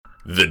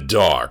The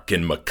dark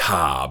and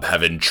macabre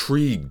have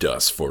intrigued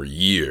us for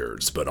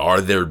years, but are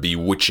their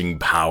bewitching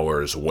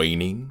powers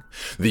waning?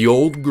 The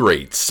old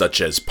greats such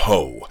as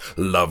Poe,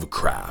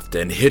 Lovecraft,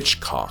 and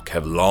Hitchcock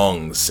have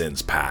long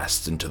since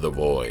passed into the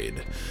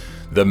void.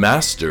 The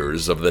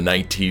masters of the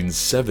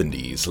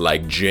 1970s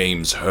like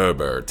James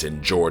Herbert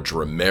and George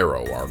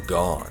Romero are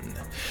gone.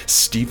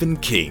 Stephen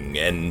King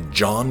and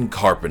John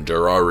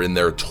Carpenter are in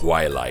their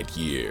twilight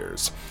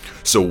years.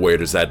 So where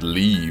does that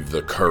leave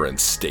the current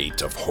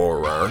state of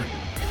horror?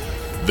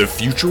 The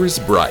future is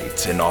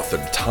bright, and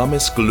author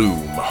Thomas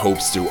Gloom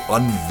hopes to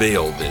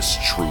unveil this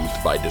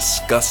truth by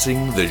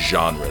discussing the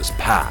genre's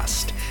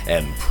past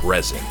and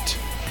present.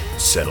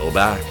 Settle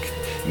back,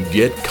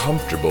 get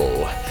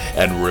comfortable,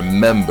 and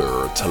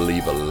remember to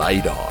leave a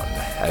light on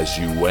as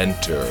you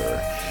enter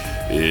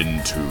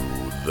into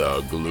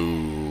the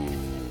gloom.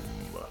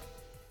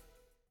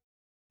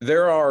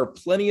 There are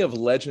plenty of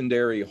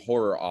legendary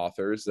horror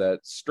authors that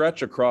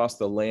stretch across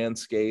the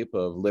landscape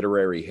of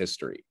literary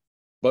history.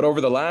 But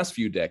over the last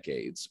few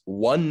decades,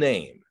 one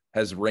name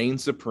has reigned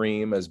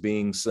supreme as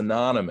being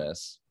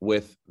synonymous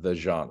with the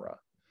genre.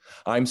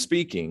 I'm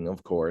speaking,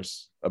 of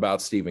course,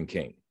 about Stephen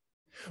King.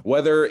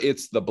 Whether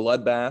it's the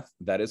bloodbath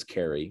that is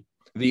Carrie,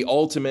 the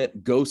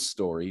ultimate ghost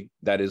story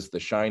that is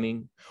The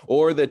Shining,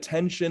 or the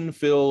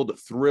tension-filled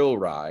thrill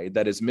ride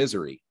that is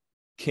Misery,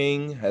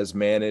 King has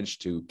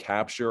managed to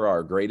capture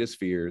our greatest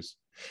fears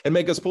and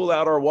make us pull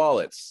out our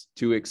wallets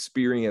to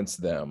experience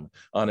them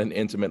on an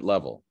intimate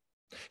level.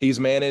 He's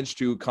managed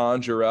to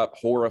conjure up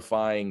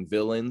horrifying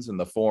villains in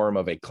the form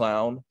of a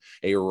clown,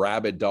 a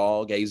rabid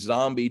dog, a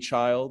zombie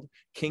child,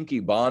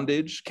 kinky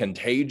bondage,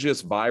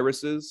 contagious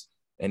viruses,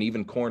 and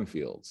even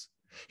cornfields.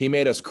 He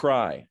made us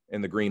cry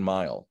in The Green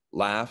Mile,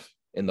 laugh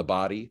in The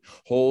Body,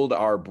 hold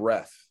our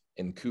breath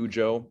in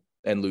Cujo,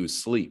 and lose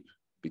sleep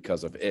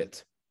because of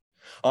It.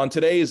 On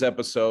today's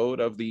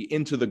episode of the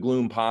Into the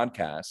Gloom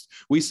podcast,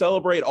 we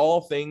celebrate all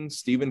things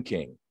Stephen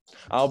King.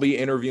 I'll be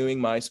interviewing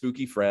my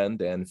spooky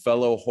friend and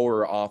fellow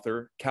horror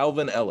author,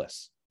 Kalvin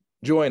Ellis.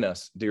 Join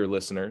us, dear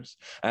listeners,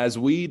 as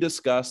we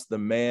discuss the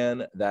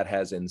man that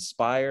has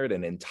inspired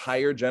an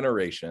entire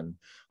generation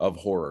of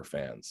horror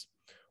fans.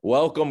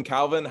 Welcome,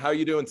 Kalvin. How are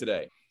you doing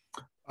today?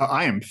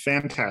 I am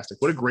fantastic.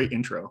 What a great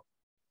intro.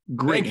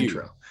 Great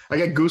intro. I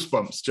got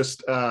goosebumps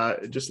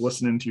just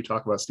listening to you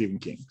talk about Stephen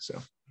King. So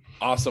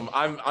awesome.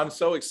 I'm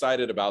so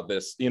excited about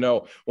this. You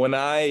know, when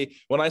I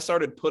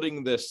started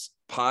putting this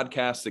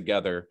podcast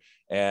together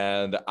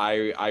and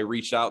I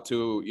reached out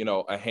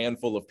to, a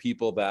handful of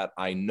people that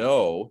I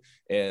know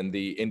in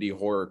the indie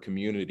horror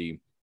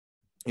community,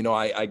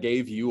 I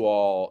gave you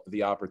all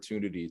the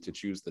opportunity to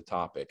choose the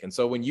topic. And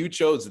so when you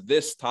chose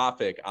this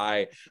topic,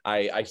 I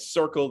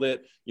circled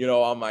it,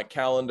 on my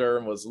calendar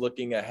and was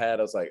looking ahead.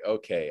 I was like,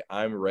 okay,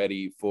 I'm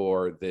ready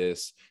for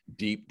this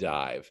deep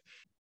dive.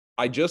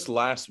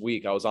 Last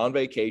week, I was on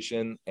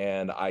vacation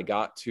and I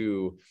got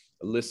to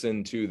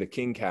listen to the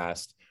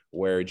Kingcast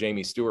where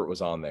Jamie Stewart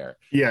was on there.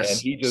 Yes, and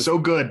he just so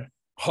good.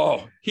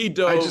 Oh, he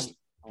dove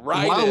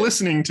right while in.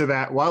 listening to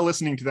that,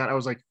 I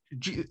was like,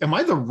 am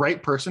I the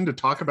right person to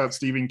talk about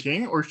Stephen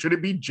King, or should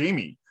it be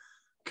Jamie?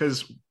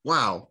 Because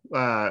wow,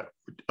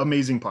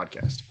 amazing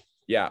podcast.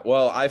 Yeah,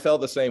 well, I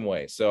felt the same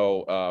way.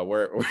 So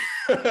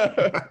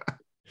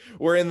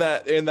we're in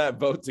that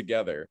boat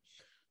together.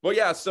 Well,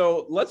 yeah.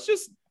 So let's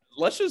just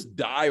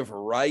dive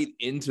right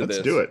into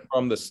this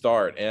from the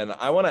start. And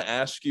I want to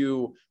ask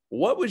you,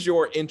 what was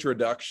your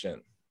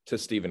introduction to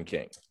Stephen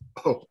King?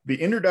 Oh, the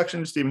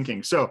introduction to Stephen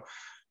King. So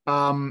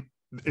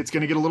it's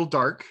going to get a little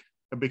dark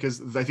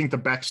because I think the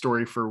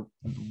backstory for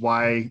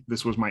why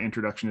this was my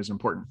introduction is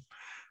important.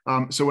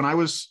 So when I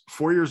was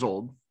 4 years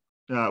old,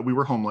 we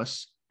were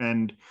homeless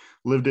and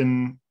lived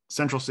in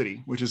Central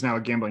City, which is now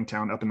a gambling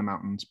town up in the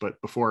mountains.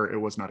 But before, it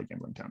was not a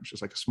gambling town. It's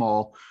just like a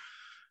small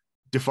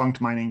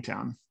defunct mining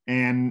town.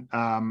 And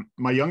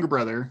my younger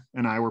brother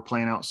and I were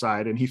playing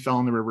outside and he fell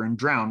in the river and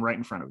drowned right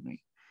in front of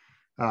me.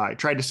 I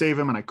tried to save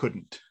him and I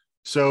couldn't.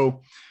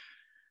 So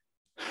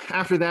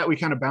after that, we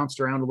kind of bounced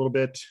around a little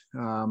bit,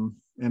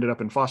 ended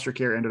up in foster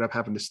care, ended up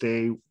having to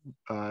stay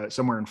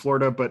somewhere in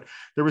Florida. But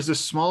there was this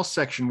small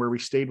section where we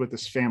stayed with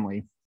this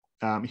family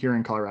here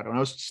in Colorado. And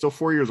I was still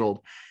 4 years old.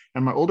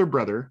 And my older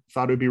brother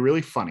thought it would be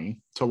really funny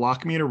to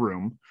lock me in a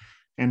room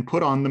and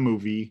put on the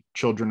movie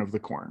Children of the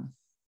Corn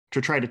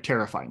to try to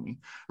terrify me.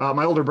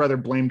 My older brother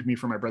blamed me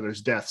for my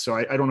brother's death. So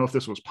I don't know if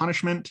this was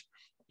punishment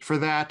for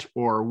that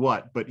or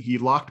what, but he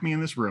locked me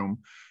in this room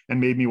and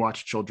made me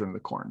watch Children of the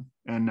Corn,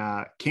 and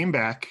came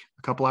back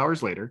a couple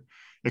hours later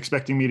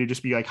expecting me to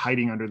just be like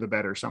hiding under the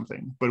bed or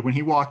something. But when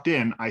he walked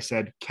in, I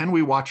said, "Can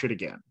we watch it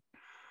again?"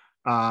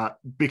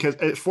 Because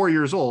at 4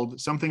 years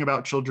old, something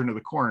about Children of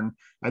the Corn,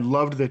 I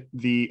loved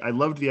the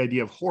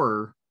idea of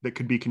horror that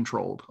could be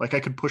controlled. Like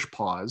I could push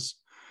pause,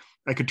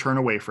 I could turn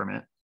away from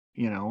it,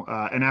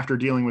 and after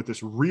dealing with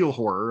this real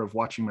horror of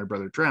watching my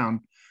brother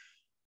drown,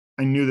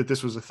 I knew that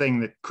this was a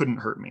thing that couldn't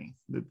hurt me.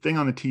 The thing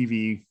on the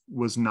TV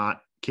was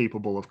not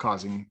capable of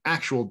causing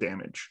actual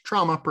damage,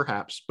 trauma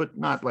perhaps, but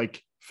not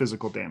like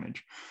physical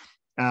damage.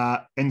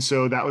 And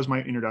so that was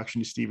my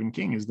introduction to Stephen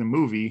King, is the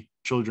movie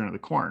Children of the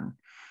Corn.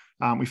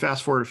 We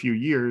fast forward a few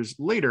years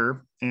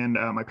later, and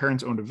my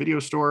parents owned a video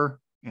store,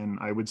 and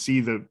I would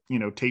see the,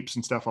 tapes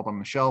and stuff up on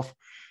the shelf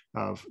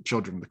of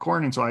Children of the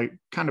Corn. And so I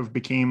kind of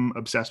became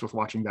obsessed with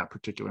watching that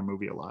particular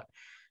movie a lot.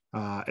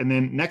 And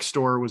then next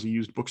door was a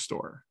used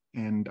bookstore.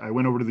 And I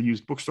went over to the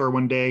used bookstore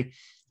one day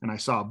and I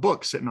saw a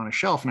book sitting on a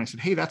shelf, and I said,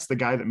 "Hey, that's the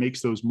guy that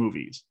makes those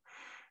movies."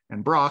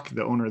 And Brock,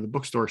 the owner of the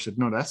bookstore, said,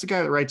 "No, that's the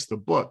guy that writes the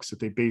books that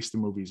they base the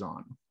movies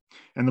on."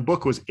 And the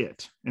book was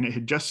It. And it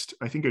had just,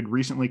 I think it had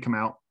recently come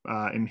out.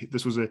 And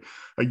this was a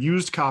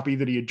used copy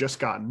that he had just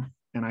gotten.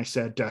 And I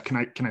said, can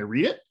I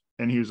read it?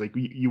 And he was like,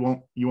 you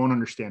won't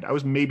understand. I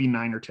was maybe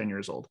 9 or 10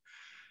 years old.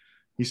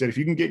 He said, "If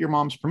you can get your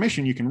mom's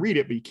permission, you can read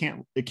it, but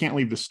it can't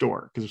leave the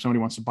store, because if somebody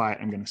wants to buy it,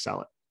 I'm going to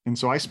sell it." And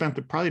so I spent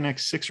probably the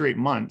next 6 or 8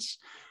 months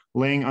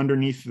laying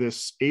underneath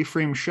this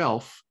A-frame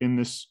shelf in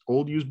this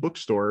old used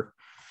bookstore,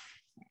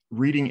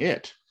 reading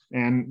It.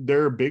 And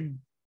there are big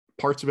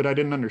parts of it I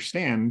didn't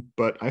understand,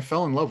 but I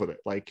fell in love with it.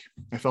 Like,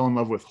 I fell in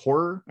love with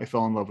horror, I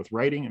fell in love with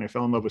writing, and I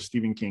fell in love with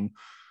Stephen King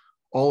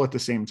all at the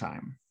same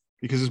time.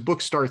 Because his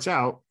book starts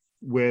out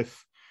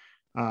with,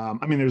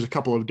 there's a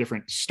couple of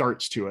different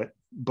starts to it,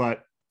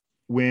 but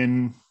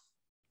when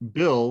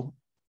Bill,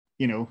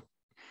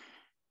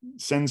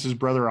 sends his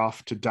brother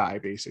off to die,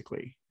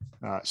 basically.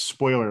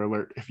 Spoiler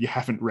alert if you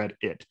haven't read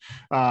It.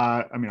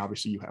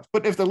 Obviously you have,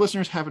 but if the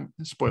listeners haven't,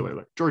 spoiler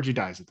alert, Georgie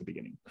dies at the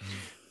beginning.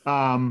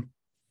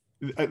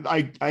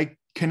 I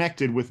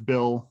connected with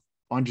Bill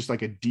on just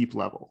like a deep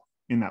level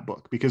in that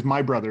book, because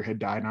my brother had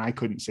died and I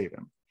couldn't save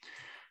him.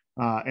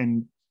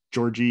 And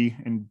Georgie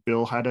and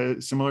Bill had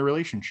a similar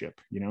relationship.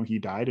 He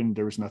died and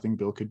there was nothing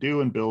Bill could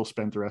do, and Bill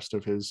spent the rest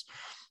of his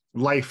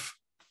life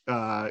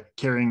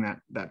carrying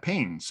that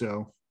pain.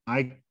 So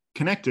I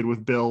connected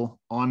with Bill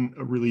on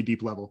a really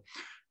deep level.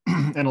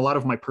 And a lot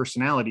of my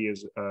personality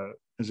as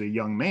a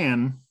young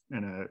man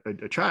and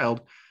a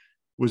child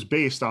was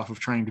based off of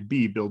trying to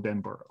be Bill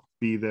Denborough,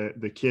 be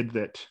the kid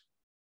that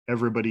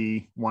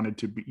everybody wanted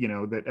to be,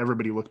 that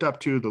everybody looked up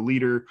to, the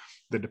leader,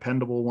 the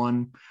dependable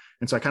one.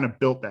 And so I kind of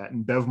built that.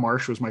 And Bev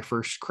Marsh was my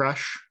first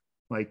crush.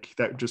 Like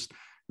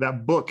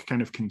that book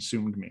kind of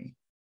consumed me.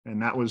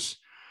 And that was,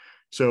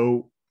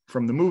 so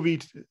from the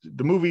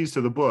movies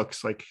to the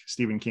books, like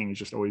Stephen King has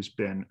just always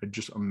been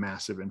just a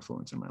massive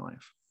influence in my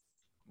life.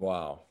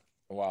 Wow.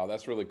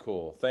 That's really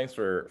cool. Thanks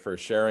for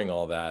sharing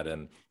all that.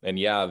 And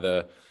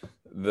yeah,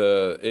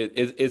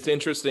 it's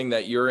interesting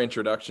that your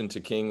introduction to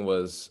King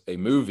was a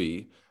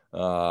movie,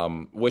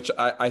 which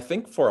I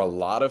think for a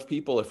lot of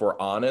people, if we're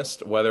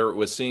honest, whether it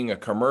was seeing a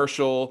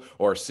commercial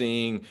or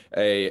seeing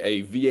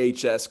a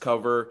VHS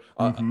cover,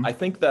 I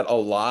think that a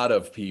lot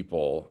of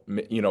people,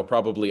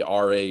 probably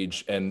our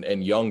age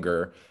and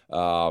younger,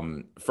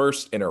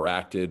 first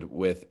interacted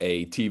with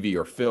a TV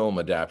or film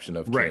adaptation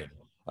of King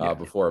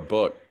before a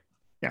book.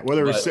 Yeah,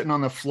 whether it was sitting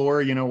on the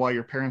floor, while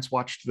your parents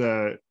watched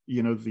the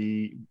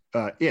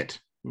It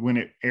when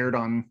it aired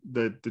on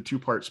the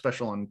 2-part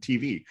special on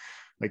TV.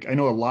 Like, I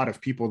know a lot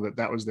of people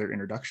that was their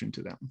introduction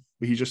to them,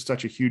 but he's just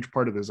such a huge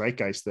part of the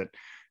zeitgeist that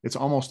it's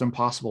almost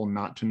impossible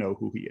not to know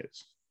who he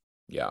is.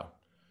 Yeah.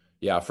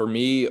 For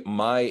me,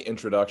 my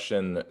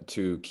introduction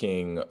to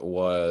King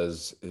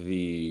was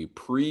the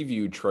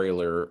preview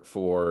trailer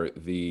for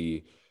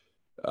the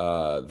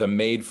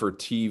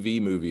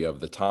made-for-TV movie of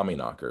the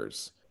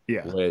Tommyknockers,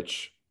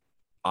 which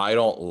I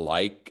don't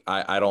like.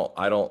 I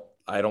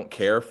don't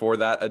care for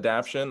that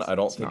adaptation. I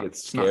don't think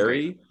it's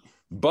scary.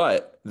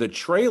 But the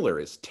trailer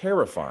is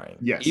terrifying.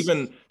 Yes.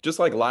 Even just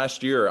like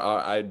last year,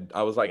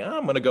 I was like,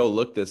 I'm going to go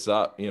look this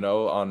up,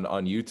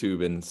 on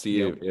YouTube and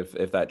see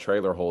if that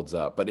trailer holds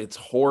up. But it's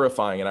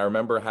horrifying. And I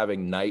remember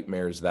having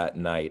nightmares that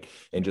night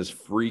and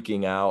just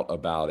freaking out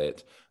about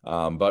it.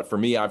 But for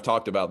me, I've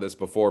talked about this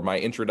before. My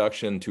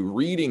introduction to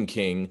reading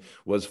King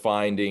was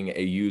finding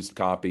a used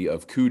copy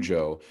of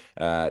Cujo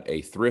at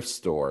a thrift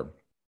store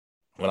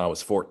when I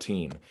was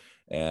 14.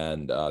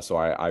 And so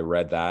I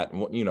read that,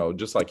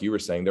 just like you were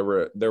saying,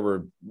 there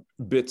were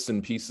bits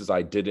and pieces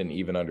I didn't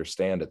even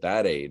understand at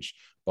that age,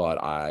 but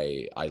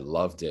I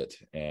loved it,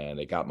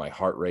 and it got my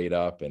heart rate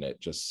up, and it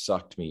just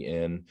sucked me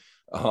in.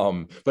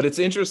 But it's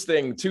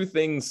interesting, two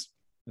things: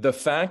 the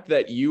fact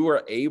that you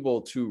were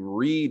able to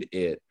read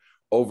it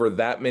over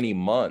that many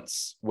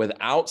months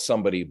without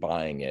somebody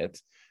buying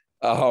it,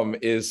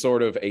 is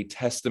sort of a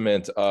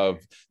testament of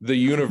the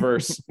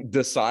universe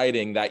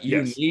deciding that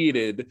you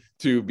needed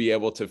to be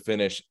able to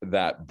finish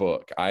that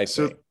book, I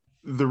think.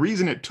 The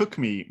reason it took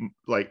me,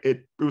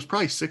 it was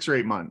probably 6 or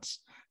 8 months.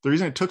 The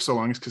reason it took so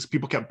long is because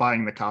people kept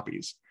buying the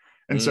copies.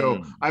 And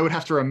so I would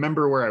have to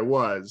remember where I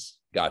was,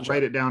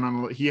 write it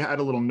down he had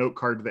a little note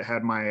card that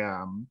had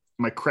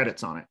my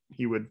credits on it.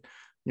 He would,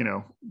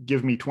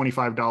 give me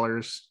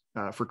 $25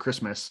 for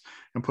Christmas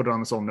and put it on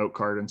this little note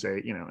card and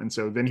say, and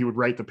so then he would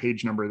write the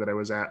page number that I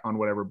was at on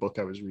whatever book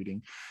I was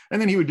reading. And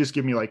then he would just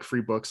give me like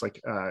free books.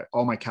 Like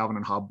all my Calvin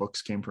and Hobbes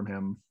books came from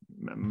him,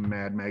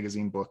 Mad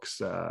Magazine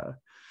books,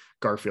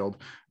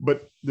 Garfield.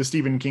 But the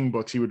Stephen King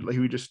books, he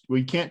would just,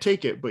 we can't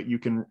take it, but you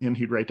can, and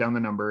he'd write down the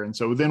number. And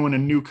so then when a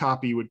new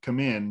copy would come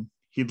in,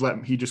 he'd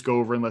just go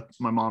over and let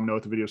my mom know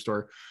at the video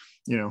store,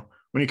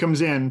 when he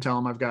comes in, tell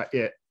him I've got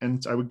it.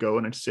 And I would go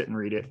and I'd sit and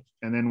read it.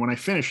 And then when I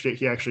finished it,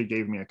 he actually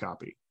gave me a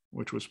copy,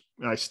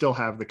 I still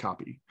have the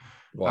copy.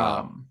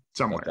 Wow.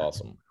 Somewhere.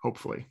 That's awesome.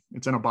 Hopefully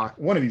it's in a box,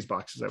 one of these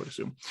boxes, I would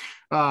assume.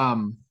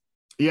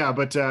 Yeah,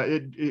 but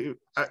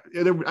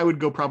I would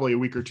go probably a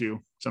week or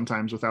two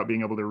sometimes without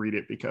being able to read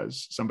it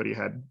because somebody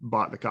had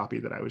bought the copy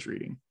that I was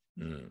reading.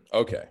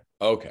 Okay.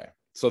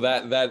 So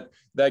that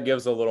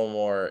gives a little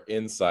more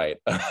insight,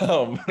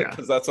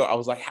 because that's what I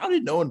was like, how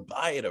did no one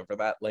buy it over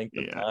that length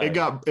of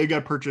time? It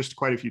got purchased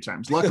quite a few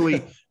times.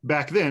 Luckily,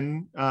 back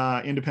then,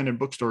 independent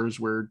bookstores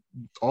were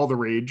all the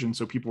rage, and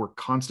so people were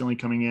constantly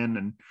coming in,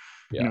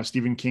 and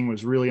Stephen King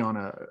was really on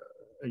a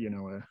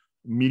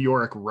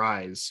meteoric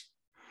rise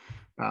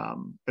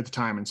at the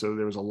time, and so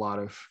there was a lot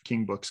of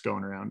King books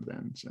going around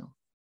then. So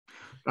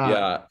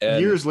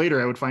years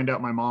later, I would find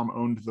out my mom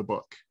owned the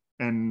book,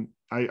 and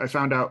I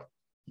found out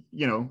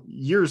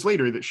years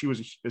later that she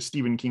was a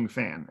Stephen King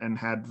fan and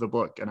had the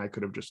book, and I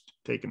could have just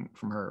taken it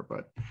from her,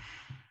 but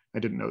I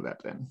didn't know that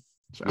then.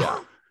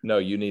 So no,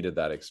 you needed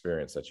that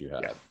experience that you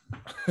had.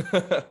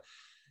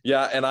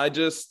 And I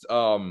just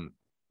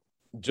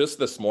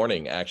this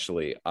morning,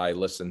 actually, I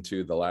listened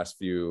to the last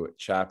few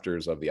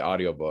chapters of the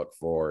audiobook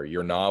for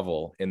your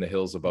novel, In the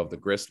Hills Above the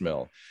Grist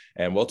Mill.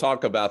 And we'll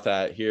talk about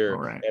that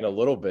here in a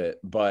little bit.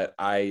 But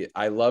I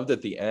loved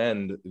at the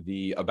end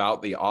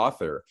about the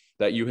author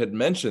that you had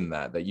mentioned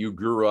that you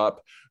grew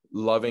up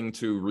loving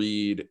to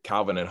read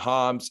Calvin and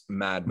Hobbes,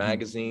 Mad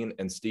Magazine,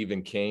 and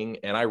Stephen King.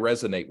 And I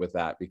resonate with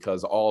that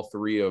because all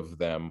three of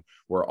them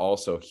were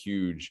also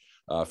huge.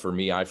 For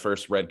me, I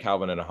first read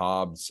Calvin and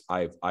Hobbes.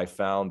 I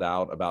found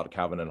out about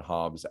Calvin and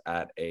Hobbes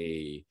at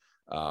a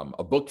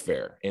book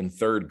fair in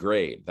third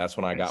grade. That's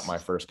when I got my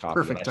first copy.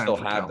 Perfect time. I still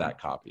have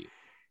that copy.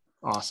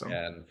 Awesome.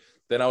 And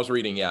then I was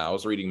reading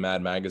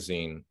Mad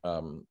Magazine,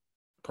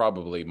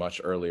 probably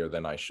much earlier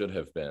than I should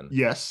have been.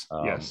 Yes.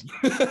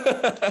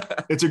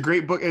 It's a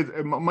great book.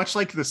 Much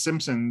like The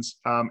Simpsons,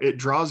 it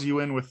draws you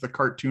in with the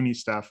cartoony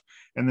stuff.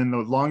 And then the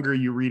longer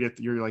you read it,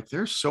 you're like,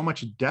 there's so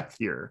much depth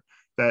here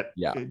that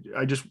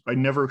I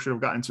never should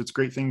have gotten. So it's a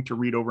great thing to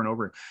read over and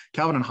over.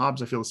 Calvin and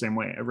Hobbes, I feel the same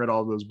way. I've read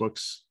all of those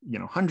books,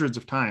 hundreds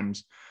of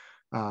times.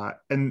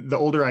 And the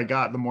older I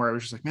got, the more I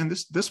was just like, man,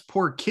 this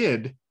poor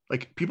kid,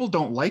 like, people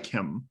don't like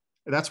him.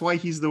 That's why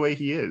he's the way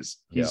he is.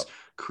 He's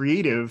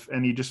creative,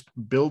 and he just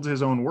builds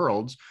his own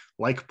worlds,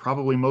 like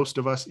probably most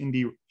of us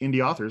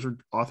indie authors, or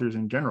authors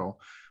in general.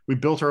 We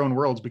built our own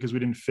worlds because we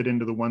didn't fit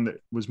into the one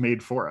that was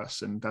made for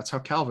us. And that's how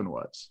Calvin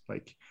was.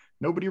 Like,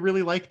 nobody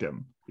really liked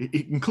him,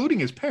 including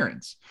his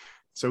parents.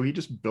 So he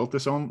just built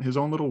his own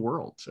little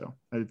world. So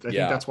I think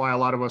that's why a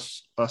lot of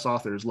us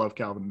authors love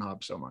Calvin and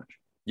Hobbes so much.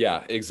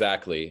 Yeah,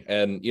 exactly.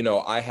 And,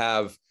 I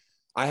have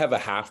a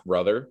half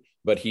brother,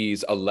 but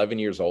he's 11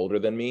 years older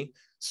than me.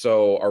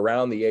 So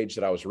around the age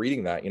that I was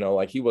reading that,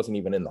 like, he wasn't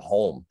even in the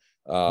home.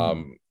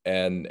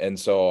 And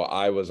so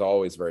I was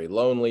always very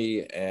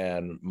lonely,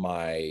 and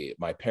my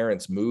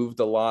parents moved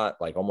a lot,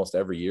 like almost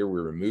every year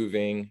we were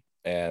moving.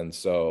 And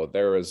so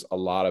there was a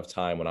lot of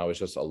time when I was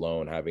just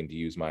alone, having to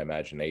use my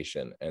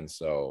imagination. And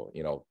so,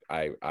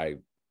 I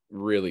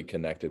really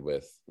connected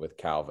with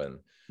Calvin.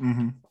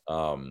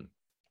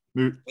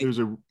 There's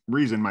a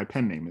reason my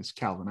pen name is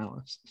Calvin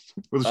Ellis.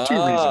 Well, there's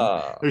two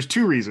reasons. There's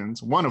two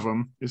reasons. One of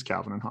them is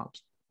Calvin and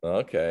Hobbes.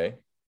 Okay.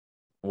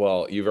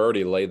 Well, you've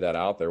already laid that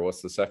out there.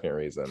 What's the second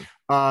reason?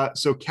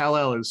 So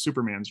Kal-El is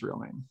Superman's real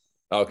name.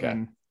 Okay.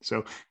 And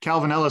so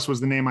Calvin Ellis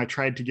was the name I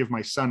tried to give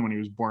my son when he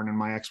was born, and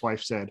my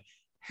ex-wife said,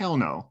 hell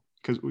no,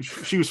 because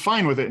she was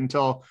fine with it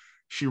until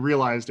she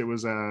realized it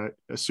was a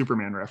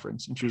Superman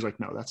reference, and she was like,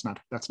 no, that's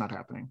not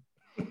happening.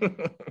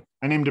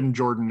 I named him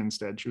Jordan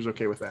instead. She was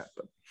okay with that.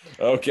 But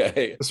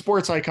okay, the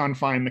sports icon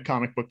fine, the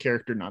comic book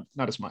character not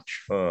as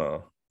much.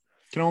 Can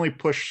only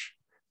push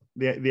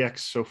the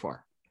X so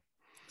far.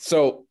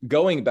 So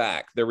going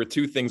back, there were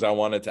two things I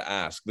wanted to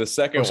ask. The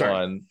second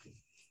one,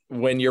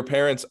 when your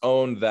parents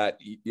owned that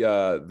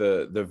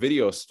the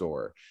video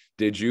store,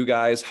 did you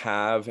guys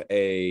have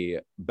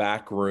a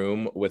back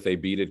room with a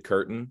beaded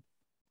curtain?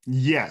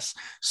 Yes.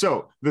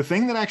 So the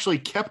thing that actually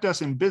kept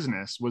us in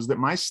business was that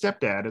my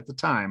stepdad at the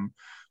time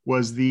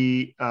was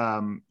the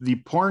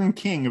porn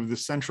king of the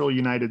central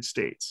United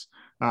States.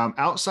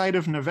 Outside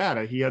of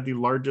Nevada, he had the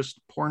largest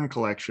porn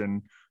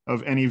collection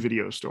of any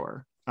video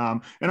store.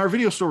 And our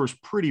video store was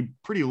pretty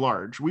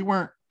large. We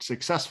weren't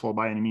successful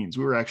by any means.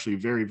 We were actually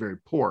very, very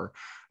poor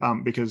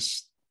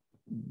because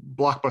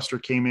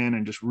Blockbuster came in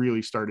and just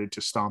really started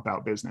to stomp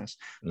out business.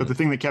 But the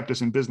thing that kept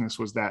us in business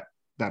was that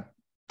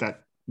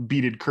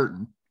beaded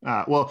curtain.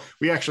 Well,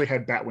 we actually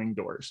had batwing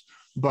doors,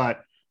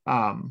 but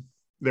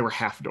they were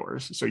half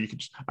doors. So you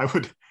could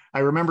I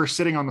remember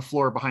sitting on the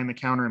floor behind the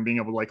counter and being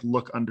able to like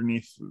look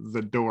underneath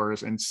the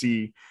doors and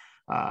see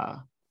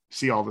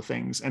all the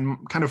things. And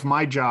kind of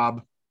my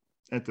job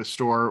at the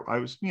store, I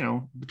was,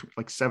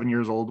 like 7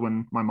 years old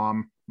when my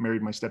mom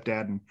married my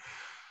stepdad. And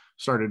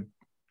started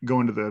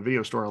going to the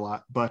video store a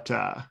lot. But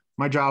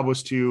my job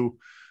was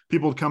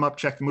people would come up,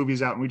 check the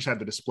movies out, and we just had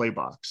the display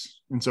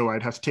box. And so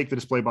I'd have to take the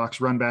display box,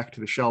 run back to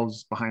the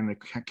shelves behind the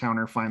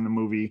counter, find the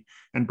movie,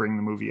 and bring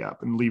the movie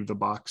up and leave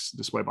the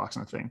display box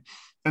on the thing.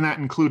 And that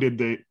included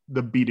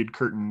the beaded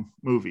curtain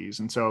movies.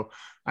 And so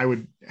I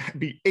would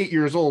be 8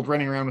 years old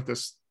running around with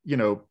this,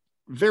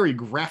 very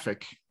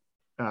graphic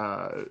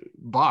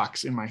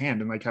box in my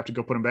hand and like have to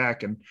go put them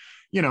back. And,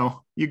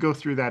 you go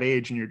through that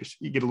age and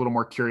you get a little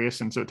more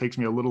curious. And so it takes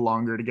me a little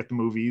longer to get the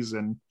movies.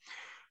 And,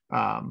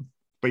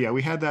 but yeah,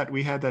 we had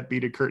that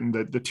beaded curtain.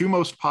 The two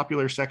most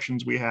popular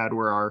sections we had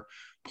were our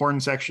porn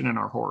section and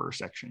our horror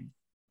section.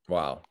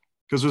 Wow.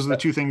 Because those are the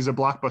two things that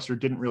Blockbuster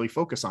didn't really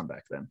focus on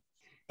back then.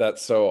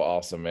 That's so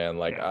awesome, man.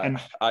 Like, yeah.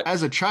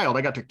 As a child,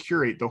 I got to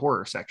curate the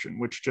horror section,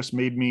 which just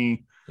made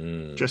me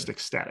just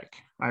ecstatic.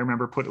 I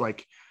remember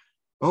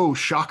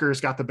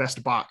Shocker's got the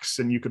best box,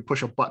 and you could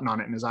push a button on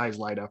it and his eyes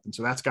light up. And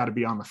so that's got to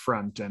be on the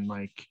front, and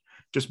like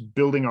just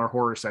building our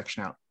horror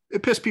section out.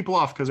 It pissed people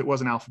off because it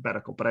wasn't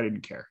alphabetical, but I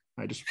didn't care.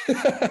 I just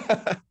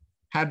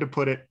had to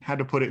put it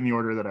in the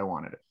order that I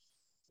wanted it.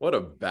 What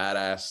a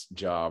badass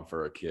job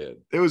for a kid.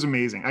 It was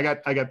amazing.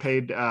 I got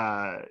paid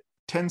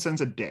 10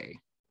 cents a day.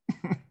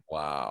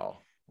 Wow.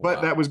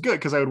 But that was good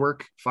because I would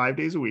work 5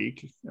 days a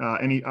week.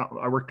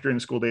 I worked during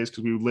the school days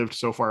because we lived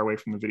so far away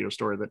from the video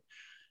store that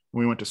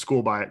we went to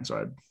school by it. And so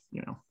I'd,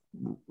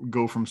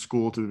 go from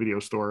school to the video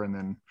store. And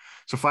then,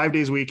 so 5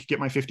 days a week, get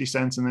my 50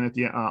 cents. And then at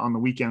the, on the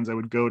weekends, I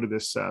would go to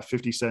this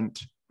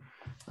 50-cent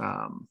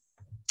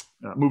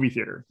movie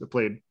theater that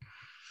played,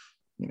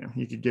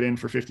 you could get in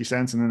for 50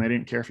 cents and then they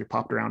didn't care if you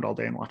popped around all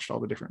day and watched all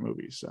the different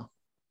movies. So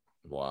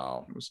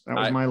wow. That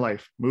was my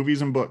life.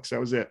 Movies and books. That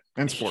was it.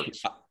 And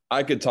sports.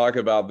 I could talk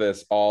about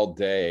this all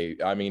day.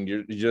 I mean,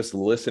 you're just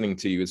listening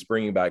to you. It's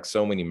bringing back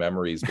so many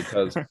memories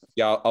because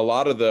a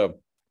lot of the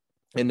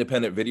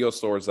independent video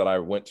stores that I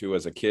went to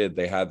as a kid,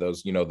 they had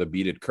those, the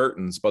beaded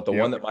curtains, but the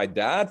one that my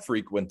dad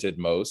frequented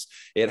most,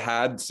 it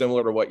had,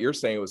 similar to what you're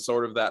saying, it was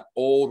sort of that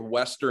old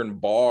Western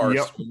bar,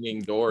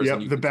 swinging doors.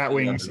 Yep, the bat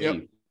wings.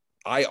 Yep.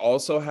 I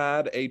also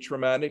had a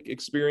traumatic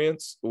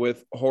experience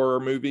with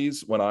horror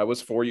movies when I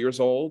was 4 years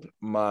old.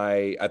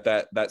 At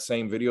that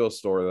same video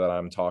store that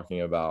I'm talking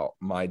about,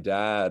 my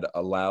dad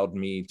allowed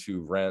me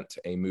to rent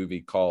a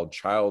movie called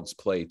Child's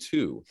Play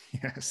 2.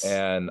 Yes.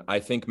 And I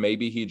think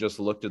maybe he just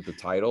looked at the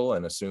title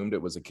and assumed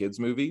it was a kid's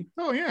movie.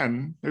 Oh yeah,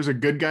 and there's a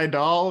good guy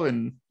doll,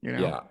 and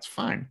it's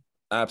fine.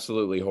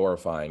 Absolutely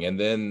horrifying. And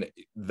then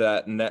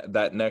that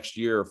next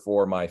year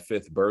for my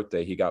 5th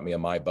birthday, he got me a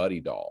My Buddy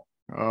doll.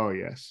 Oh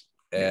yes.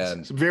 And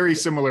yes. Very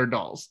similar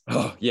dolls.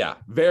 Oh yeah,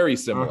 very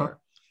similar.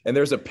 And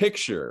there's a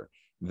picture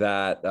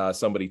that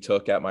somebody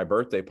took at my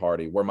birthday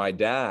party where my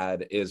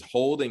dad is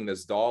holding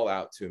this doll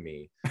out to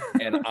me,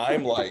 and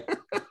I'm like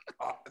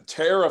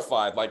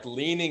terrified, like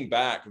leaning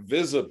back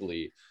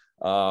visibly.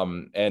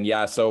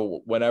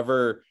 So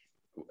whenever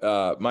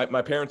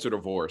my parents are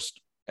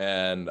divorced,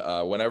 and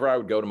whenever I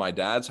would go to my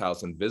dad's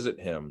house and visit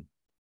him,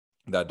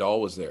 that doll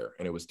was there,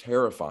 and it was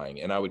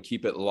terrifying. And I would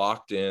keep it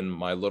locked in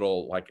my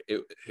little, like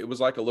it was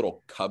like a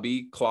little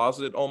cubby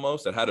closet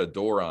almost. It had a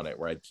door on it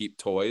where I'd keep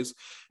toys,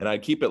 and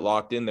I'd keep it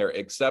locked in there,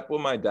 except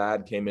when my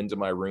dad came into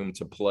my room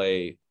to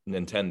play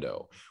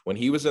Nintendo. When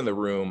he was in the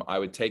room, I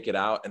would take it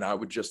out and I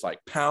would just like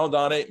pound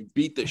on it,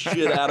 beat the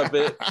shit out of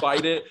it,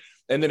 fight it.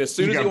 And then as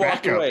soon as he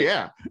walked away,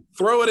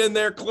 throw it in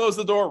there, close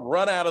the door,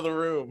 run out of the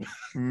room.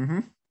 Mm-hmm.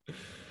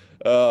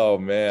 Oh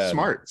man.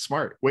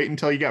 Smart. Wait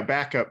until you got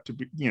backup to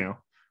be,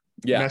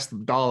 mess the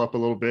doll up a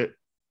little bit.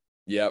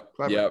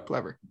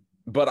 Clever.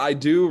 But I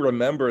do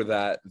remember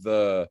that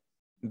the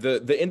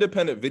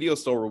independent video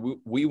store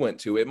we went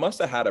to, it must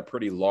have had a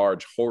pretty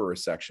large horror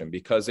section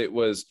because it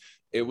was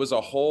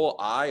a whole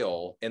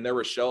aisle and there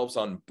were shelves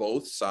on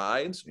both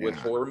sides with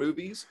horror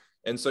movies.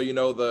 And so,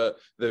 the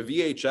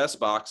VHS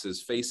box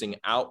is facing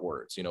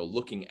outwards,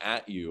 looking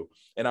at you.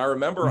 And I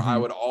remember I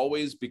would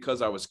always,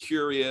 because I was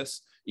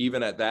curious,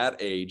 even at that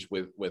age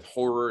with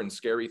horror and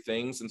scary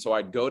things. And so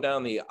I'd go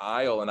down the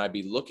aisle and I'd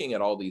be looking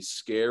at all these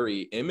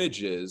scary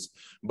images,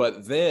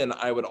 but then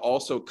I would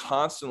also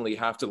constantly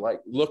have to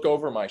like look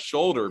over my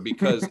shoulder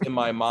because in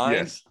my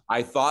mind,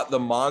 I thought the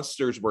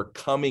monsters were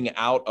coming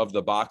out of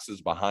the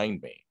boxes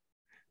behind me.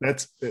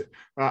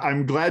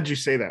 I'm glad you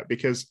say that,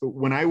 because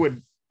when I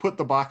would put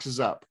the boxes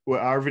up,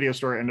 our video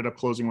store ended up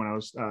closing when I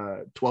was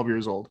 12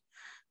 years old,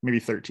 maybe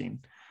 13,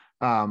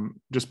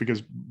 just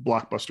because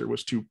Blockbuster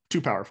was too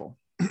powerful.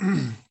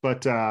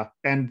 But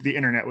and the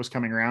internet was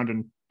coming around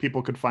and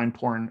people could find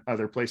porn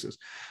other places.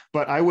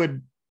 But I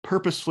would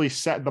purposefully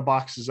set the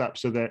boxes up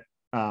so that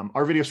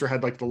our video store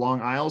had like the long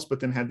aisles,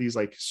 but then had these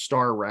like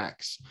star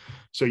racks.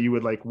 So you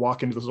would like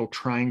walk into this little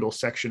triangle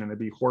section and there'd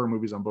be horror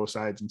movies on both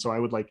sides. And so I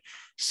would like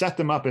set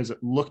them up as it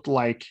looked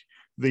like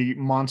the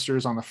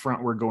monsters on the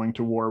front were going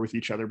to war with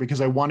each other,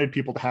 because I wanted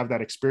people to have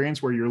that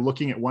experience where you're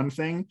looking at one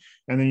thing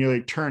and then you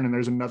like turn and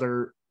there's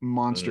another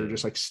monster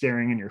just like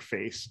staring in your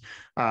face.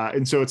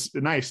 And so it's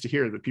nice to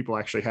hear that people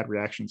actually had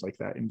reactions like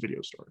that in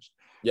video stores.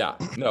 Yeah,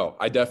 no,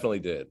 I definitely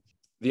did.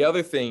 The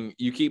other thing,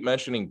 you keep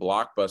mentioning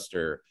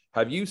Blockbuster.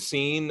 Have you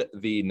seen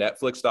the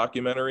Netflix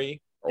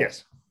documentary?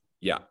 Yes.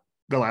 Yeah.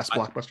 The last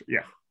Blockbuster.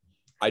 Yeah.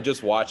 I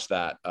just watched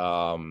that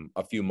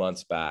a few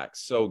months back.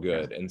 So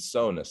good and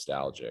so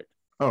nostalgic.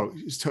 Oh,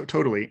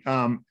 totally.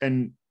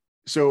 And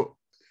so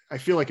I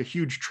feel like a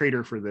huge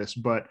traitor for this,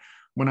 but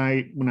when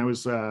I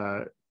was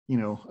a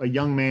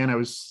young man,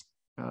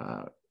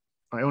 I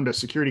owned a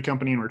security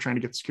company and we are trying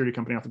to get the security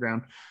company off the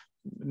ground.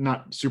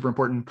 Not super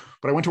important,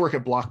 but I went to work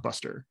at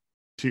Blockbuster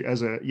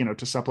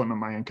to supplement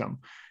my income.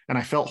 And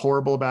I felt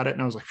horrible about it.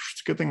 And I was like,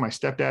 it's a good thing my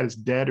stepdad is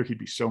dead or he'd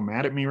be so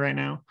mad at me right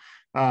now.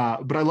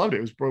 But I loved it.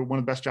 It was one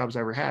of the best jobs I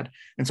ever had.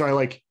 And so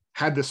I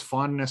had this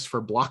fondness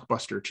for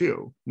Blockbuster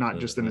too, not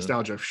just the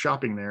nostalgia of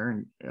shopping there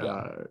and,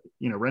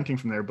 renting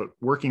from there, but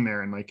working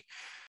there and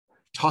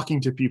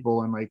talking to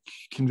people and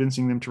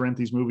convincing them to rent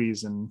these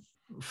movies, and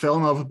fell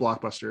in love with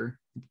Blockbuster.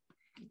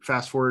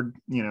 Fast forward,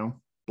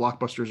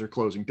 Blockbusters are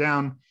closing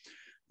down.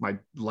 My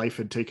life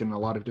had taken a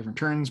lot of different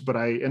turns, but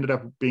I ended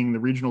up being the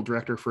regional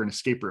director for an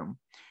escape room.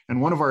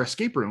 And one of our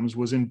escape rooms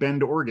was in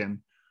Bend,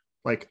 Oregon,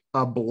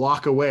 a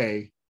block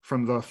away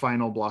from the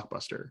final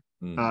Blockbuster.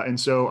 And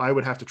so I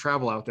would have to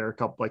travel out there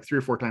 3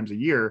 or 4 times a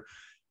year.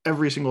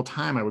 Every single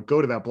time I would go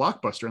to that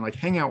Blockbuster and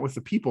hang out with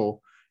the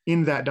people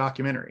in that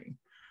documentary.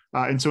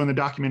 And so when the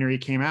documentary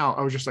came out,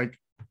 I was just like,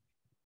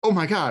 oh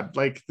my God,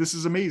 this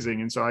is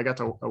amazing. And so I got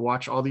to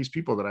watch all these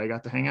people that I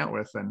got to hang out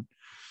with. And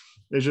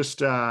it just,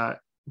 so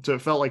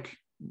it felt like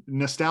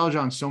nostalgia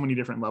on so many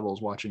different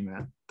levels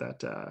watching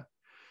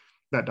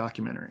that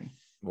documentary.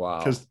 Wow.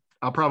 Because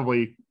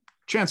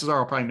chances are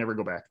I'll probably never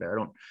go back there. I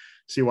don't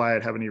see why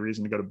I'd have any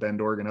reason to go to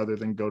Bend, Oregon other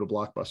than go to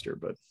Blockbuster,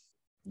 but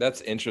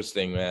that's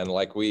interesting, man.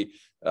 We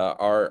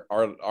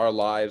our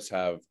lives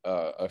have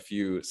a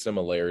few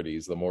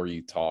similarities the more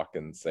you talk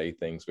and say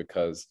things,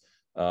 because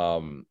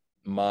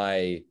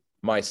my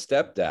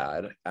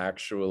stepdad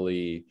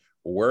actually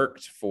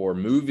worked for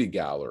Movie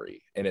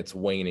Gallery in its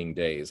waning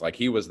days.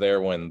 He was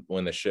there when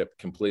the ship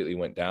completely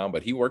went down,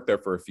 but he worked there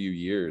for a few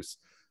years.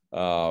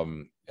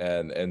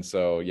 And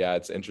so, yeah,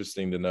 it's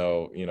interesting to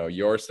know,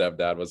 your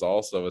stepdad was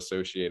also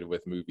associated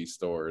with movie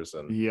stores.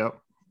 And yep.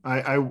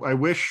 I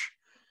wish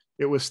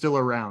it was still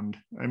around.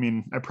 I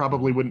mean, I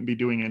probably wouldn't be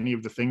doing any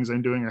of the things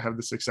I'm doing or have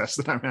the success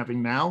that I'm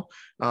having now,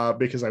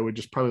 because I would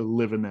just probably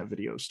live in that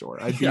video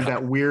store. I'd be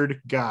that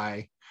weird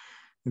guy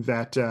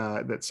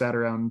that sat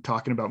around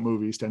talking about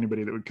movies to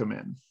anybody that would come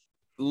in.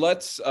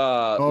 Let's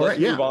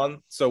move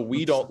on. So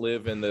we don't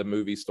live in the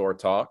movie store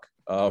talk.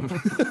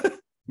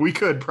 We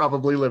could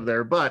probably live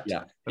there, but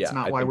that's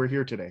not why we're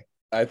here today.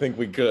 I think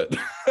we could.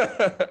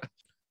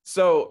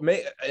 So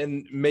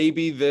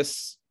maybe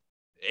this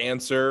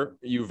answer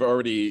you've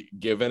already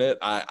given it.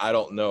 I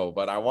don't know,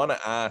 but I want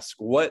to ask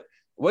what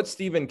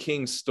Stephen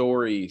King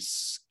story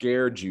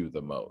scared you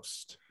the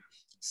most?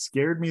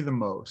 Scared me the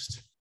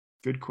most.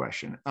 Good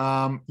question.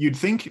 You'd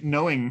think,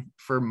 knowing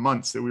for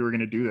months that we were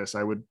going to do this,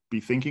 I would be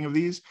thinking of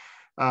these.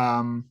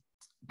 But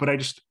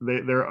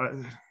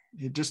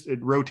it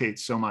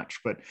rotates so much.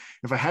 But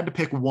if I had to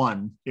pick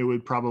one, it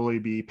would probably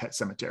be Pet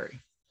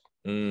Sematary.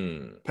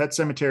 Pet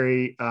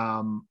Sematary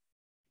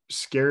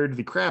scared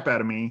the crap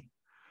out of me,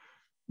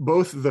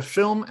 both the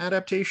film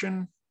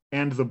adaptation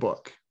and the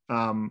book,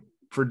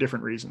 for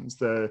different reasons.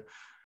 The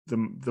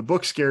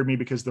book scared me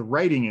because the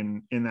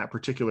writing in that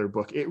particular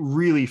book, it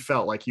really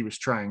felt like he was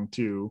trying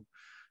to,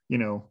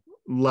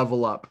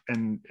 level up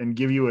and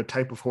give you a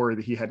type of horror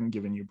that he hadn't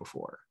given you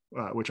before,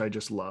 which I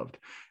just loved.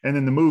 And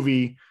then the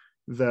movie,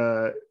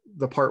 the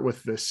part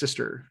with the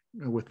sister,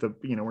 with the,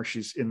 where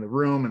she's in the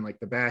room and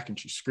the back and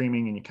she's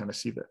screaming and you kind of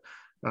see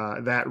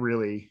that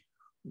really,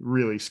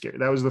 really scary.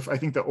 That was I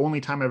think the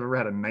only time I've ever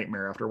had a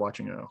nightmare after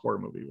watching a horror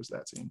movie was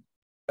that scene.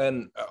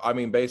 And I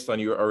mean, based on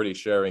you already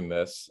sharing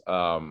this,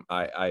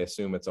 I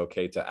assume it's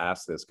okay to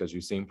ask this because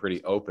you seem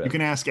pretty open. You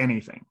can ask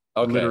anything.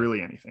 Okay.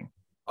 Literally anything.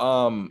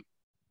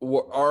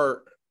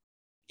 Are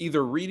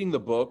either reading the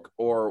book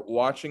or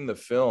watching the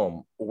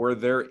film, were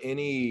there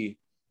any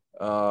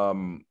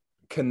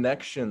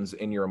connections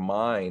in your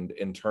mind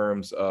in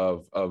terms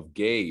of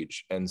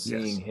Gage and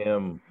seeing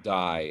him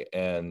die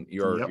and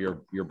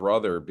your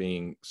brother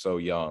being so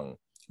young?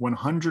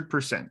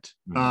 100%.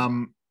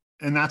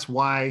 And that's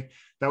why,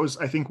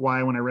 I think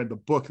why when I read the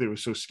book that it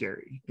was so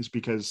scary, is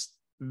because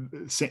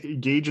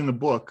Gage in the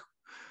book,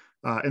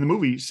 in the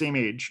movie, same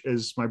age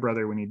as my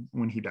brother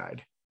when he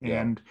died.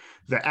 And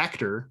the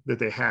actor that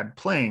they had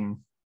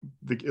playing,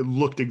 it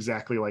looked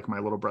exactly like my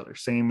little brother,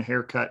 same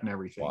haircut and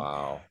everything.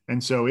 Wow.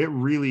 And so it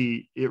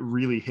really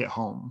hit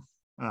home,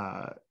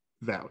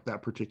 that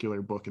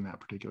particular book and that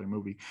particular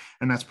movie.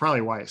 And that's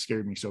probably why it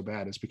scared me so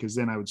bad, is because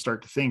then I would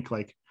start to think,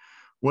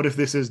 what if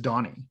this is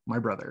Donnie, my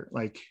brother,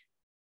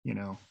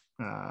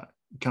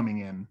 coming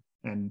in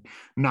and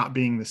not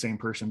being the same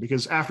person?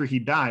 Because after he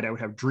died, I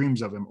would have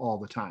dreams of him all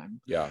the time.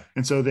 Yeah.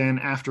 And so then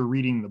after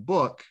reading the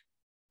book,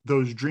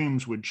 those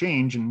dreams would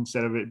change, and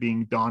instead of it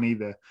being Donnie,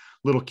 the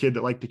little kid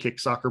that liked to kick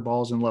soccer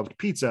balls and loved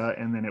pizza,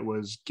 and then it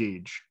was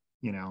Gage,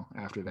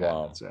 after that.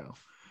 Wow. So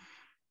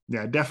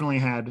yeah, definitely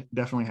had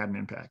an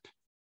impact.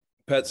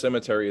 Pet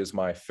Sematary is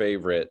my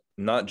favorite,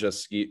 not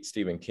just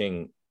Stephen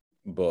King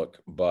book,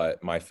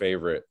 but my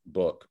favorite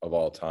book of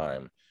all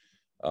time.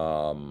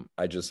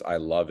 I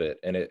love it.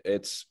 And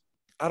it's,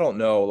 I don't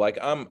know, like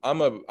I'm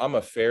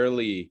a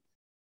fairly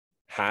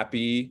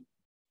happy,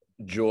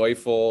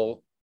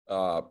 joyful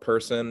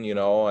person, you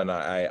know, and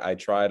I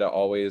try to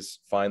always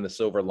find the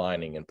silver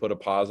lining and put a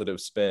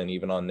positive spin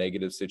even on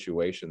negative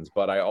situations.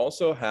 But I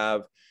also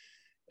have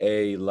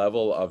a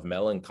level of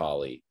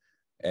melancholy.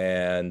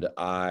 And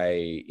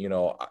I, you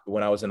know,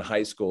 when I was in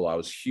high school, I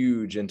was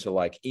huge into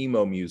like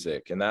emo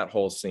music and that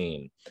whole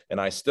scene.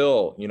 And I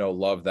still, you know,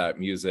 love that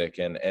music.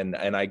 And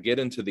I get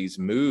into these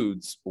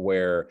moods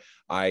where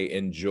I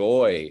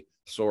enjoy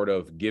sort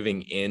of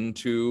giving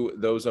into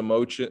those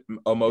emotions,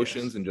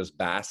 yes, and just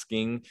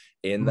basking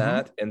in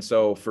that. And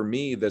so for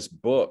me, this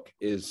book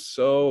is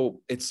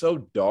it's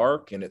so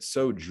dark and it's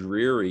so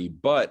dreary,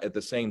 but at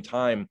the same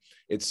time,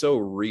 it's so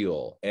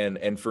real.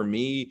 And for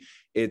me,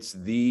 it's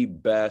the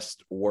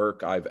best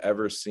work I've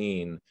ever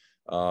seen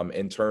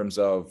in terms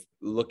of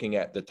looking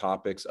at the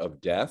topics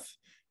of death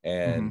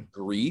and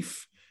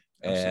grief.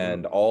 Absolutely.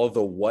 And all of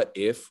the what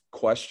if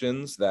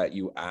questions that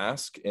you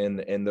ask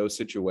in those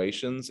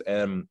situations.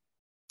 And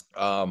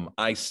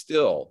I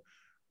still,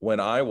 when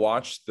I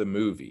watched the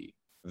movie,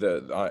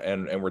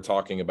 and we're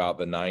talking about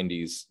the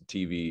 90s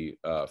TV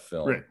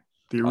film, right,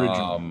 the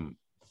original.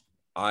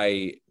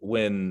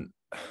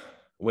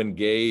 When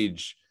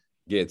Gage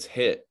gets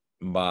hit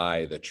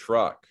by the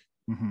truck,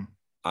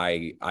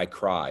 I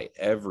cry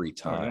every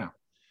time. Oh, yeah.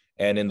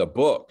 And in the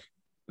book,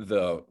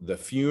 the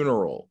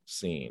funeral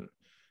scene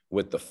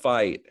with the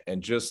fight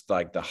and just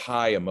like the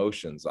high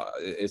emotions,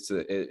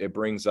 it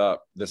brings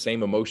up the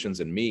same emotions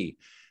in me.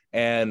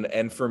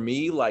 And for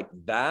me, like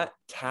that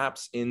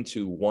taps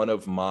into one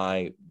of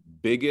my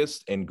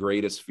biggest and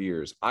greatest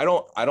fears. I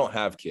don't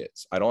have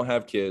kids.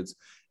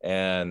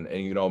 And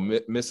you know,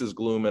 Mrs.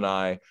 Gloom and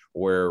I,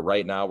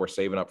 right now we're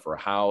saving up for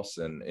a house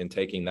and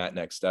taking that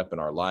next step in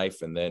our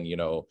life. And then, you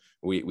know,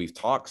 we've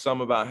talked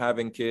some about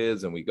having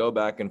kids and we go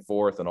back and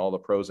forth and all the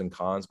pros and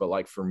cons. But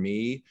like for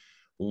me,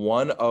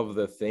 one of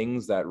the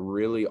things that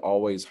really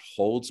always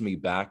holds me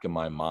back in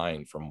my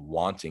mind from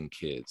wanting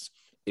kids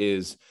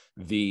is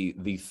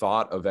the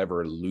thought of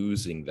ever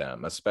losing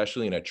them,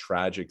 especially in a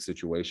tragic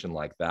situation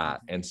like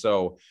that. And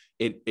so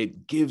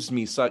it gives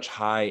me such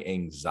high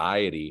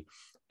anxiety.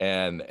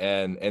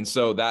 And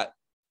so that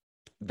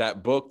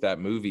book, that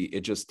movie,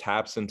 it just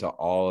taps into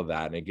all of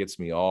that and it gets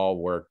me all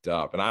worked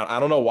up. And I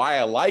don't know why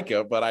I like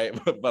it, but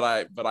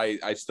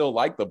I still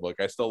like the book.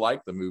 I still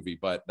like the movie,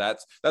 but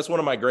that's one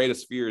of my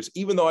greatest fears,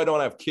 even though I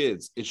don't have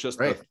kids. It's just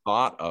right, the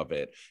thought of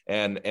it.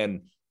 And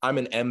I'm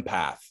an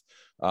empath.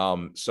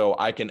 So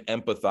I can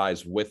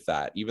empathize with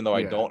that, even though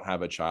I don't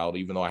have a child,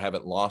 even though I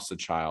haven't lost a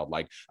child,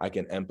 like I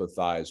can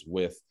empathize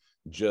with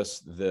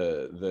just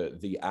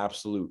the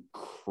absolute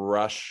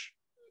crush,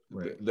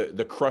 right,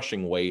 the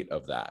crushing weight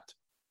of that.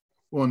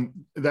 Well, and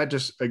that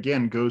just,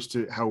 again, goes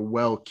to how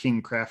well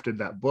King crafted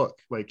that book.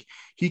 Like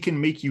he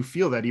can make you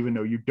feel that even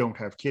though you don't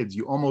have kids,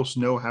 you almost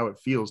know how it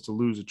feels to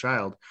lose a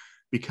child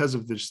because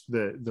of this,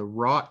 the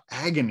raw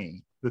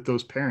agony that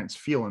those parents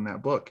feel in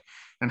that book,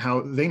 and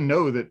how they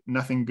know that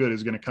nothing good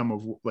is going to come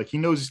of, like, he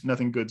knows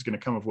nothing good is going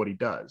to come of what he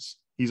does.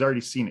 He's already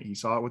seen it. He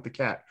saw it with the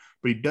cat,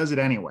 but he does it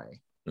anyway,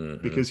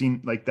 because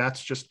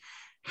that's just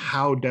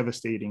how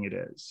devastating it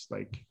is.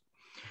 Like,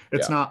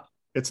 it's not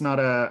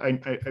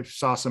I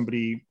saw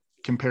somebody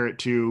compare it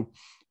to,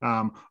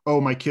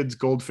 oh, my kid's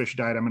goldfish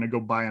died, I'm going to go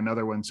buy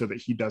another one so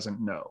that he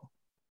doesn't know.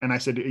 And I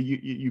said,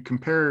 you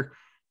compare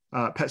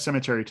Pet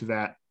Sematary to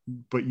that,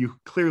 but you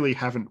clearly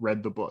haven't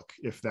read the book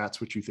if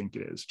that's what you think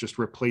it is, just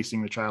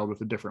replacing the child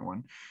with a different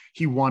one.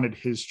 He wanted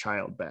his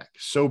child back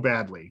so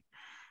badly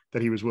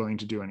that he was willing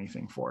to do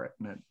anything for it.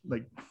 And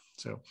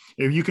so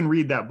if you can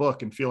read that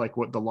book and feel like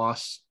what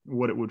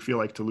it would feel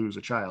like to lose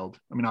a child,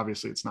 I mean,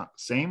 obviously it's not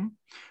the same,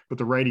 but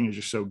the writing is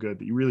just so good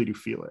that you really do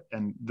feel it.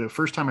 And the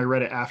first time I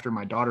read it after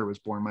my daughter was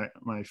born,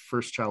 my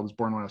first child was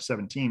born when I was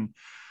 17.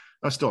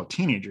 I was still a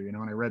teenager, you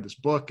know, and I read this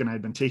book, and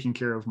I'd been taking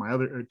care of my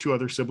two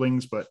other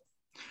siblings, but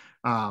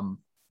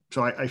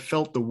so I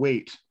felt the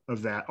weight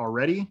of that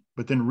already,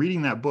 but then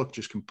reading that book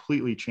just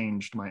completely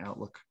changed my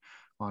outlook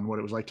on what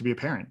it was like to be a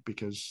parent,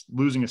 because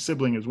losing a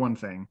sibling is one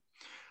thing,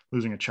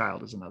 losing a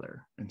child is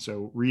another. And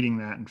so reading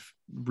that and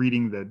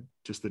reading the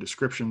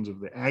descriptions of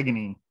the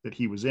agony that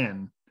he was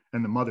in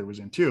and the mother was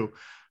in too,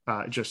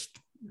 just,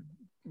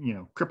 you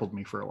know, crippled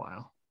me for a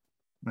while.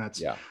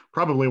 That's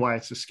probably why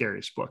it's the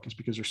scariest book, is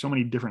because there's so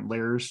many different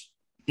layers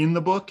in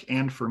the book,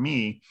 and for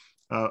me,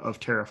 of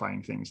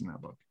terrifying things in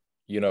that book.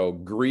 You know,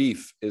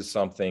 grief is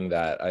something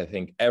that I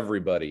think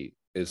everybody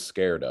is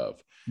scared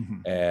of.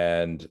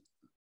 And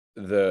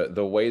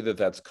the way that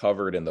that's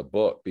covered in the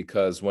book,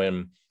 because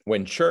when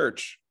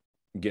Church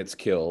gets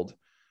killed,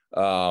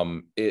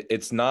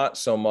 it's not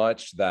so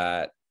much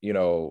that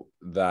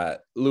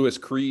that Louis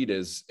Creed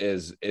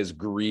is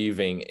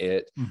grieving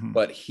it,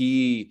 but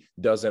he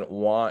doesn't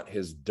want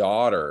his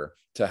daughter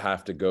to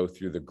have to go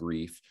through the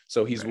grief.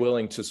 So he's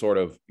willing to sort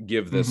of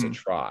give this a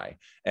try.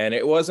 And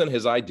it wasn't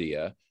his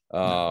idea.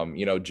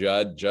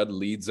 Judd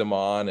leads him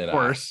on, and of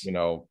course, we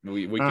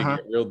can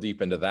get real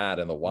deep into that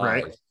and the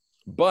whys. Right.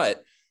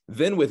 But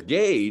then with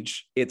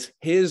Gage, it's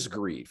his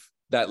grief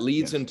that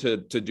leads him to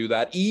do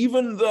that,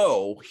 even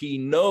though he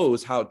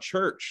knows how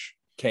church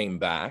came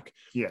back.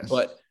 Yes.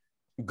 But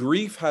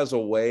grief has a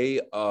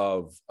way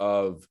of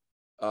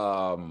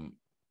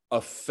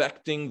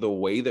affecting the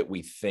way that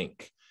we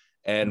think.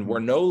 And we're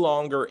no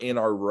longer in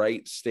our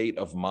right state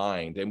of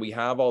mind. And we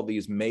have all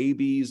these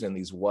maybes and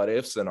these what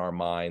ifs in our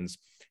minds.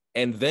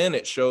 And then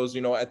it shows,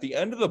 at the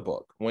end of the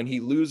book, when he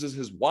loses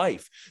his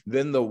wife,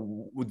 then the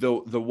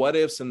what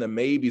ifs and the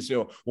maybes,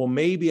 well,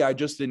 maybe I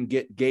just didn't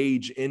get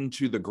Gage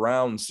into the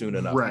ground soon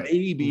enough. Right.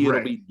 Maybe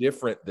it'll be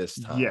different this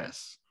time.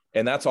 Yes.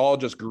 And that's all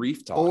just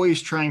grief talk.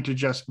 Always trying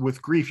to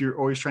with grief, you're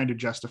always trying to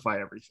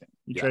justify everything.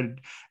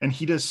 And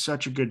he does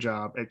such a good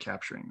job at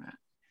capturing that.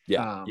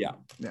 Yeah.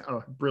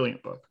 Oh,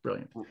 brilliant book.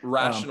 Brilliant.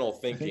 Rational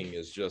thinking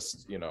is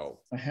just,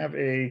 I have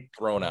a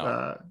thrown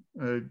out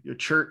a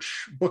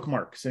church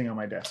bookmark sitting on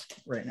my desk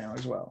right now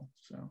as well.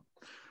 So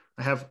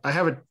I had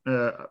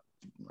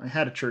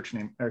a church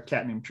name, or a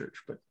cat named Church,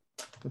 but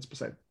that's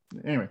beside.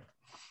 Anyway,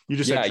 you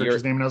just said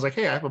Church's name, and I was like,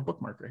 hey, I have a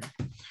bookmark right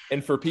here.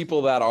 And for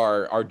people that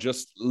are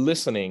just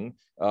listening,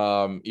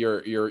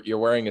 you're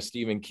wearing a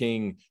Stephen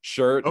King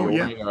shirt. You're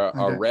wearing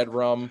a Red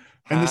Rum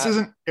hat.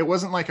 And it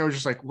wasn't like I was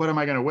just like, what am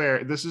I going to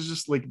wear? This is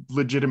just like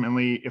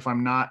legitimately, if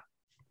I'm not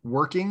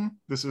working,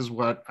 this is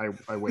what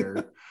I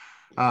wear.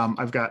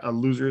 I've got a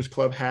Losers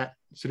Club hat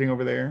sitting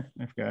over there.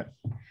 I've got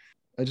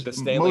the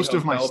Stanley most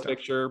of my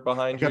picture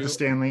behind you. I got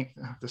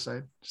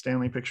the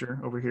Stanley picture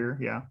over here.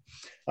 Yeah.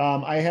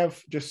 I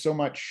have just so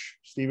much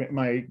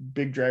my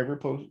Big Driver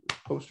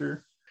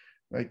poster.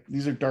 Like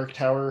these are Dark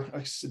Tower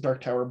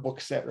book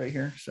set right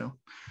here. So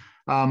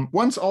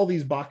once all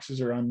these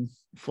boxes are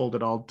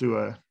unfolded, I'll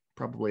do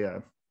probably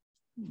a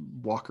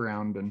walk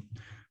around. And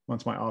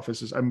once my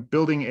office I'm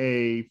building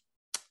a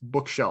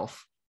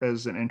bookshelf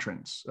as an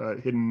entrance,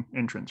 hidden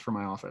entrance for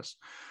my office.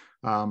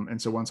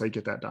 And so once I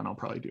get that done, I'll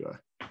probably do a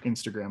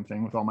Instagram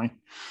thing with all my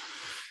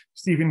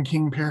Stephen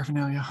King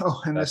paraphernalia.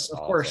 Oh, and this, of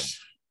course,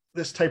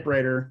 this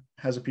typewriter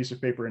has a piece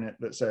of paper in it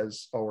that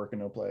says all work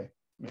and no play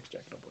makes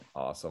Jack no boy.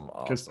 Awesome.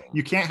 Because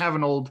you can't have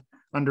an old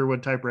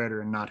Underwood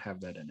typewriter and not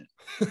have that in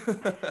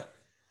it.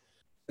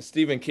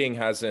 Stephen King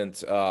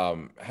hasn't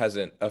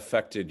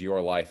affected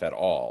your life at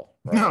all,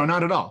 right? No,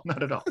 not at all.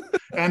 Not at all.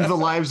 And the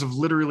lives of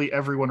literally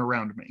everyone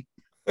around me.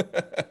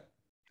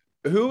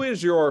 Who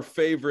is your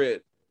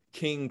favorite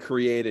King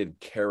created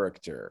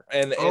character?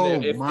 And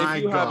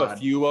if you have a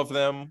few of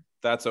them,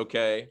 that's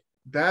okay.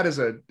 That is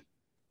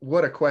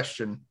what a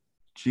question.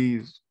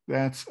 Jeez.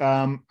 That's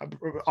off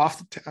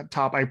the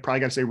top. I probably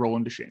got to say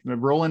Roland Deschain.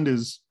 Roland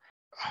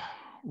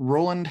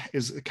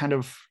is kind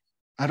of,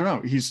 I don't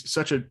know. He's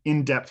such an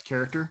in-depth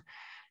character,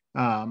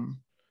 and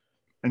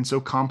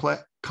so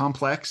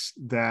complex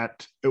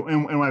that.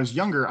 And when I was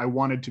younger, I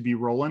wanted to be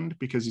Roland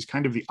because he's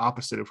kind of the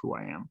opposite of who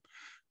I am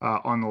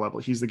on the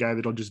level. He's the guy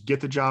that'll just get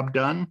the job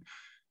done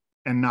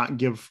and not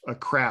give a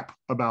crap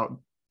about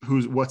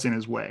what's in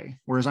his way.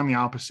 Whereas I'm the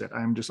opposite.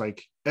 I'm just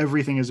like,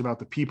 everything is about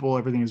the people.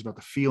 Everything is about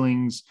the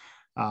feelings.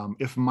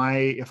 If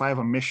I have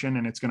a mission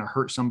and it's going to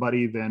hurt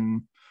somebody,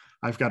 then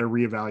I've got to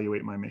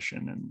reevaluate my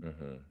mission.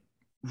 And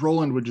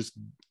Roland would just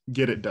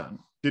get it done.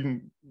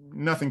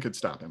 Nothing could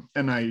stop him.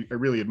 And I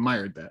really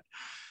admired that.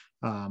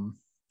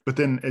 But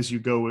then as you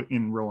go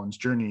in Roland's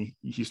journey,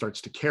 he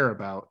starts to care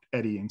about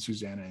Eddie and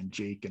Susanna and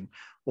Jake and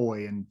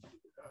Oy. And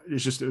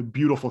it's just a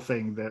beautiful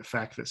thing, that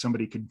fact that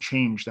somebody could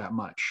change that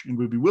much and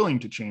would be willing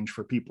to change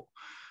for people.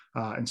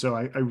 And so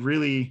I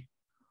really,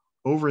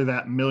 over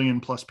that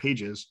 1,000,000+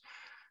 pages,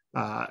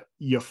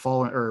 you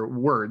fall, or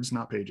words,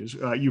 not pages,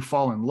 you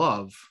fall in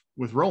love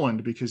with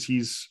Roland because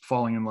he's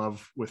falling in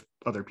love with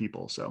other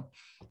people. So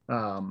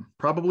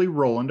probably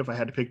Roland if I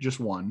had to pick just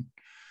one.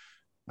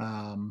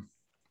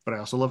 But I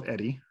also love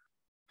Eddie.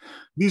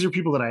 These are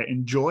people that I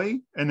enjoy.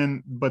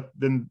 But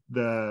then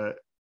the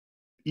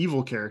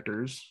evil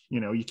characters,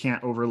 you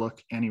can't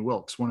overlook Annie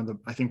Wilkes,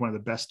 I think one of the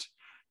best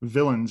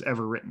villains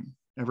ever written,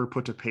 ever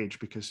put to page,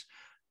 because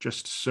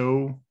just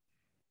so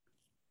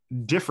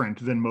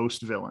different than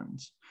most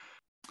villains.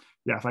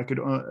 Yeah, if I could,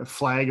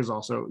 Flagg is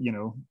also,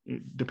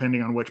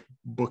 depending on which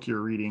book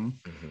you're reading,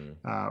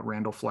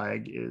 Randall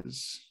Flagg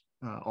is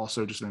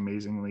also just an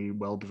amazingly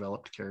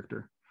well-developed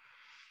character.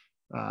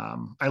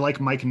 I like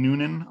Mike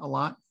Noonan a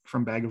lot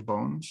from Bag of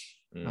Bones.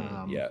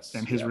 Yes.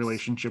 And his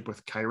relationship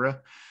with Kyra.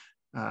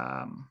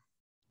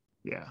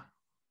 Yeah.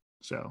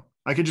 So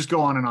I could just go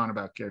on and on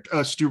about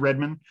character. Stu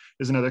Redman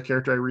is another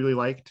character I really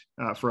liked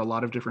for a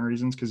lot of different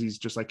reasons, because he's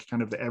just like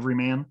kind of the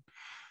everyman.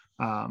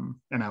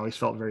 And I always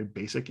felt very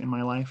basic in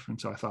my life. And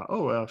so I thought,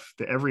 if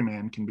the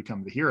everyman can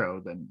become the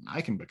hero, then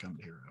I can become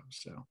the hero.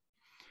 So,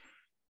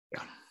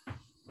 yeah.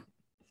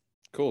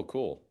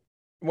 Cool.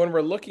 when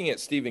we're looking at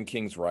Stephen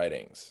King's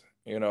writings,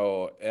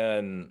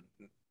 and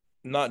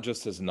not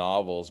just his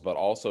novels, but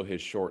also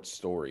his short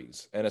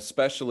stories, and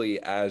especially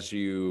as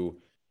you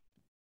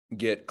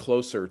get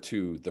closer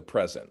to the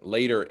present,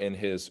 later in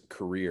his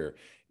career,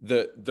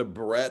 the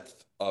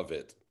breadth of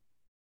it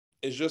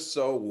is just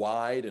so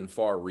wide and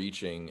far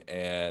reaching,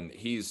 and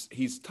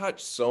he's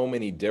touched so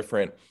many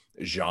different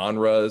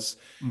genres,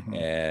 Mhm.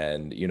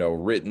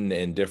 and written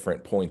in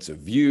different points of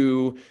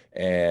view,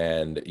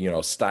 and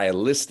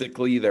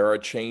stylistically there are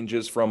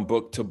changes from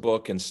book to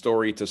book and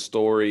story to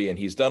story, and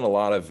he's done a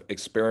lot of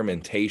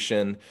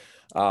experimentation.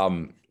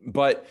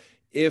 But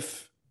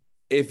if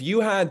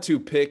you had to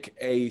pick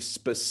a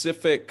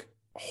specific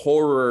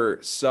horror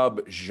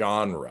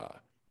subgenre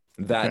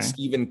that Okay.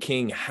 Stephen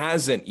King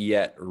hasn't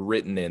yet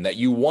written in, that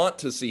you want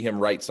to see him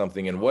write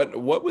something in,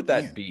 what would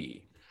that Man,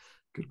 be?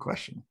 good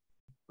question.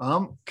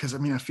 Because I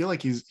mean, I feel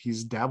like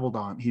he's dabbled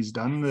on. He's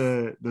done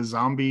the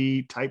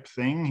zombie type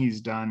thing.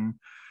 He's done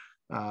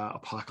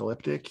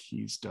apocalyptic.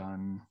 He's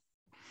done.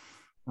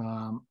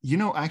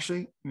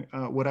 Actually,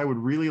 what I would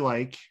really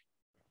like.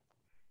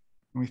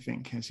 Let me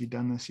think. Has he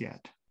done this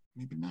yet?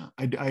 Maybe not.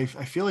 I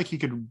feel like he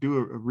could do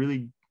a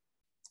really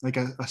like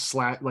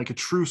like a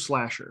true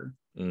slasher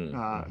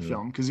Mm-hmm.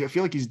 film, because I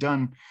feel like he's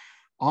done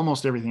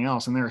almost everything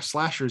else, and there are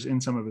slashers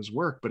in some of his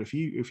work. But if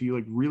he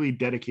like really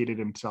dedicated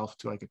himself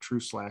to like a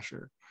true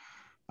slasher,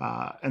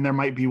 and there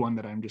might be one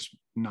that I'm just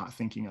not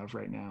thinking of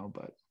right now,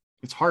 but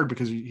it's hard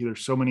because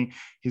there's so many.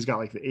 He's got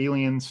like the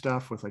alien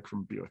stuff with like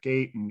from Buick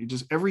 8, and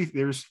just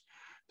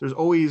there's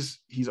always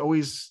he's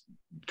always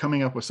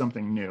coming up with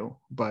something new.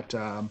 But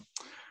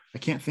I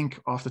can't think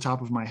off the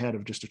top of my head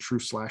of just a true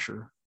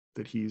slasher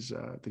that he's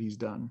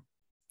done.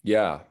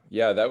 Yeah,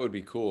 that would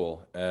be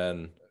cool.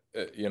 And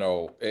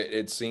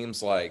it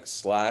seems like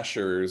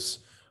slashers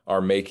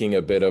are making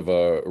a bit of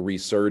a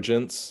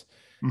resurgence.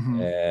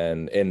 Mm-hmm.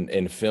 And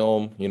in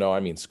film, I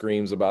mean,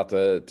 Scream's about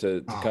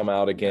to come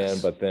Oh out again,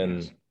 yes, but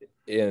then yes.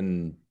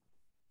 in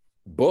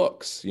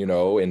books, in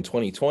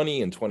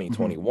 2020 and Mm-hmm.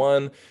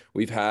 2021,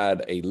 we've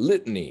had a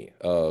litany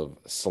of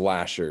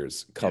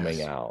slashers coming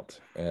Yes. out.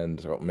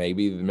 And so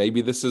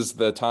maybe this is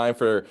the time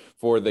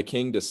for the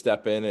King to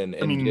step in and, I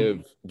and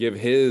mean, give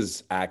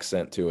his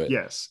accent to it.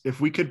 yes. If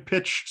we could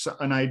pitch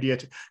an idea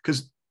to,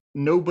 because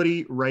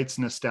nobody writes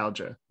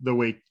nostalgia the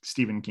way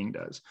Stephen King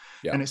does,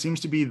 Yeah. and it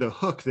seems to be the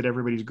hook that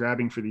everybody's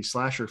grabbing for these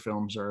slasher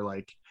films are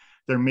like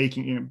they're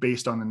making it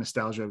based on the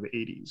nostalgia of the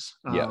 80s.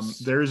 Yes.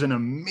 There's an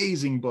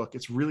amazing book.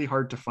 It's really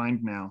hard to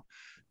find now,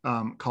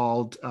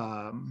 called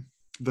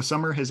 "The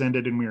Summer Has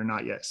Ended and We Are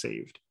Not Yet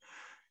Saved,"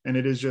 and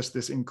it is just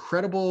this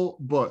incredible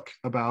book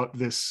about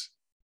this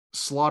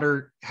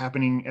slaughter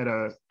happening at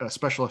a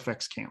special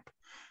effects camp.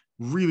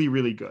 Really,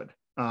 really good.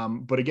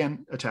 But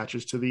again,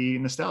 attaches to the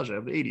nostalgia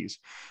of the 80s.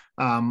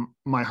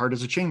 My Heart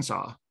is a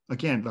Chainsaw.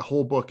 Again, the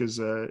whole book is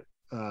a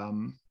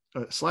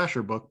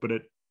slasher book, but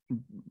it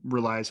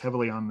relies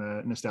heavily on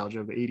the nostalgia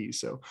of the 80s.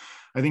 So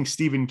I think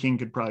Stephen King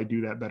could probably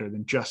do that better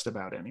than just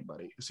about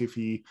anybody. So if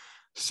he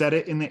set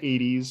it in the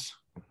 80s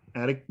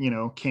at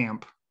a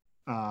camp,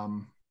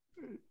 um,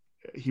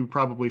 he would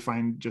probably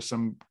find just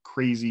some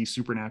crazy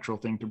supernatural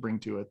thing to bring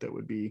to it that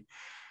would be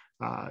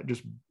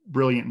just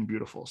brilliant and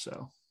beautiful.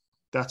 So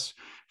that's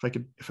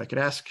if I could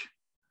ask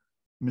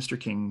Mr.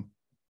 King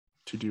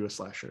to do a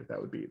slasher, that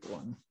would be the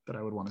one that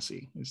I would want to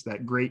see, is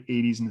that great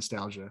 80s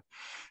nostalgia.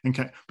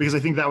 And because I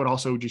think that would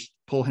also just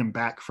pull him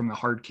back from the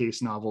hard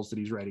case novels that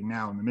he's writing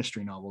now and the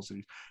mystery novels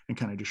and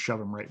kind of just shove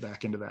him right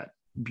back into that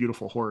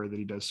beautiful horror that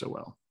he does so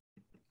well.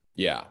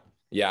 Yeah.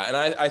 Yeah. And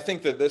I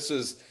think that this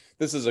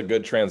is a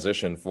good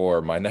transition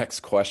for my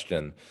next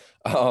question.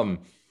 Um,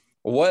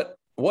 what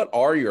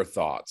are your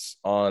thoughts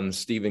on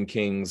Stephen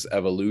King's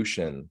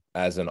evolution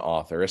as an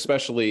author,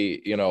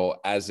 especially,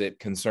 as it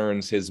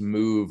concerns his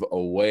move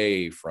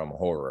away from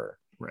horror?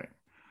 Right.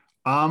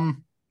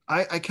 Um,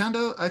 I kind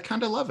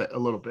of love it a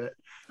little bit.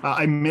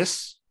 I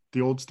miss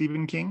the old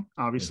Stephen King,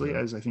 obviously,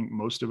 Mhm. as I think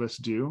most of us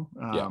do.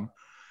 Yeah.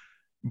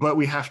 But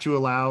we have to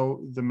allow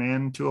the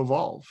man to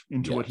evolve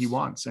into what he Yes.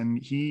 wants,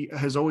 and he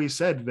has always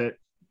said that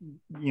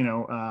you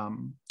know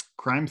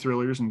crime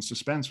thrillers and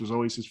suspense was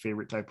always his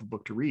favorite type of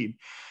book to read.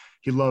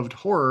 He loved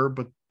horror,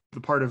 but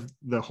the part of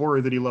the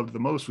horror that he loved the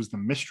most was the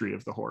mystery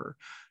of the horror.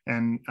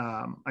 And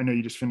I know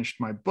you just finished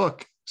my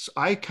book, so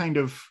I kind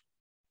of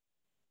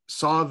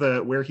saw the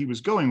where he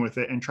was going with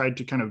it and tried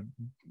to kind of,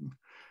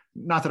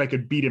 not that I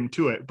could beat him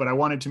to it, but I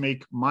wanted to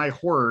make my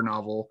horror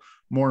novel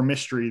more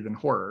mystery than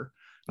horror.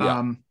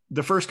 Yeah.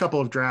 The first couple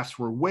of drafts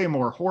were way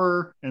more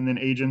horror, and then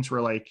agents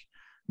were like,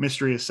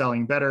 mystery is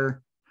selling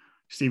better.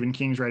 Stephen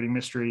King's writing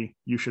mystery.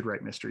 You should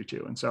write mystery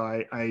too. And so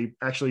I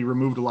actually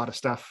removed a lot of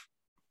stuff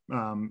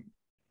um,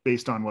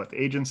 based on what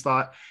the agents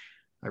thought.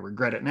 I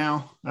regret it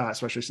now,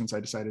 especially since I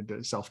decided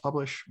to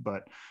self-publish.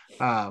 But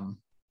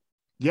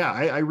yeah,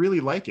 I really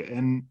like it.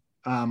 And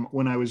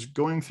when I was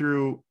going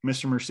through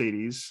Mr.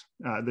 Mercedes,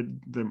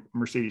 the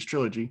Mercedes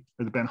trilogy,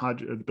 or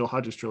the Bill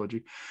Hodges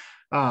trilogy,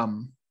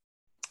 um,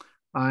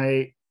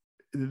 I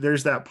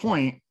there's that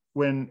point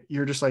when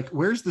you're just like,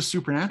 where's the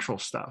supernatural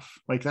stuff?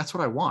 Like, that's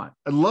what I want.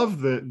 I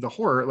love the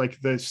horror.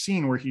 Like the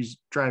scene where he's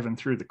driving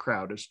through the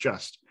crowd is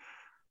just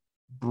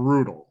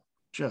brutal,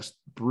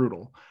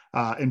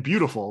 and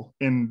beautiful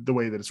in the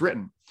way that it's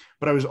written.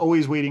 But I was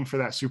always waiting for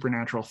that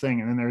supernatural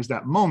thing. And then there's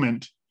that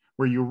moment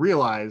where you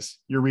realize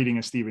you're reading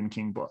a Stephen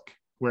King book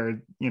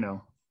where,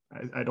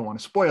 I don't want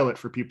to spoil it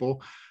for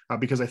people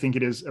because I think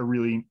it is a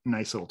really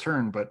nice little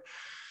turn, but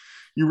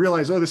you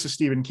realize, oh, this is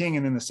Stephen King.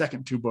 And then the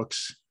second two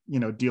books,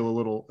 delve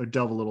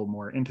a little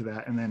more into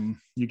that. And then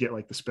you get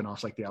like the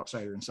spinoffs, like The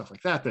Outsider and stuff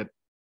like that, that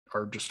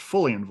are just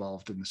fully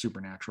involved in the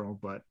supernatural.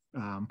 But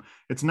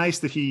it's nice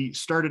that he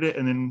started it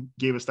and then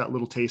gave us that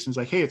little taste. And it's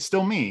like, hey, it's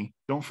still me.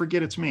 Don't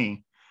forget it's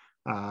me.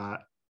 And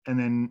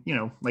then,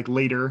 like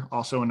later,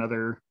 also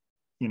another,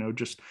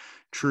 just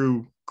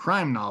true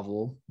crime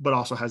novel, but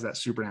also has that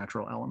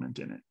supernatural element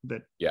in it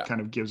that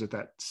kind of gives it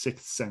that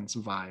Sixth Sense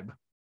vibe.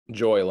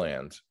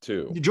 Joyland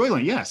too.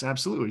 Joyland, yes,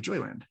 absolutely.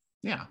 Joyland.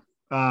 Yeah.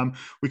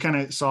 We kind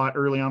of saw it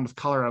early on with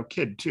Colorado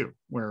Kid too,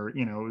 where,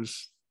 it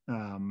was,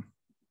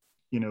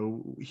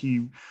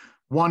 you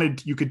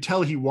could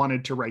tell he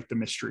wanted to write the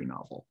mystery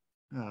novel.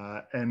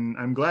 And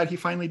I'm glad he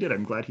finally did.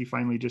 I'm glad he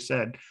finally just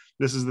said,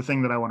 this is the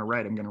thing that I want to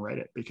write. I'm going to write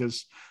it,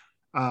 because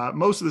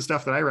most of the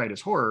stuff that I write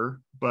is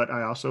horror, but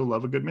I also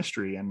love a good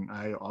mystery, and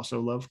I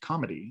also love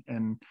comedy.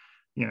 And,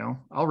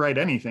 I'll write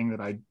anything that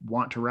I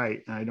want to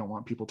write, and I don't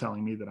want people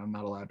telling me that I'm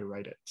not allowed to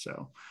write it.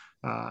 So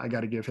I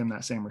got to give him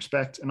that same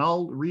respect, and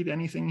I'll read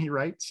anything he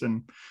writes.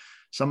 And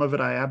some of it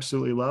I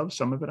absolutely love.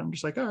 Some of it I'm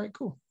just like, all right,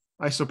 cool.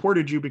 I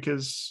supported you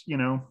because,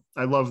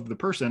 I love the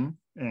person,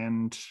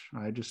 and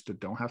I just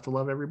don't have to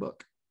love every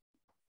book.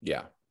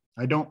 Yeah.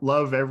 I don't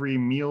love every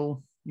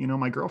meal,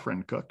 my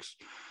girlfriend cooks,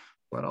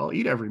 but I'll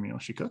eat every meal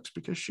she cooks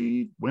because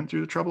she went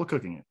through the trouble of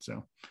cooking it.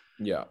 So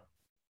yeah.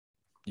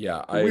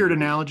 Weird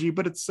analogy,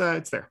 but it's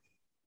there.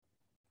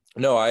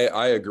 No,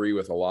 I agree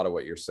with a lot of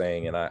what you're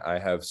saying. And I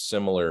have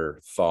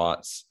similar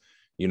thoughts.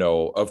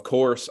 Of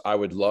course, I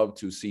would love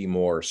to see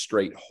more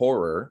straight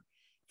horror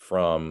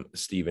from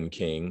Stephen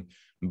King,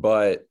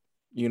 but,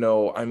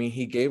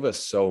 he gave us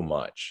so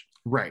much.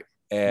 Right.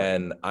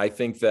 And I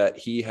think that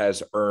he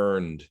has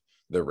earned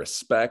the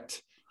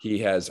respect. He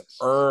has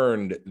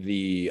earned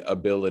the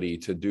ability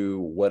to do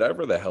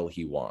whatever the hell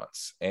he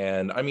wants.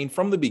 And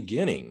from the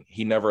beginning,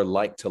 he never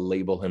liked to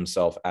label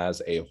himself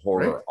as a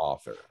horror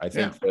author. I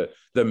think that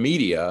the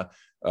media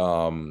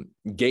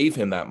gave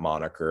him that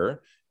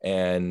moniker.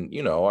 And,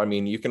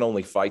 you can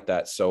only fight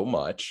that so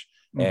much.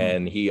 Mm-hmm.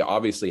 And he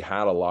obviously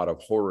had a lot of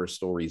horror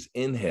stories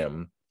in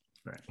him.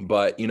 Right.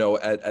 But,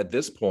 at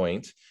this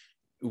point,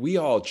 we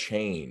all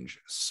change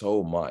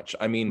so much.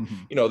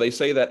 Mm-hmm. They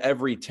say that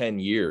every 10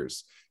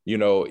 years,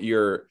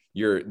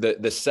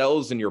 the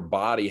cells in your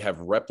body have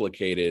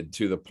replicated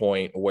to the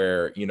point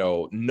where,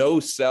 no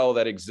cell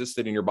that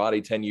existed in your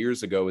body 10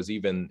 years ago is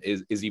even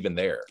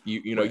there.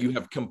 You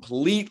have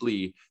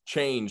completely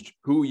changed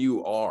who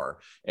you are.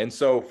 And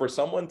so for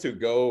someone to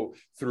go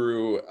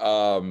through,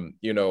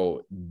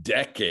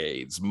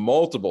 decades,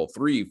 multiple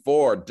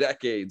 3-4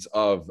 decades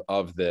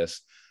of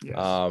this,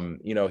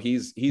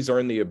 yes. He's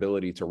earned the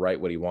ability to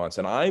write what he wants.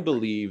 And I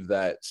believe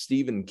that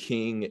Stephen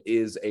King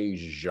is a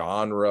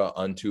genre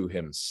unto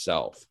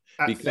himself,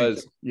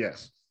 because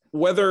yes,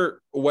 whether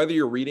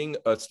you're reading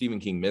a Stephen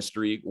King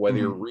mystery, whether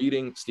you're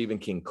reading Stephen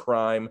King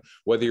crime,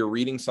 whether you're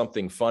reading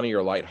something funny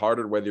or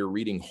lighthearted, whether you're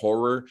reading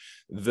horror,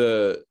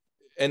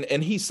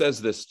 and he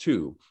says this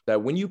too,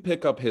 that when you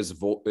pick up his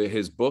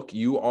book,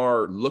 you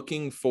are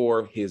looking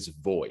for his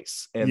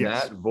voice. And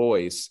that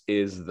voice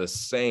is the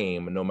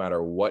same no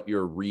matter what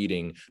you're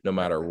reading, no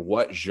matter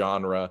what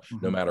genre,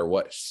 no matter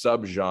what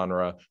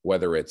subgenre,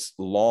 whether it's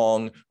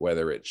long,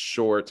 whether it's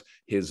short,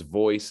 his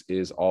voice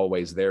is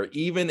always there.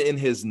 Even in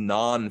his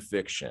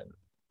nonfiction,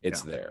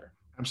 it's there.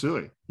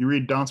 Absolutely. You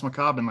read Danse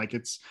Macabre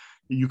and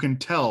you can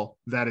tell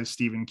that is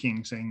Stephen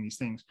King saying these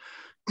things.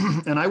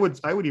 And I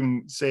would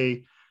even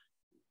say,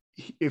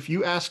 if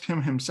you asked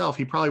him himself,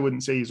 he probably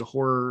wouldn't say he's a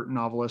horror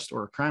novelist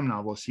or a crime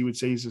novelist. He would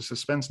say he's a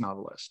suspense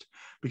novelist,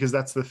 because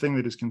that's the thing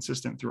that is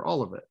consistent through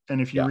all of it. And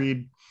if you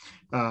read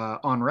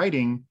On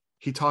Writing,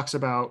 he talks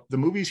about the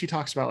movies. He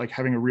talks about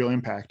having a real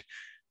impact.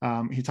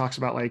 He talks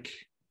about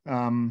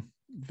when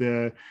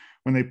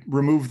they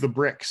remove the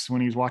bricks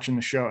when he's watching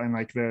the show and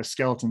the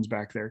skeletons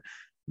back there.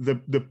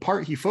 The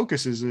part he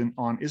focuses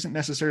on isn't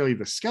necessarily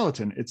the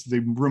skeleton. It's the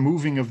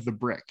removing of the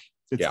brick.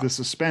 It's the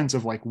suspense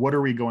of what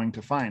are we going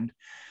to find?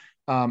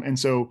 And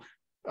so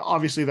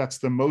obviously that's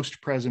the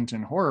most present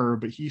in horror,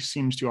 but he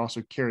seems to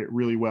also carry it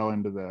really well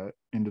into the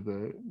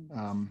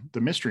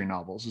mystery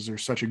novels. Is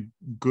there's such a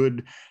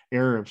good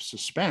air of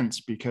suspense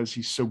because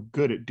he's so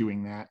good at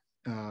doing that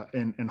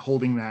and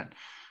holding that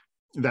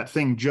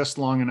thing just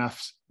long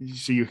enough.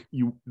 So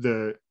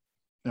the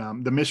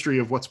mystery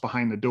of what's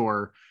behind the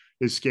door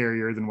is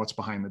scarier than what's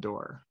behind the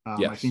door.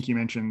 I think he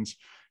mentions,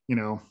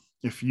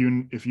 if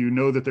you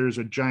know that there's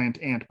a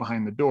giant ant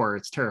behind the door,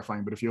 it's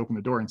terrifying. But if you open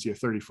the door and see a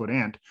 30-foot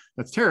ant,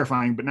 that's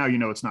terrifying. But now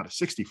it's not a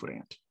 60-foot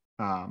ant.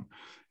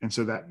 And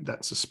so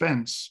that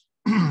suspense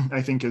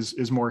I think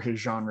is more his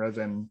genre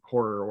than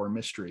horror or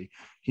mystery.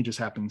 He just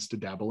happens to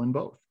dabble in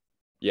both.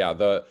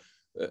 Yeah,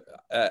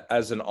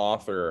 as an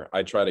author,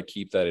 I try to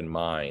keep that in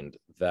mind,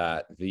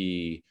 that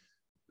the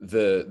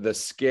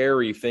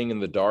scary thing in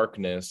the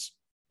darkness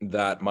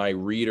that my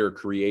reader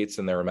creates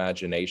in their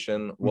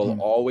imagination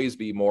will always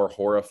be more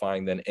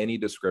horrifying than any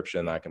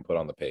description I can put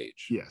on the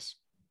page. Yes,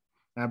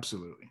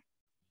 absolutely.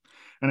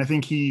 And I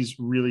think he's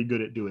really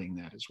good at doing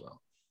that as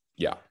well.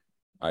 Yeah,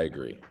 I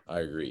agree.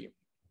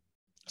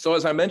 So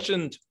as I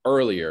mentioned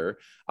earlier,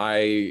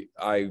 I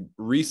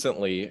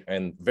recently,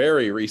 and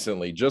very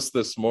recently, just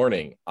this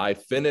morning, I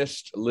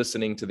finished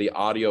listening to the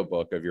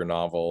audiobook of your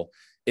novel,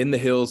 In the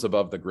Hills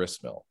Above the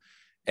Gristmill.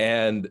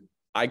 And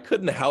I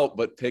couldn't help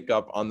but pick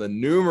up on the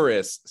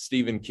numerous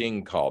Stephen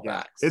King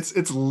callbacks. Yeah,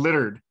 it's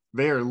littered.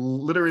 They are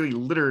literally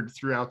littered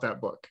throughout that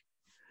book.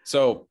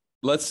 So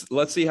let's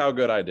see how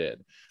good I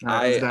did.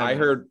 I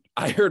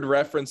heard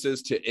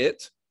references to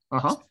It,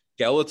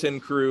 Skeleton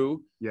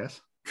Crew,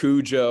 yes,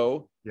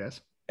 Cujo,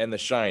 yes, and The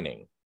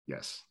Shining.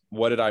 yes.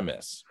 What did I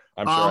miss?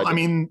 I'm sure I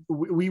mean,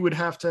 we would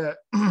have to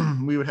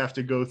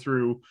go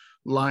through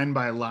line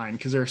by line,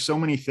 because there are so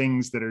many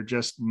things that are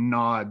just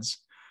nods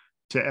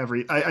to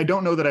every. I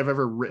don't know that I've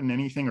ever written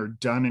anything or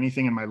done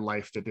anything in my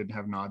life that didn't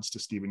have nods to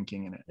Stephen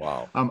King in it.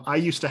 Wow. I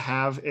used to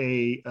have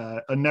a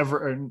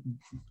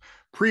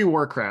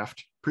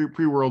pre-Warcraft,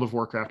 pre-World of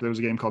Warcraft. There was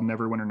a game called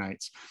Neverwinter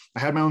Nights. I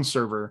had my own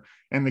server,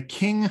 and the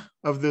king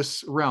of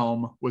this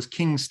realm was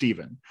King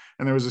Stephen.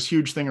 And there was this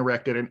huge thing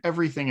erected, and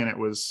everything in it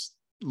was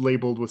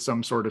labeled with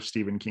some sort of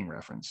Stephen King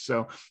reference.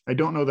 So I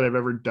don't know that I've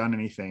ever done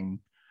anything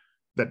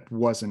that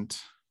wasn't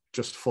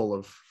just full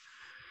of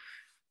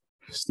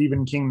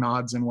Stephen King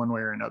nods in one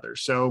way or another.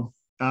 So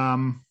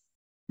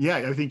yeah,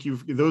 I think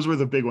those were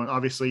the big ones.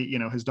 Obviously,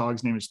 his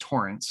dog's name is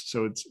Torrance,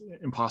 so it's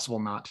impossible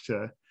not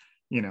to,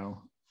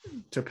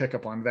 to pick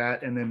up on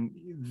that. And then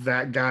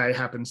that guy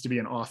happens to be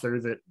an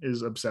author that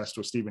is obsessed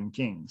with Stephen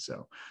King.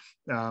 So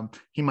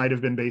he might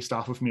have been based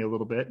off of me a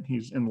little bit.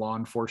 He's in law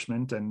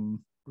enforcement and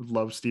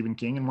loves Stephen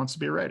King and wants to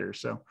be a writer.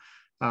 So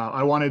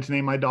I wanted to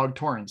name my dog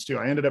Torrance too.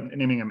 I ended up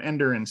naming him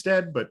Ender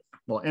instead, but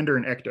Ender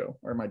and Ecto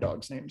are my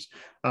dog's names.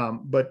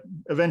 But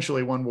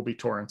eventually one will be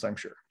Torrance, I'm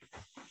sure.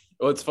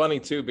 Well, it's funny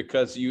too,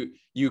 because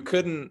you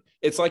couldn't,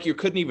 it's like you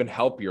couldn't even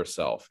help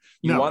yourself.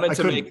 You wanted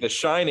to make the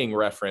Shining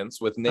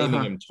reference with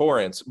naming him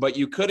Torrance, but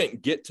you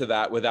couldn't get to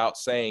that without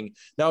saying,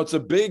 now it's a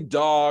big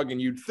dog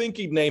and you'd think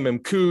he'd name him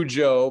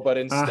Cujo, but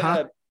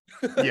instead.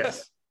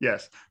 Yes.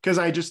 Because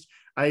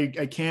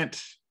I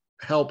can't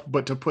help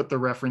but to put the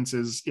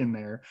references in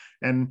there.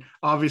 And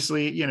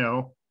obviously,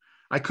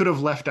 I could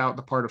have left out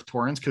the part of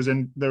Torrance,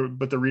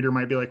 but the reader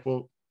might be like,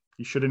 well,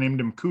 you should have named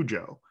him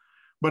Cujo.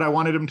 But I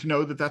wanted him to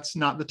know that that's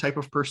not the type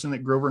of person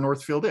that Grover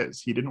Northfield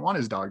is. He didn't want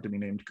his dog to be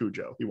named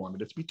Cujo. He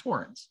wanted it to be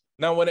Torrance.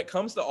 Now, when it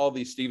comes to all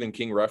these Stephen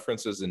King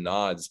references and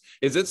nods,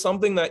 is it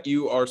something that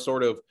you are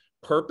sort of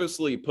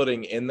purposely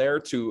putting in there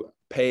to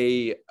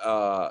pay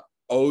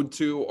ode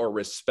to or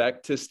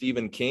respect to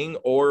Stephen King?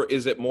 Or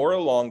is it more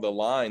along the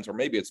lines, or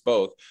maybe it's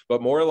both,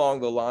 but more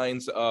along the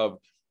lines of,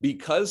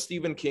 because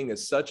Stephen King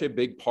is such a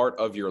big part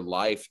of your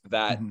life,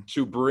 that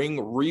to bring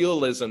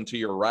realism to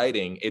your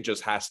writing, it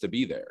just has to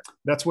be there?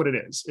 That's what it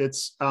is.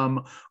 It's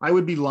I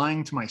would be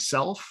lying to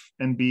myself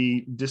and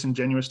be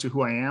disingenuous to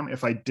who I am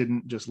if I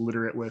didn't just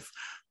litter it with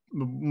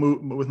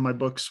my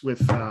books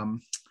with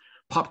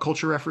pop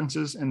culture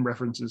references and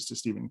references to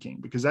Stephen King,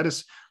 because that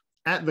is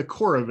at the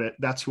core of it.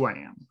 That's who I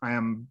am. I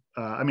am.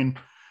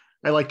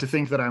 I like to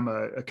think that I'm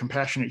a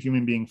compassionate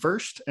human being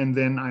first, and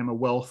then I'm a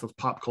wealth of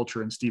pop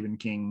culture and Stephen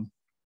King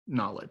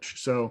knowledge.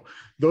 So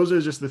those are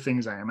just the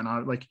things I am. And I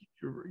like,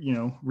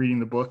 reading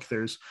the book,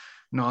 there's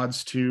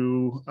nods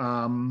to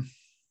 10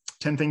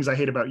 Things I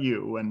Hate About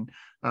You and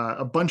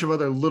a bunch of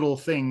other little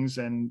things.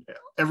 And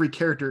every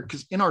character,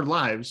 because in our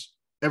lives,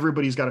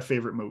 everybody's got a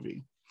favorite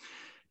movie,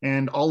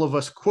 and all of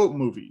us quote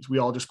movies. We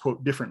all just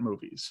quote different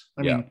movies.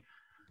 I mean,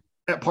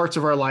 at parts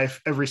of our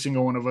life, every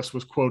single one of us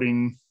was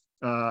quoting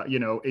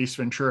Ace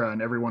Ventura,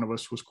 and every one of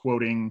us was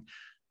quoting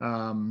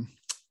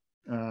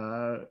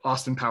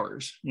Austin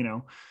Powers,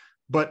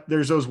 but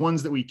there's those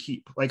ones that we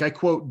keep. Like I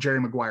quote Jerry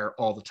Maguire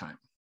all the time.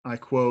 I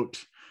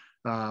quote,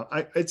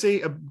 I'd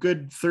say a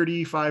good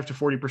 35 to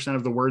 40%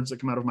 of the words that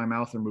come out of my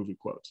mouth are movie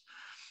quotes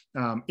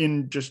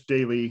in just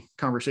daily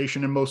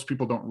conversation. And most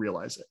people don't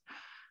realize it.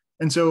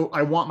 And so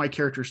I want my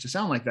characters to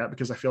sound like that,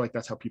 because I feel like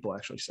that's how people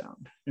actually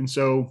sound. And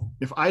so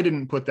if I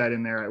didn't put that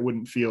in there, I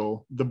wouldn't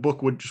feel, the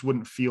book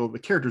wouldn't feel, the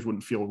characters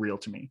wouldn't feel real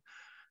to me,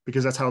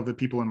 because that's how the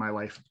people in my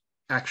life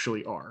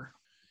actually are.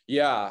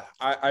 Yeah.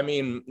 I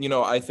mean,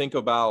 I think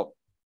about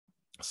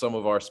some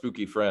of our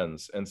spooky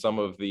friends and some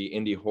of the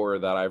indie horror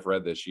that I've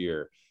read this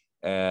year.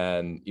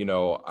 And,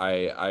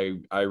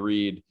 I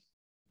read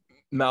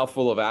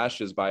Mouthful of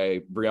Ashes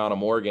by Brianna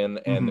Morgan,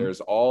 and there's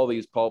all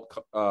these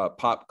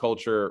pop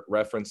culture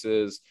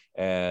references,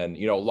 and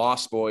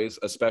Lost Boys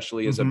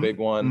especially is a big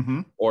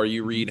one. Or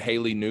you read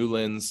Haley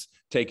Newland's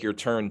Take Your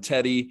Turn,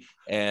 Teddy,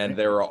 and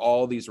there are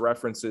all these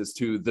references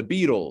to the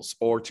Beatles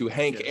or to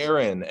Hank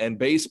Aaron and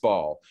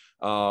baseball,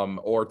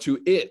 or to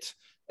It.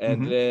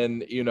 And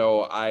then,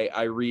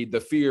 I read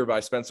The Fear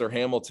by Spencer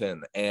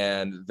Hamilton,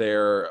 and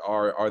there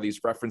are these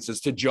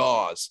references to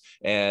Jaws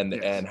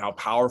and how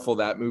powerful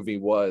that movie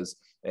was.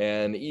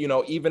 And,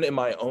 even in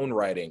my own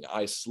writing,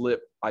 I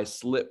slip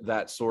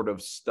that sort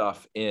of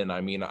stuff in.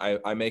 I mean,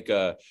 I make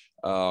a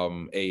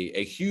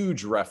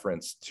huge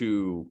reference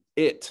to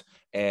It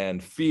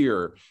and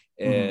Fear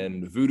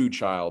and Voodoo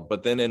Child.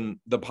 But then in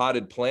The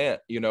Potted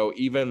Plant,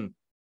 even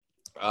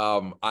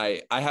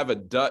I have a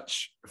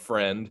Dutch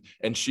friend,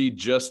 and she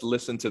just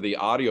listened to the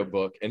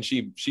audiobook, and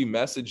she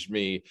messaged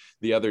me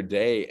the other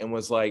day and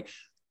was like,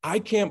 I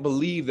can't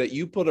believe that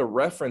you put a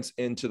reference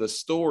into the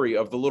story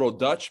of the little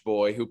Dutch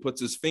boy who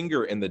puts his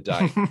finger in the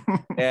dike.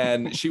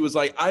 And she was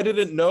like, I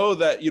didn't know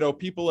that,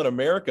 people in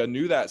America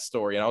knew that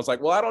story. And I was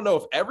like, well, I don't know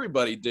if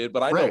everybody did,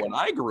 but I know when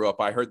I grew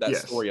up, I heard that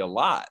story a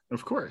lot.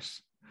 Of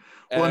course.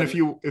 Well, and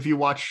if you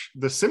watch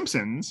The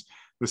Simpsons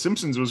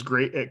was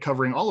great at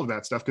covering all of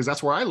that stuff, because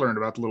that's where I learned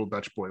about the little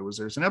Dutch boy.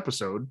 There's an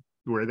episode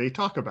where they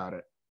talk about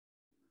it.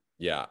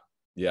 Yeah.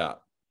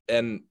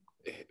 And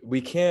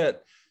you can't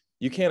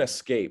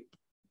escape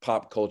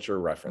pop culture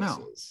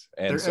references.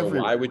 No, and so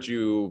everywhere. Why would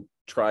you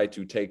try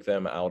to take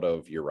them out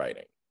of your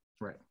writing?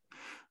 Right.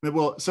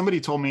 Well,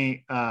 somebody told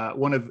me,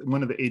 one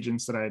of the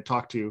agents that I had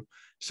talked to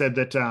said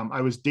that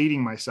I was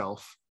dating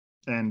myself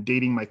and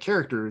dating my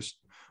characters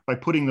by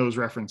putting those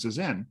references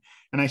in.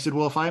 And I said,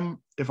 well,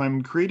 if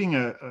I'm creating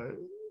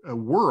a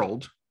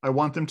world, I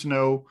want them to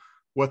know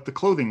what the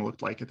clothing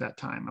looked like at that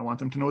time. I want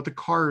them to know what the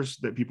cars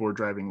that people were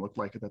driving looked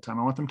like at that time.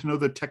 I want them to know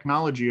the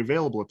technology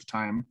available at the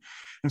time.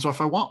 And so if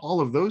I want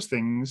all of those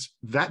things,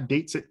 that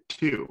dates it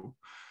too.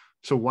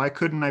 So why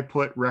couldn't I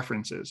put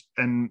references?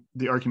 And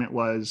the argument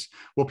was,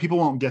 well, people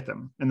won't get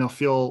them and they'll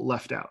feel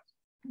left out.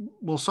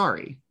 Well,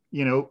 sorry.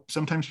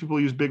 Sometimes people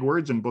use big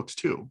words in books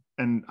too,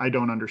 and I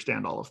don't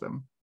understand all of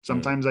them.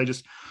 Sometimes I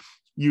just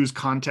use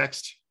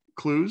context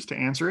clues to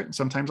answer it. And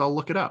sometimes I'll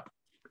look it up.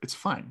 It's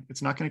fine.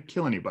 It's not going to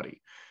kill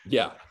anybody.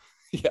 Yeah.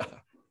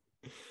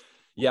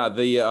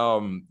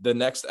 The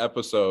next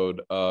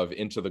episode of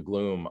Into the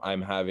Gloom,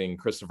 I'm having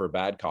Christopher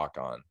Badcock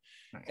on.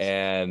 Nice.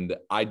 And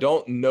I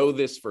don't know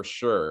this for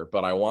sure,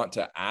 but I want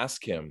to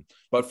ask him.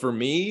 But for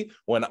me,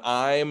 when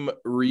I'm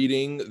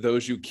reading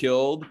Those You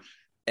Killed,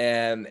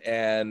 and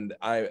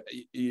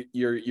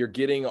you're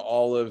getting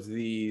all of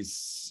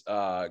these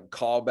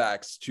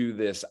callbacks to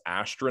this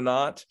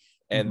astronaut,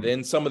 and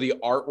then some of the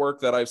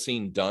artwork that I've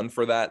seen done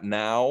for that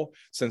now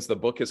since the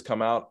book has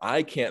come out,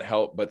 I can't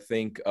help but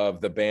think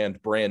of the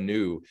band Brand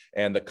New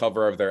and the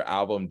cover of their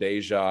album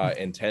Deja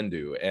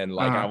Entendu. And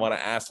I want to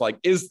ask,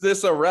 is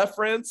this a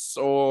reference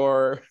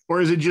or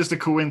is it just a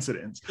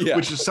coincidence?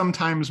 Which is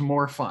sometimes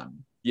more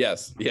fun.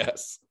 Yes.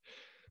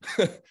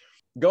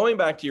 Going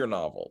back to your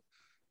novel,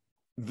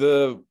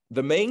 the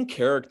main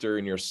character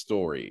in your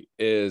story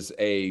is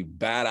a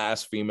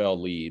badass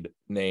female lead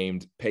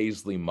named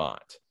Paisley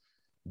Mott.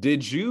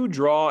 Did you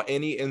draw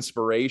any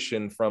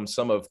inspiration from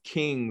some of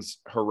King's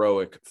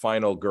heroic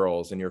final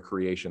girls in your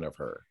creation of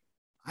her?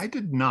 I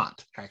did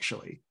not,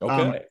 actually.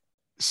 Okay.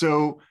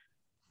 So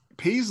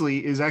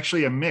Paisley is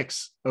actually a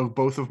mix of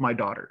both of my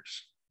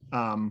daughters,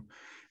 and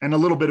a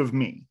little bit of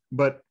me,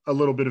 but a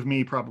little bit of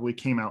me probably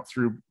came out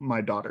through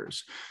my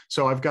daughters.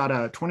 So I've got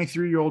a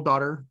 23-year-old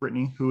daughter,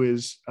 Brittany, who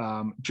is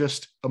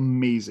just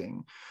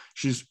amazing.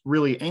 She's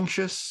really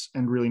anxious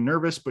and really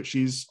nervous, but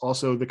she's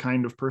also the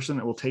kind of person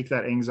that will take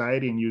that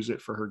anxiety and use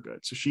it for her good.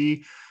 So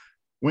she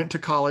went to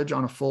college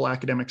on a full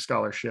academic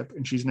scholarship,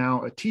 and she's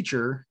now a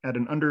teacher at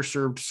an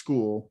underserved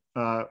school,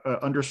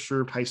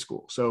 underserved high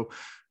school. So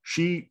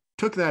she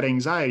took that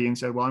anxiety and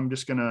said, well, I'm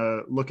just going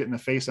to look it in the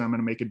face and I'm going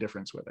to make a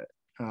difference with it.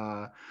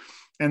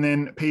 And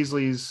then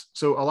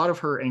so a lot of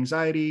her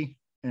anxiety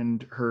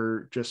and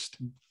her just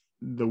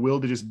the will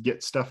to just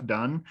get stuff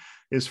done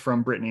is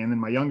from Brittany. And then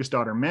my youngest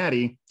daughter,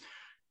 Maddie,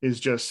 is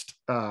just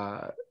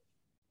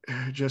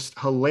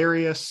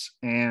hilarious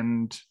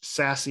and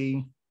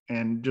sassy,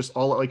 and just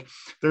all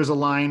there's a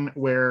line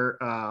where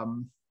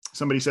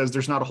somebody says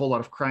there's not a whole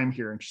lot of crime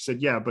here. And she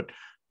said, yeah, but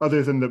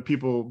other than the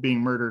people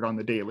being murdered on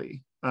the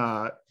daily,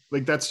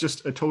 that's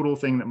just a total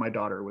thing that my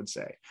daughter would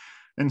say.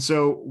 And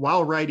so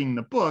while writing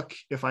the book,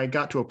 if I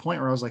got to a point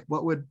where I was like,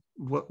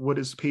 what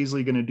is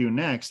Paisley going to do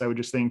next? I would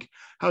just think,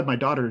 how would my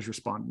daughters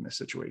respond in this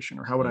situation?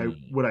 Or how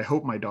would I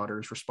hope my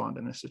daughters respond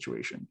in this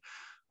situation?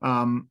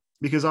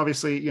 Because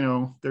obviously,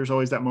 there's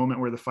always that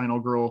moment where the final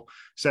girl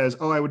says,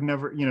 oh, I would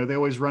never, they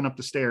always run up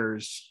the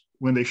stairs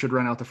when they should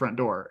run out the front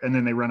door. And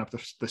then they run up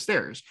the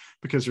stairs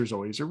because there's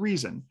always a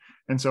reason.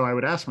 And so I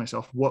would ask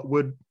myself, what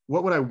would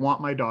I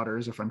want my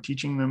daughters, if I'm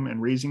teaching them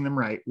and raising them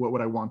right, what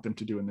would I want them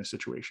to do in this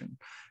situation?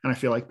 And I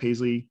feel like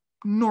Paisley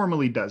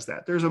normally does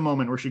that. There's a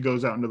moment where she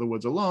goes out into the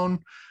woods alone,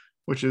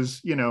 which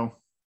is,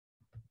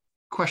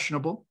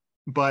 questionable,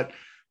 but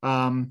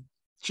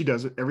she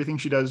does it. Everything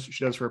she does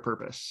for a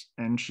purpose,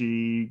 and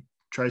she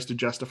tries to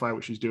justify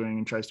what she's doing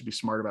and tries to be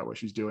smart about what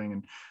she's doing.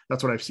 And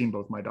that's what I've seen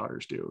both my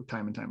daughters do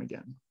time and time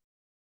again.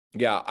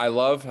 Yeah, I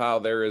love how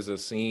there is a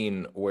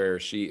scene where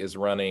she is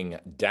running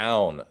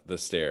down the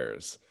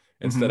stairs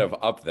instead Mm-hmm.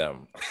 of up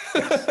them.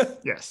 Yes.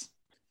 Yes.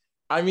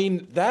 I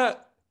mean,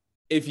 that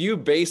if you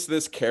base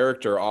this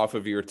character off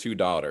of your two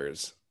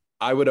daughters,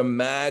 I would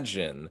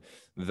imagine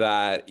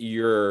that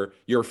your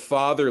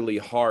fatherly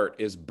heart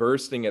is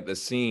bursting at the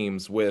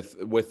seams with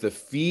the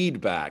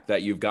feedback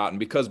that you've gotten,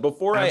 because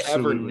before I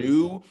ever Absolutely.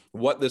 knew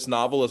what this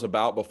novel is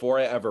about, before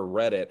I ever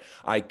read it,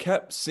 I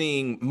kept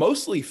seeing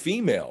mostly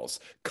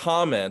females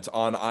comment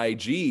on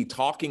IG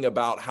talking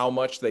about how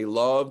much they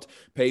loved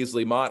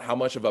Paisley Mott, how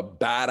much of a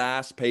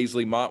badass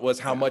Paisley Mott was,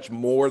 how Yeah. much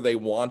more they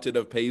wanted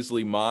of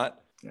Paisley Mott.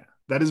 Yeah.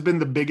 That has been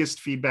the biggest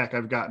feedback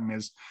I've gotten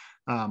is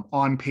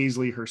on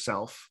Paisley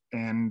herself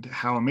and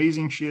how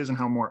amazing she is and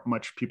how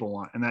much people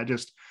want. And that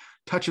just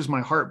touches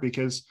my heart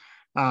because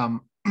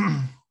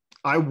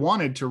I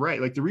wanted to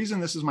write. Like, the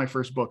reason this is my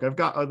first book, I've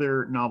got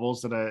other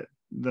novels that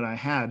I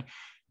had,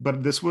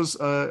 but this was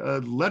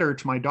a letter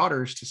to my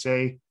daughters to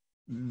say,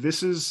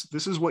 this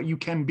is what you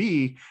can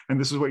be, and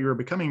this is what you're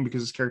becoming,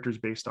 because this character is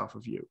based off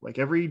of you. Like,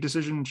 every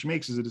decision she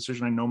makes is a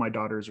decision I know my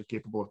daughters are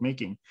capable of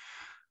making.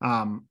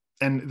 And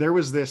there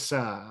was this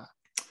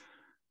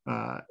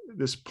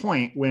this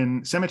point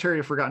when Cemetery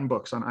of Forgotten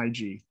Books on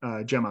IG,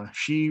 Gemma,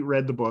 she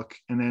read the book,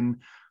 and then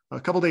a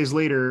couple days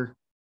later,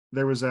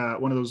 there was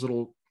one of those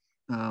little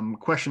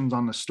questions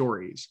on the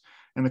stories,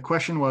 and the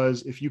question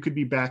was, if you could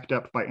be backed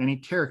up by any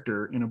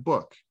character in a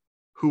book,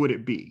 who would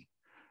it be?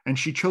 And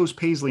she chose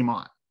Paisley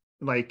Mott,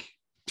 like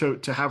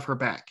to have her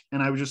back,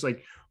 and I was just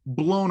like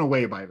blown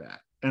away by that.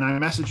 And I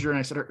messaged her and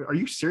I said, "Are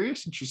you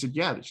serious?" And she said,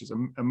 "Yeah, that she's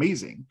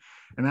amazing."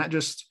 And that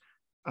just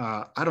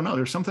I don't know.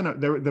 There's something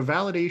there. The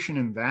validation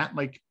in that,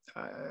 like,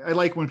 I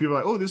like when people are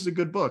like, "Oh, this is a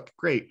good book,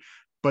 great,"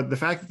 but the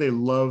fact that they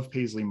love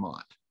Paisley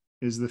Mott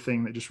is the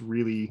thing that just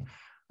really,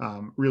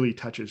 really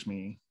touches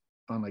me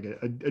on like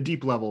a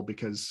deep level,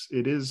 because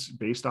it is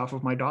based off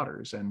of my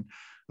daughters. And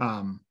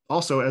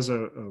also, as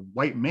a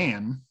white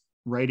man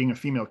writing a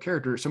female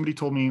character, somebody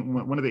told me,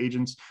 one of the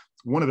agents,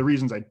 one of the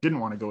reasons I didn't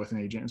want to go with an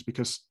agent is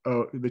because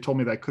they told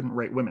me that I couldn't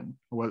write women.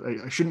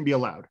 I shouldn't be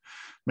allowed.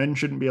 Men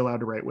shouldn't be allowed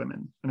to write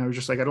women. And I was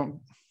just like,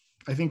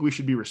 I think we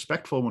should be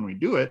respectful when we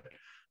do it,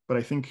 but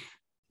I think,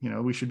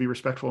 we should be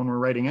respectful when we're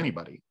writing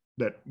anybody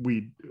that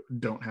we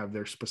don't have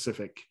their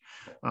specific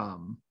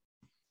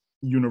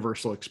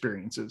universal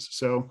experiences.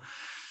 So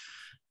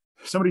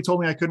somebody told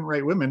me I couldn't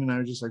write women, and I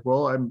was just like,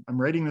 well, I'm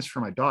writing this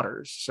for my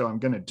daughters, so I'm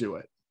going to do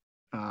it.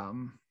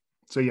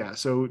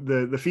 So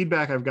the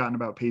feedback I've gotten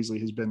about Paisley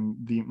has been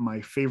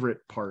my favorite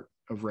part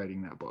of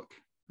writing that book,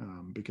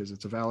 because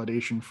it's a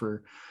validation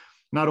for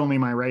not only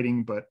my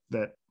writing, but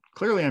that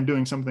clearly I'm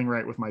doing something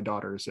right with my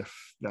daughters,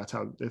 if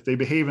they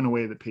behave in a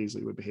way that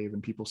Paisley would behave,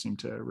 and people seem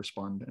to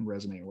respond and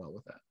resonate well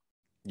with that.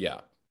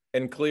 Yeah.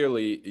 And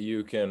clearly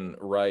you can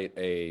write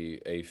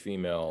a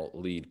female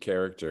lead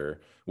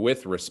character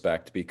with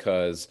respect,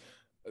 because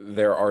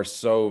there are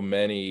so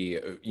many,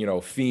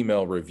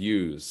 female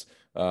reviews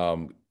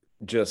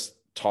just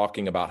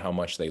talking about how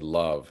much they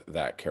love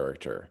that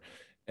character.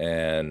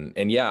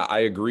 And yeah, I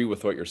agree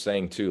with what you're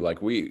saying too.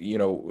 Like,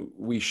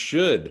 we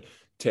should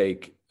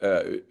take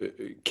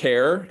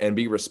care and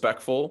be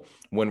respectful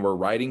when we're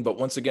writing. But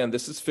once again,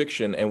 this is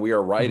fiction and we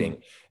are writing.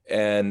 Mm-hmm.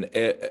 And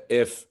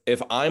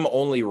if I'm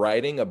only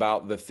writing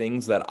about the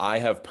things that I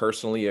have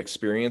personally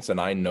experienced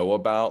and I know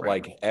about,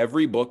 right, like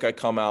every book I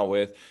come out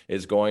with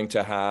is going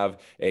to have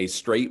a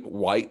straight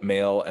white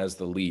male as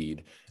the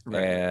lead.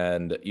 Right.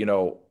 And,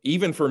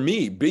 even for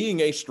me,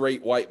 being a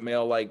straight white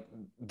male, like,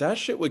 that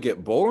shit would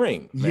get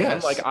boring, man.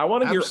 Yes, like, I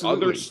want to hear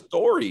other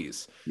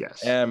stories.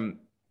 Yes. And,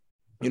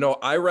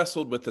 I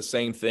wrestled with the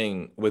same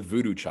thing with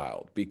Voodoo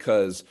Child,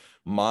 because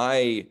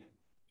my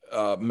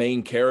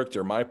main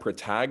character, my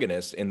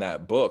protagonist in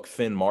that book,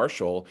 Finn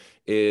Marshall,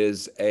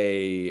 is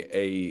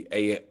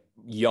a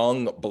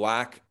young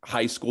Black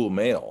high school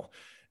male.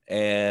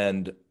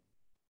 And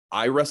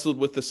I wrestled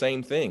with the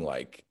same thing,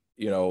 like,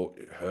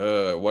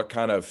 what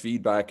kind of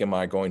feedback am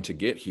I going to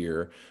get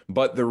here?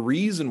 But the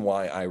reason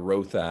why I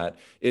wrote that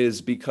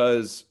is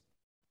because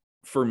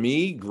for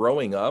me,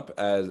 growing up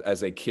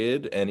as a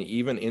kid and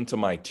even into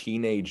my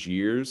teenage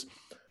years,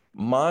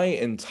 my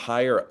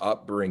entire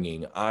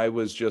upbringing, I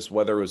was just,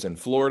 whether it was in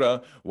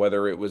Florida,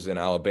 whether it was in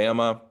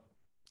Alabama,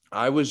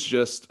 I was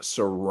just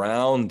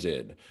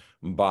surrounded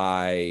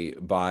by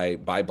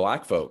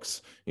Black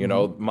folks.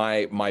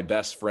 My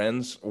best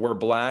friends were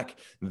Black.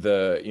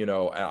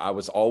 I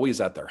was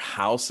always at their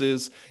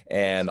houses,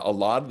 and a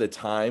lot of the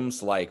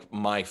times, like,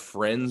 my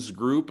friends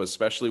group,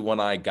 especially when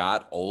I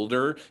got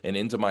older and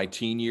into my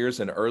teen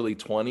years and early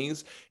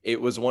 20s, it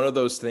was one of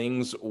those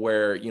things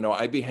where,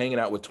 I'd be hanging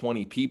out with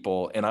 20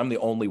 people and I'm the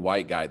only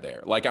white guy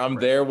there. Like, I'm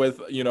right there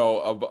with,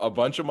 a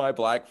bunch of my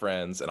Black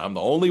friends, and I'm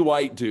the only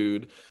white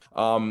dude.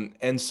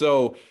 And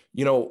so,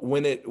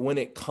 when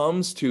it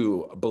comes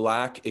to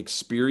Black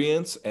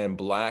experience and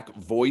Black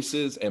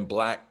voices and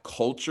Black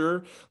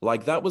culture,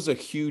 like that was a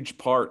huge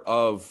part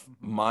of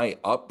my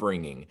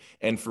upbringing.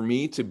 And for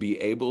me to be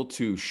able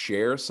to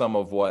share some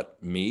of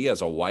what me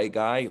as a white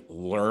guy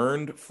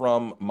learned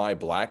from my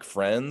Black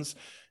friends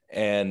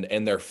and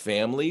their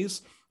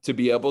families, to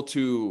be able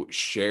to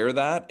share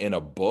that in a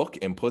book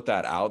and put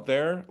that out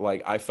there,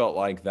 like I felt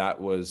like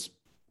that was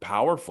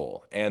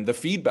powerful. And the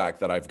feedback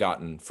that I've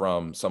gotten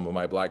from some of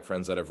my Black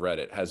friends that have read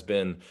it has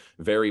been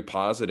very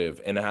positive,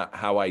 and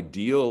how I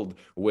dealt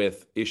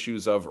with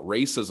issues of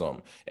racism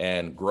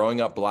and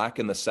growing up Black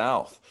in the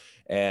South.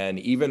 And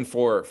even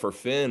for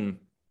Finn,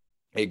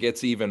 it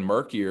gets even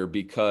murkier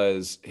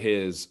because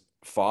his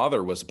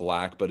father was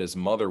Black, but his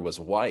mother was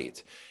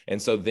white. And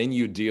so then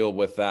you deal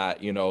with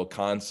that,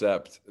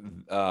 concept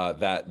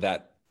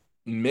that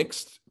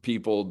mixed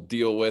people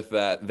deal with,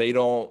 that they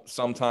don't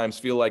sometimes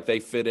feel like they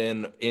fit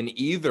in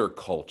either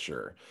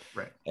culture.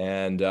 Right.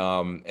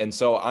 And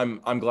so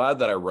I'm glad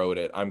that I wrote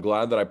it. I'm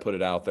glad that I put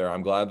it out there.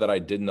 I'm glad that I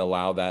didn't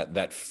allow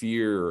that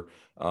fear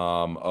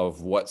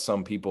of what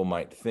some people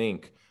might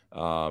think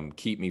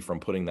keep me from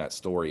putting that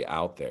story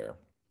out there.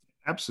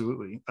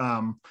 Absolutely.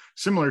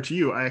 Similar to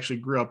you, I actually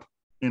grew up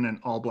in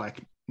an all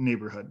Black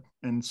neighborhood.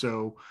 And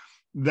so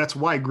that's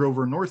why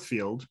Grover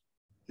Northfield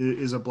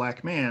is a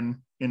Black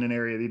man in an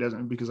area that he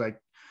doesn't, because I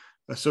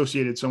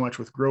associated so much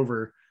with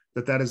Grover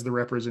that is the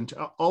represent.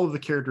 All of the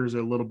characters are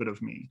a little bit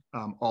of me,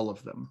 all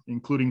of them,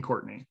 including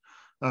Courtney.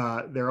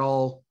 They're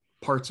all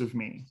parts of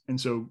me. And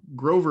so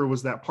Grover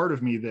was that part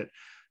of me that,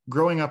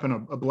 growing up in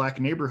a Black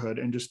neighborhood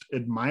and just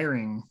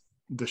admiring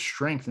the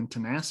strength and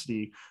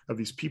tenacity of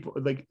these people.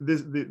 Like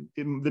the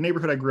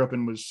neighborhood I grew up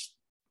in was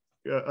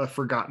a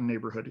forgotten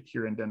neighborhood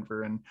here in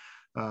Denver, and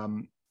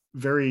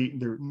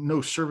there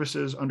no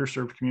services,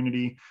 underserved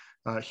community,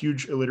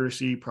 huge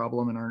illiteracy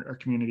problem in our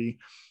community,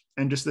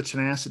 and just the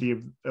tenacity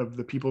of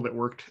the people that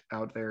worked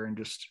out there. And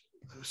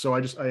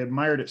I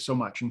admired it so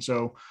much. And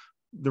so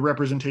the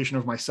representation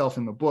of myself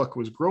in the book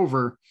was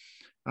Grover.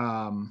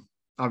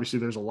 Obviously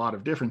there's a lot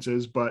of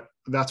differences, but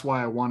that's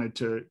why I wanted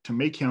to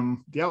make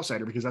him the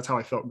outsider, because that's how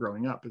I felt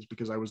growing up, is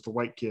because I was the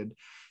white kid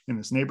in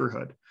this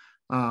neighborhood.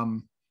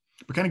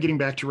 But kind of getting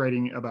back to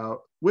writing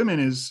about women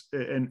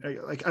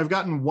like I've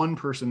gotten one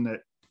person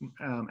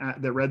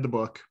that read the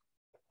book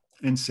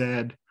and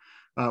said,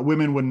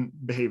 women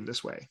wouldn't behave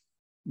this way.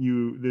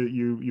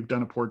 You've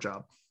done a poor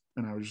job.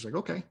 And I was just like,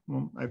 okay,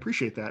 well, I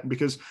appreciate that.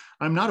 Because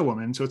I'm not a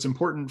woman. So it's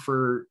important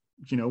for,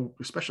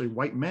 especially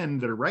white men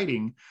that are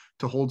writing,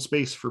 to hold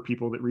space for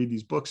people that read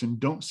these books and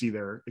don't see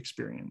their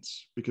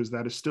experience, because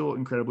that is still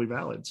incredibly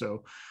valid.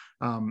 So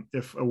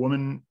if a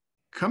woman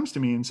comes to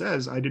me and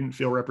says, I didn't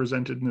feel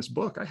represented in this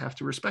book, I have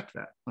to respect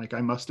that. Like,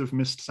 I must have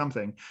missed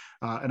something.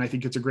 And I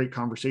think it's a great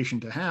conversation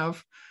to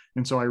have.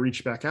 And so I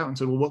reached back out and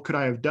said, well, what could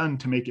I have done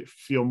to make it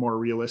feel more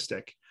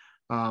realistic?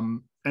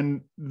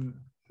 And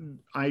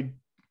I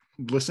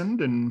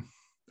listened, and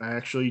I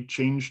actually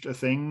changed a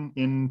thing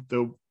in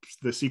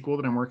the sequel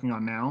that I'm working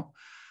on now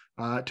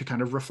to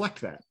kind of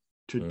reflect that,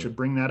 to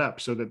bring that up,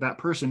 so that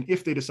person,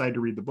 if they decide to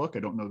read the book, I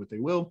don't know that they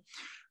will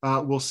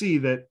see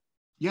that,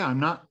 yeah, I'm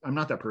not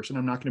that person.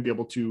 I'm not going to be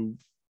able to,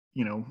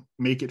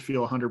 make it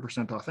feel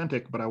 100%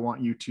 authentic, but I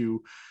want you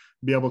to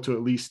be able to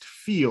at least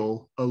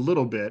feel a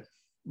little bit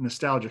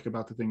nostalgic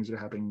about the things that are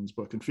happening in this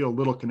book and feel a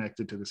little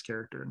connected to this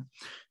character. And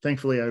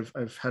thankfully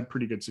I've had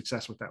pretty good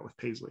success with that with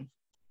Paisley.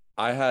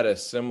 I had a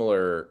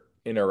similar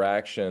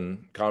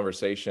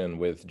conversation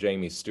with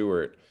Jamie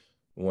Stewart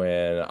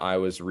when I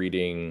was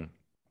reading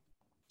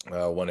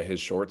one of his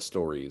short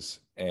stories,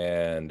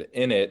 and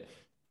in it,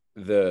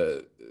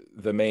 the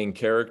main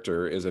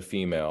character is a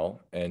female,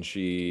 and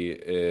she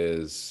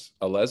is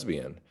a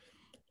lesbian,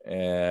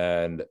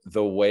 and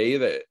the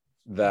way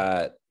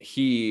that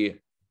he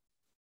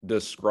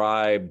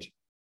described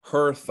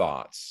her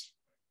thoughts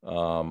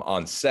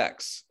on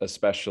sex,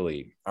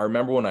 especially, I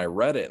remember when I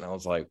read it and I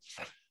was like,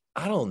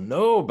 I don't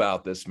know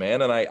about this,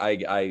 man. And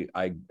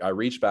I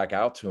reached back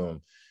out to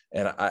him,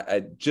 and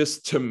I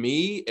just, to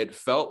me, it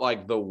felt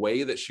like the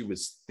way that she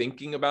was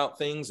thinking about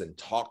things and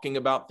talking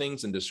about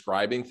things and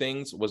describing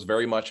things was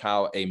very much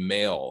how a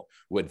male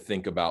would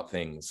think about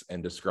things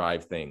and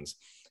describe things.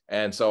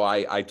 And so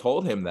I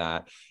told him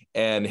that,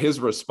 and his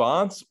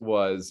response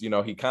was, he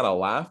kind of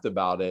laughed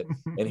about it.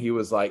 And he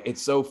was like,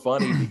 it's so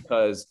funny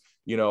because,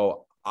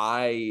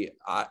 I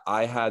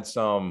had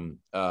some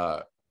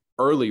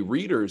early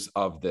readers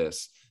of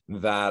this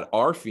that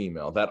are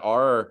female, that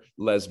are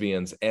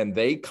lesbians, and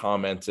they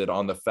commented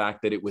on the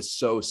fact that it was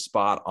so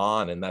spot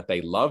on and that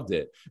they loved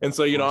it. And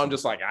so, I'm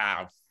just like,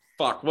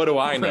 fuck, what do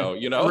I know,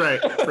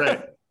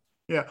 Right.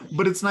 Yeah.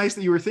 But it's nice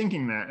that you were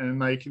thinking that, and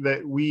like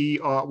that we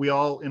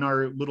all in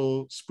our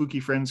little spooky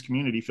friends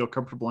community feel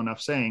comfortable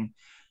enough saying,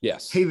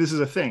 yes, hey, this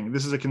is a thing,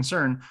 this is a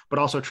concern, but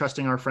also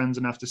trusting our friends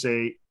enough to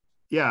say,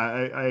 yeah,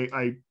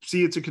 I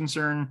see it's a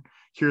concern.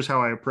 Here's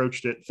how I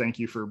approached it. Thank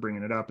you for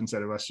bringing it up,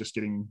 instead of us just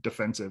getting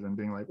defensive and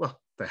being like, well,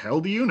 the hell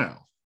do you know?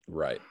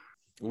 Right.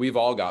 we've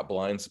all got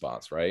blind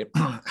spots, right?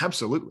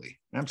 Absolutely.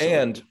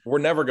 And we're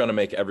never going to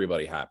make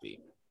everybody happy.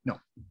 No.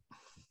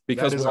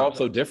 Because we're all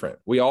so different.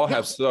 We all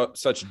have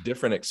such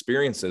different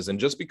experiences. And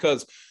just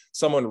because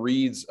someone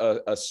reads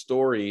a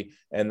story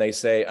and they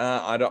say,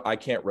 I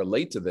can't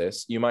relate to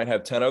this, you might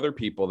have 10 other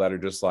people that are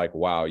just like,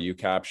 wow, you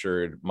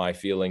captured my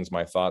feelings,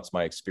 my thoughts,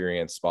 my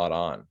experience spot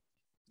on.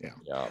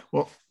 Yeah.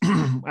 Well,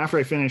 after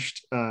I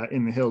finished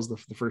In the Hills,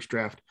 the first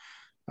draft,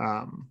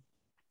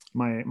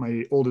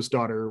 my oldest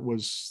daughter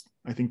was,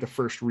 I think, the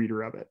first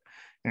reader of it.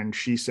 And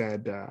she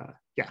said,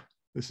 yeah,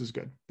 this is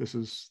good.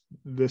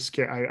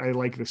 I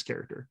like this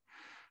character.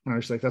 And I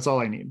was like, that's all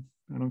I need.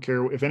 I don't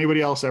care if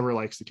anybody else ever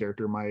likes the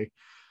character. My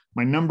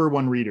number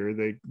one reader,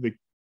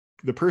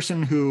 the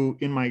person who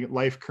in my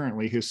life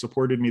currently has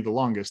supported me the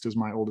longest is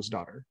my oldest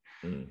daughter.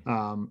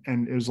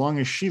 And as long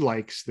as she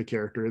likes the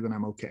character, then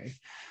I'm okay.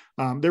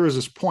 There was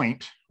this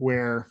point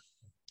where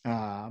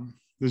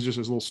there's just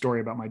this little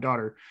story about my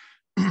daughter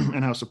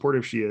and how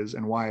supportive she is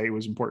and why it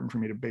was important for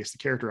me to base the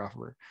character off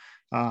of her.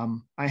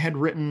 I had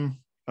written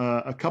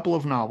a couple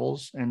of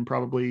novels and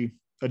probably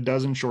a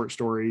dozen short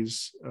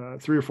stories,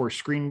 3 or 4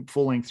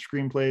 full-length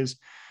screenplays,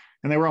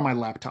 and they were on my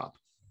laptop.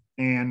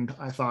 And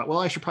I thought, well,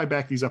 I should probably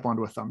back these up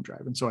onto a thumb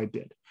drive. And so I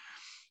did.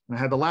 And I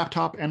had the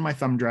laptop and my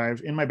thumb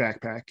drive in my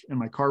backpack, and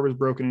my car was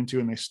broken into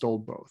and they stole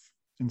both.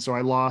 And so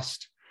I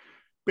lost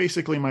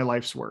basically my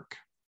life's work.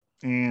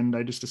 And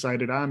I just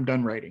decided I'm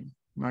done writing.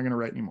 I'm not going to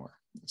write anymore.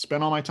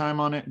 Spent all my time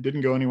on it.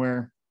 Didn't go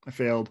anywhere. I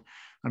failed.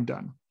 I'm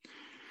done.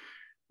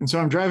 And so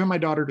I'm driving my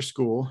daughter to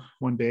school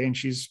one day, and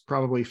she's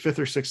probably 5th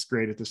or 6th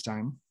grade at this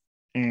time,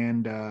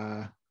 and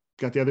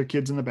got the other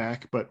kids in the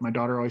back, but my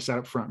daughter always sat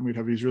up front and we'd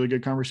have these really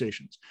good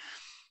conversations.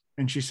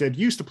 And she said,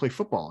 "You used to play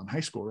football in high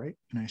school, right?"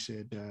 And I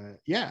said,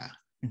 "Yeah."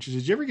 And she said,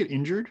 "Did you ever get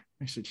injured?"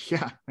 I said,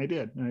 "Yeah, I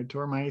did. And I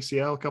tore my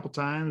ACL a couple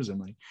times."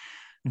 And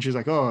she's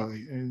like, "Oh,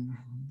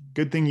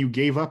 good thing you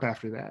gave up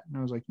after that." And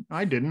I was like,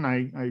 "I didn't.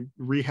 I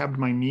rehabbed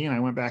my knee and I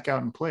went back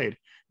out and played."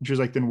 And she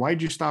was like, "Then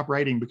why'd you stop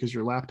writing?" "Because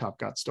your laptop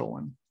got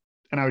stolen."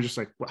 And I was just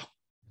like, well,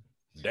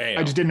 damn.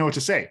 I just didn't know what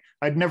to say.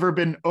 I'd never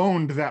been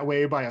owned that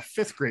way by a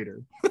 5th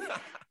grader.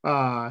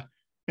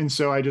 And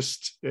so I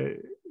just,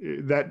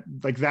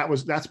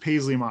 that's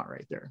Paisley Mott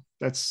right there.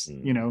 That's,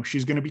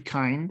 she's going to be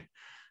kind.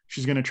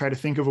 She's going to try to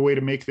think of a way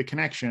to make the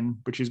connection,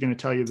 but she's going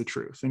to tell you the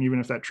truth. And even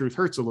if that truth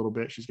hurts a little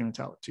bit, she's going to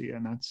tell it to you.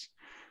 And that's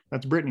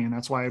Brittany. And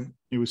that's why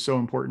it was so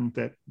important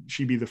that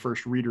she be the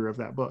first reader of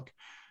that book.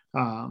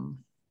 And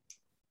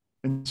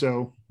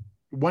so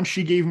once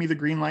she gave me the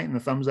green light and the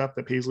thumbs up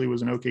that Paisley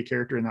was an okay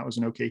character and that was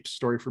an okay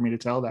story for me to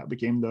tell, that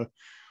became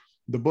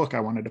the book I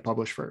wanted to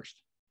publish first.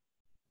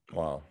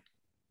 Wow.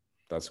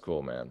 That's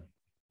cool, man.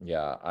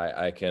 Yeah.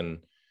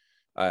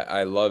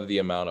 I love the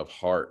amount of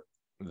heart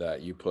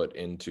that you put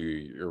into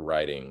your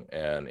writing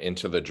and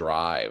into the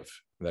drive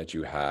that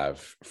you have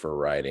for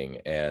writing.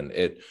 And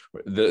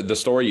the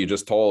story you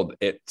just told,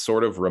 it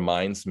sort of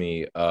reminds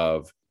me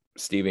of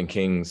Stephen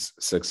King's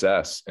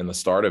success in the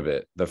start of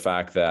it. The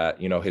fact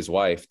that, his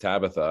wife,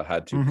 Tabitha,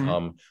 had to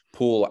come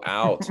pull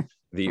out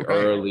the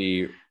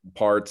early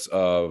parts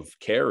of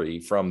Carrie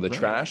from the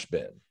trash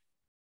bin.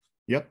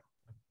 Yep.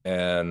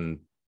 And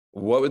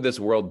what would this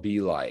world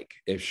be like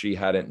if she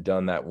hadn't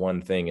done that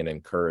one thing and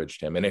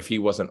encouraged him, and if he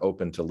wasn't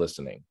open to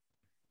listening?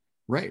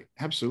 Right.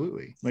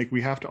 Absolutely. Like,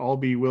 we have to all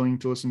be willing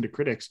to listen to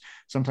critics.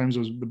 Sometimes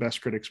the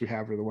best critics we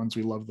have are the ones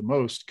we love the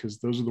most, because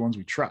those are the ones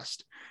we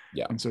trust.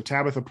 Yeah. And so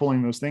Tabitha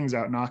pulling those things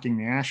out, knocking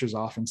the ashes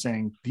off and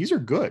saying, these are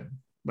good.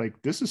 Like,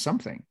 this is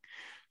something.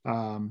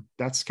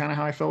 That's kind of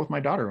how I felt with my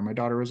daughter. And my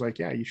daughter was like,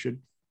 yeah, you should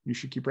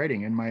keep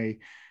writing. And my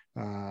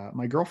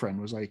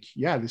girlfriend was like,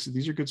 yeah,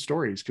 these are good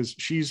stories. Cause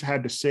she's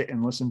had to sit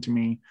and listen to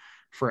me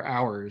for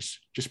hours,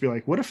 just be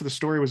like, what if the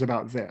story was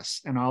about this?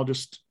 And I'll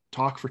just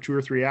talk for 2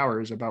 or 3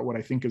 hours about what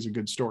I think is a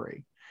good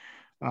story.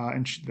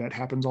 And that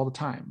happens all the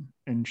time.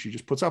 And she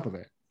just puts up with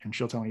it, and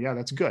she'll tell me, yeah,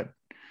 that's good.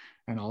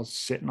 And I'll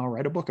sit and I'll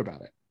write a book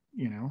about it,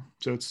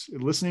 So it's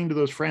listening to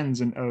those friends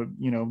and,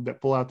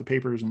 that pull out the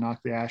papers and knock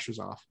the ashes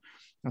off.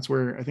 That's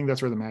where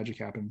the magic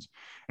happens.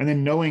 And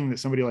then knowing that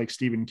somebody like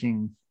Stephen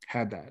King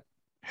had that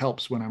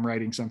helps when I'm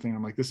writing something.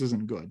 I'm like, this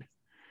isn't good.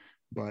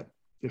 But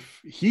if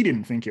he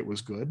didn't think it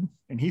was good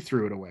and he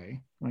threw it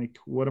away, like,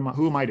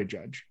 who am I to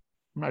judge?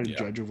 I'm not a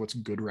judge of what's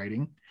good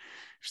writing.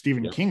 If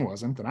Stephen King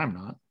wasn't, then I'm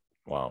not.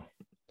 Wow.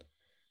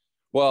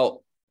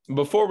 Well,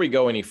 before we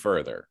go any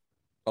further,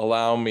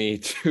 allow me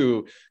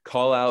to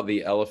call out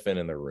the elephant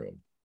in the room.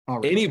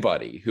 Right.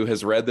 Anybody who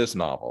has read this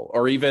novel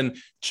or even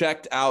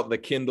checked out the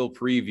Kindle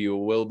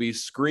preview will be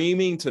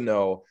screaming to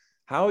know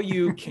how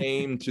you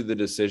came to the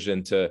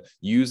decision to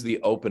use the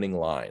opening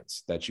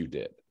lines that you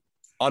did.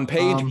 On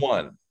page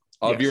 1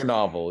 of your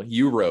novel,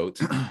 you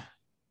wrote,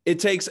 "It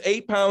takes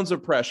 8 pounds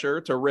of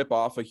pressure to rip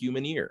off a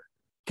human ear.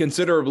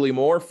 Considerably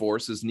more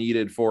force is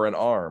needed for an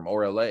arm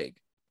or a leg.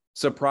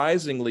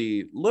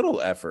 Surprisingly little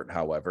effort,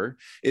 however,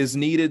 is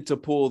needed to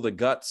pull the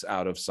guts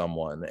out of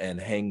someone and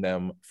hang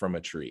them from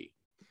a tree."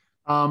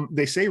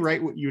 They say,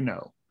 write what you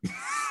know.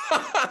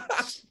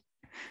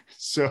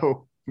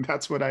 So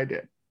that's what I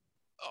did.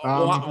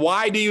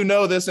 Why do you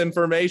know this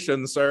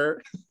information,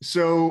 sir?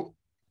 So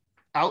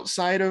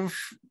outside of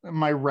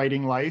my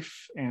writing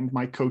life and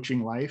my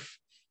coaching life,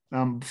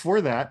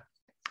 before that,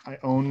 I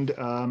owned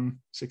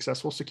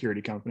successful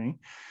security company.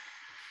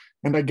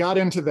 And I got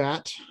into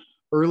that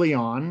early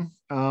on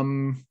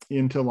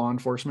into law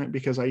enforcement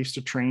because I used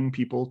to train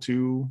people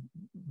to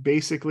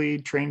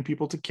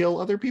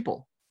kill other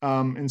people.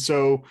 And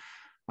so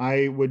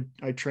I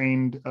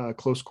trained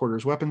close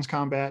quarters weapons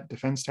combat,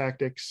 defense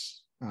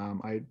tactics.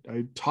 I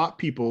taught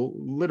people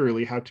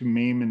literally how to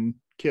maim and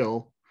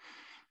kill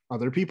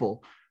other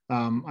people.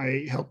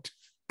 I helped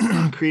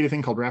create a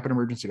thing called rapid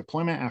emergency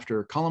deployment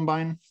after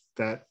Columbine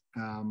that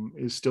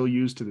is still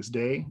used to this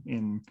day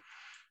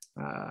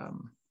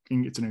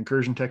it's an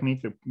incursion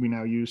technique that we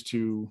now use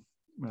to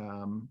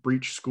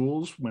breach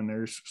schools when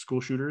there's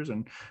school shooters,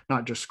 and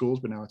not just schools,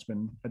 but now it's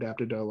been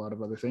adapted to a lot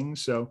of other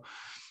things. So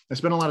I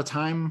spent a lot of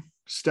time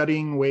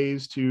studying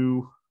ways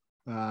to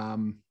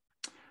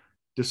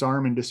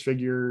disarm and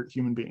disfigure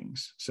human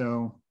beings.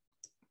 So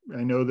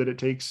I know that it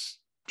takes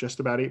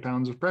just about 8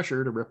 pounds of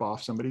pressure to rip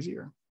off somebody's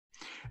ear.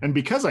 And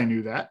because I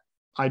knew that,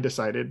 I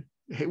decided,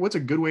 hey, what's a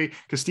good way?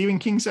 Because Stephen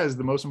King says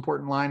the most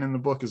important line in the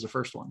book is the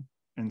first one.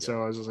 And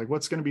so I was just like,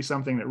 what's going to be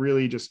something that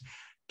really just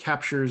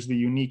captures the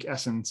unique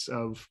essence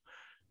of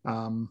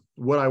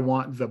what I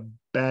want the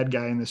bad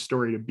guy in this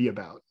story to be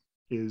about,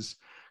 is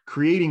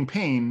creating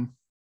pain.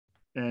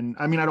 And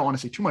I mean, I don't want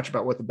to say too much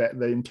about what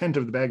the intent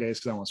of the bad guy is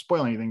because I don't want to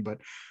spoil anything, but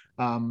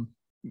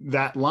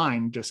that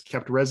line just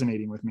kept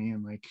resonating with me.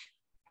 And like,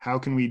 how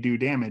can we do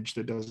damage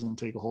that doesn't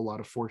take a whole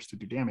lot of force to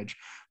do damage?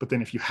 But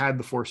then if you had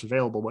the force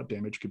available, what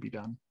damage could be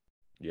done?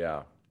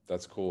 Yeah,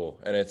 that's cool.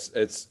 And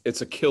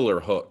it's a killer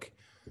hook.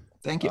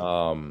 Thank you.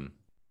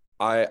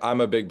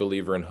 I'm a big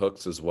believer in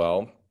hooks as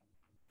well.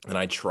 And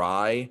I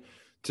try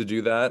to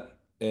do that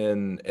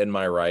in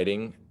my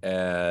writing.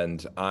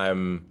 And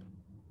I'm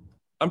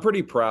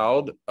pretty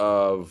proud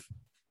of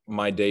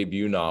my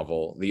debut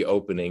novel, The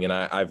Opening, and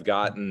I've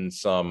gotten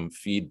some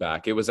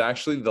feedback. It was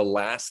actually the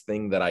last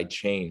thing that I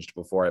changed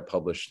before I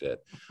published it.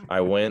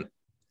 I went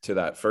to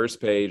that first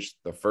page,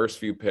 the first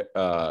few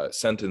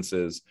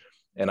sentences,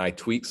 and I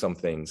tweaked some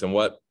things. And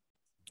what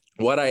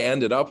I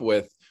ended up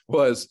with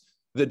was,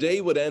 the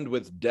day would end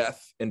with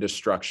death and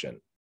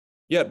destruction.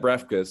 Yet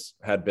breakfast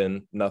had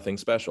been nothing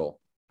special,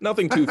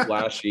 nothing too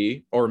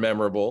flashy or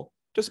memorable,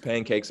 just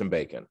pancakes and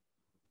bacon.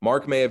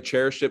 Mark may have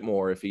cherished it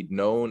more if he'd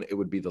known it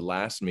would be the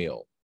last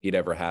meal he'd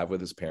ever have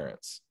with his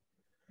parents.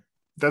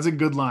 That's a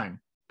good line.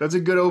 That's a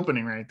good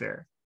opening right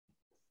there.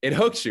 It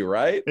hooks you,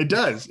 right? It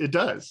does. It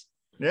does.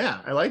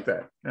 Yeah, I like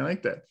that.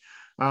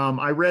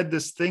 I read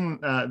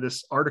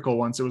this article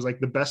once. It was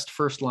like the best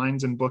first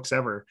lines in books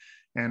ever.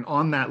 And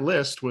on that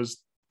list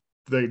was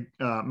the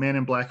man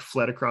in black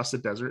fled across the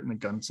desert and the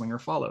gunslinger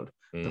followed.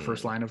 The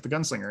first line of the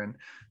gunslinger.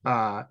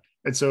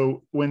 And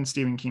so when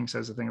Stephen King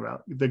says the thing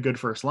about the good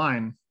first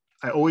line,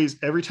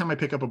 every time I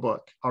pick up a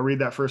book, I'll read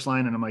that first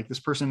line and I'm like, this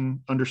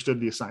person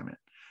understood the assignment.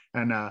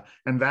 And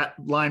that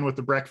line with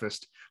the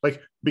breakfast,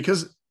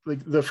 because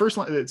the first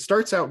line, it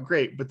starts out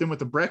great, but then with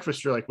the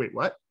breakfast, you're like, wait,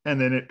 what? And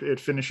then it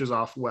finishes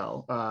off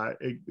well.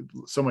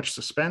 So much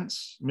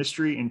suspense,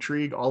 mystery,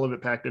 intrigue, all of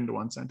it packed into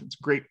one sentence.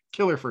 Great,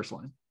 killer first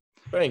line.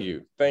 Thank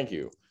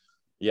you.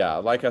 Yeah,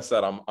 like I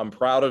said, I'm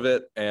proud of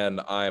it,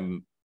 and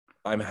I'm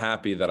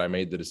happy that I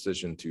made the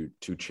decision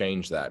to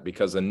change that,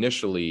 because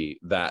initially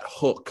that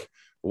hook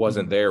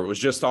wasn't there. It was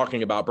just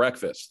talking about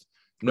breakfast,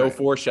 no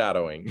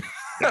foreshadowing.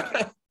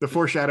 The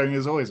foreshadowing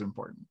is always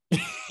important.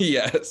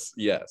 Yes,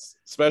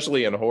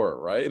 especially in horror,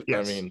 right?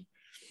 Yes. I mean,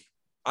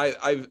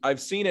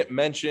 I've seen it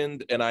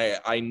mentioned, and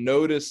I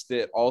noticed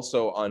it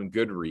also on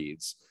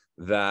Goodreads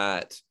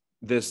that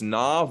this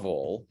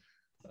novel,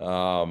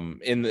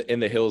 in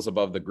the hills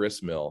above the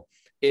gristmill,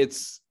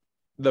 it's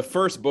the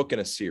first book in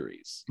a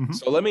series. Mm-hmm.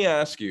 So let me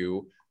ask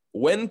you,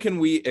 when can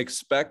we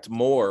expect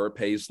more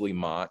Paisley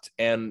Mott,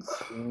 and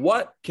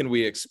what can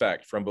we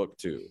expect from book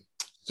 2?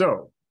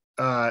 So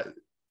let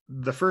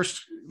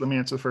me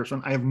answer the first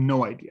one. I have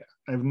no idea.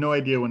 I have no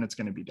idea when it's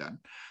going to be done.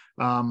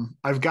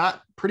 I've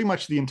got pretty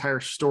much the entire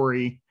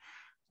story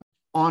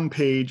on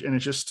page, and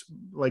it's just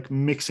like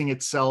mixing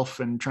itself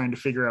and trying to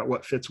figure out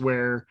what fits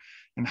where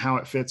and how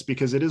it fits,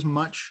 because it is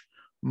much,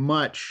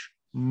 much,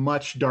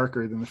 much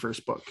darker than the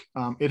first book.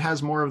 It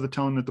has more of the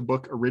tone that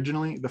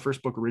the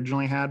first book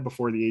originally had,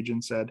 before the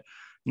agent said,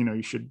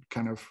 you should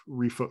kind of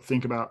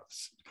think about.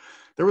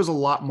 There was a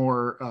lot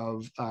more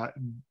of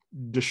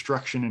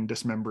destruction and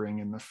dismembering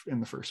in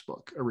the first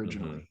book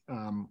originally.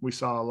 Mm-hmm. We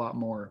saw a lot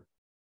more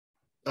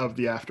of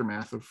the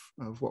aftermath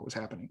of what was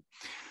happening.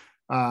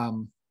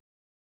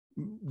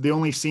 The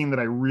only scene that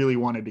I really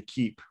wanted to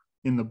keep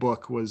in the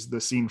book was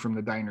the scene from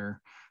the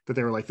diner that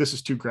they were like, this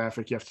is too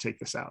graphic, you have to take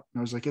this out. And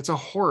I was like, it's a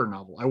horror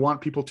novel. I want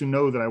people to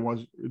know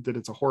that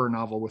it's a horror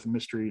novel with a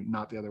mystery,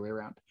 not the other way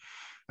around.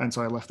 And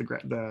so I left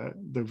the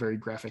very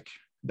graphic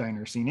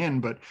diner scene in.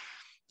 But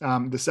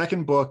the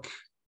second book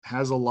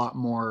has a lot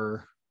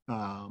more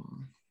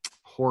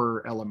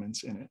horror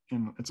elements in it,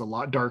 and it's a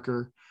lot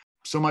darker.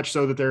 So much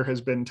so that there has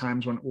been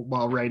times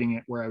while writing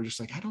it where I was just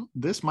like,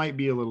 this might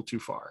be a little too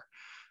far.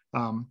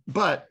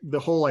 But the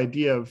whole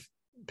idea of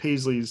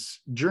Paisley's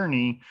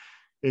journey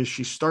is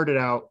she started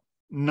out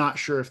not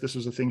sure if this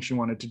was a thing she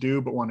wanted to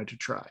do, but wanted to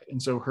try.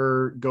 And so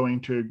her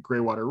going to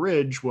Greywater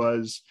Ridge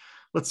was,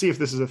 let's see if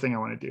this is a thing I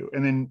want to do.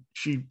 And then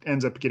she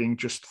ends up getting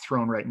just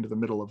thrown right into the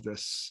middle of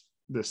this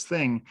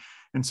thing.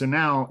 And so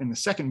now in the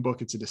second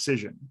book, it's a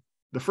decision.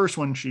 The first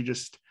one, she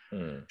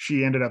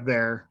ended up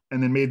there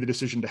and then made the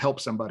decision to help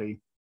somebody.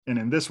 And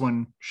in this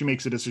one, she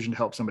makes a decision to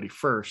help somebody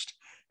first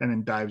and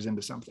then dives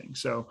into something.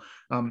 So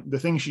the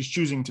thing she's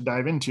choosing to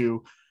dive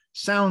into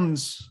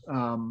sounds,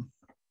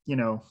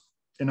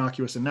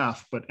 innocuous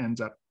enough, but ends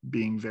up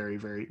being very,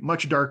 very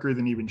much darker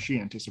than even she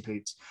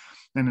anticipates.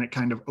 And then it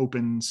kind of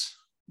opens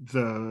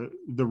the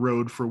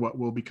road for what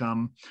will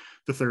become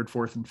the third,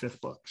 fourth, and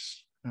fifth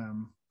books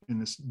in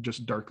this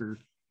just darker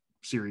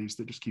series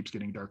that just keeps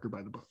getting darker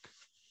by the book.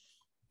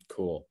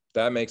 Cool.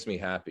 That makes me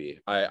happy.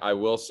 I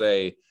will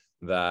say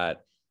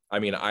that,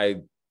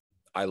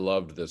 I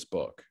loved this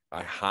book.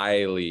 I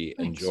highly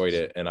enjoyed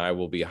it, and I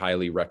will be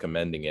highly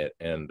recommending it.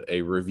 And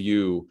a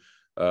review,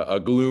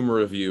 a gloom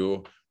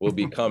review, will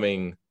be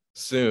coming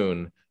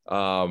soon.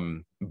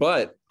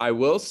 But I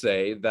will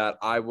say that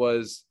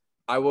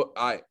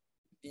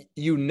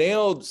you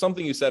nailed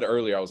something you said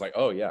earlier. I was like,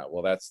 oh yeah,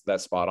 well that's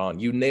spot on.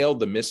 You nailed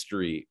the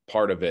mystery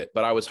part of it,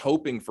 but I was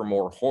hoping for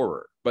more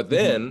horror. But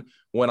then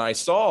when I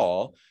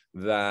saw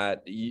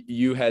that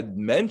you had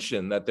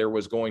mentioned that there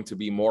was going to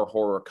be more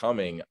horror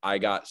coming, I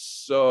got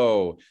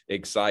so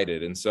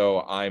excited. And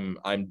so I'm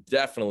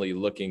definitely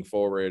looking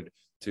forward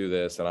to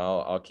this, and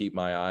I'll keep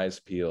my eyes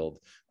peeled.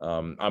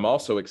 I'm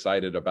also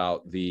excited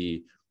about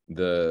the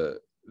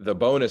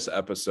bonus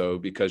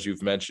episode, because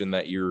you've mentioned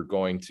that you're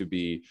going to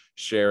be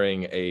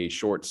sharing a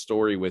short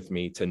story with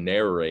me to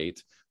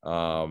narrate.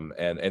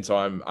 And so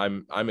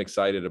I'm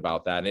excited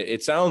about that. And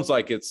it sounds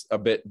like it's a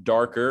bit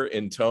darker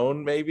in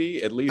tone,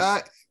 maybe, at least.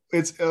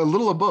 It's a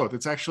little of both.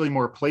 It's actually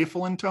more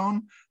playful in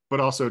tone,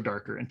 but also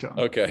darker in tone.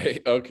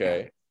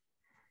 Okay.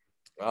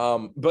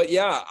 But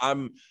yeah,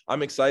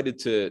 I'm excited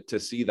to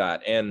see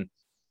that. And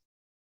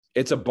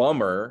it's a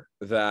bummer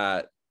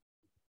that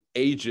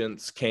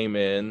agents came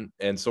in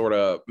and sort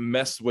of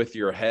messed with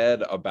your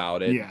head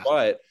about it. Yeah.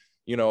 But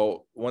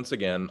once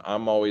again,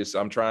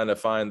 I'm trying to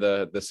find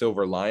the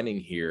silver lining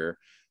here.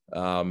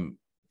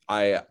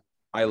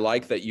 I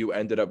like that you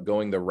ended up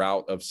going the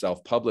route of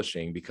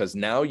self-publishing, because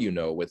now,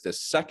 with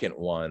this second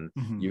one,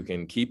 you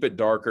can keep it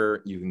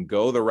darker. You can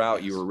go the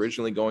route you were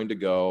originally going to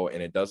go,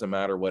 and it doesn't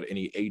matter what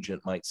any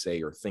agent might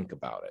say or think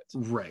about it.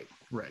 Right.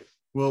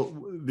 Well,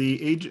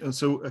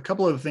 so a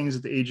couple of the things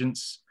that the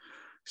agents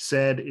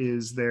said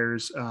is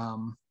there's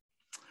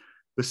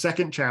the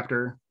second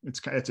chapter.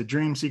 It's a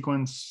dream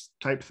sequence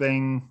type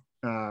thing.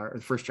 Or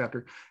the first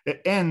chapter,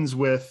 it ends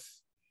with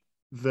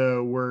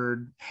the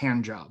word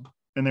hand job.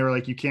 And they were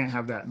like, you can't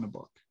have that in the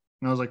book.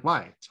 And I was like,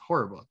 why? It's a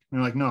horror book. And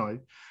they're like, no,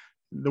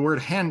 the word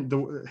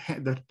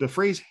the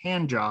phrase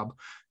hand job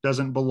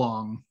doesn't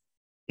belong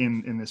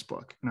in this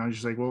book. And I was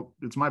just like, well,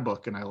 it's my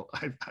book, and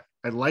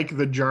I like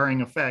the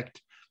jarring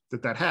effect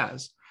that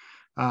has.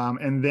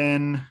 And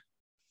then,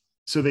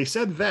 so they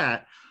said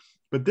that,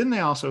 but then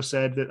they also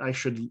said that I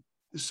should.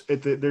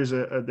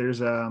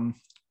 There's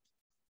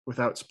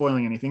without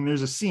spoiling anything,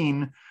 there's a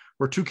scene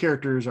where two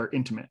characters are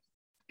intimate,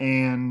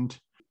 and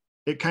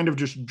it kind of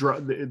just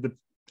the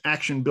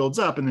action builds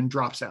up and then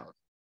drops out,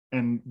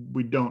 and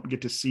we don't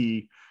get to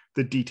see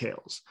the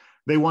details.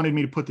 They wanted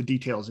me to put the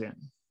details in,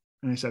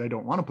 and I said I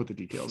don't want to put the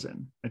details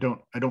in. I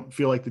don't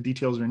feel like the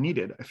details are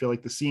needed. I feel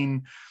like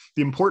the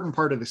important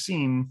part of the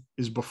scene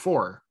is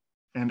before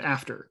and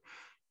after.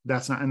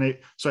 That's not. And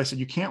so I said,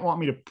 you can't want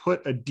me to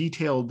put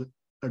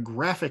a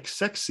graphic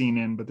sex scene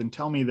in, but then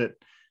tell me that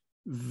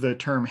the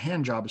term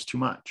hand job is too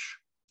much.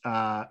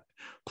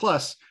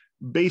 Plus,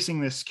 basing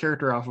this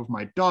character off of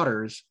my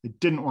daughters, I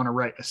didn't want to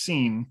write a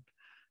scene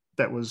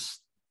that was,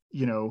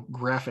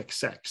 graphic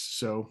sex.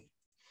 So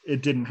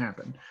it didn't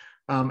happen.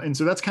 And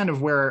so that's kind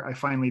of where I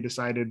finally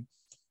decided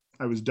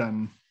I was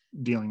done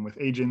dealing with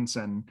agents,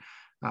 and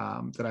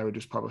that I would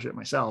just publish it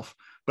myself.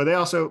 But they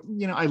also,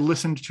 I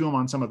listened to them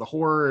on some of the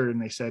horror,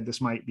 and they said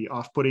this might be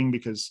off-putting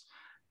because,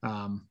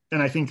 and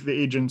I think the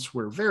agents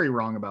were very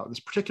wrong about this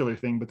particular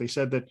thing, but they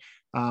said that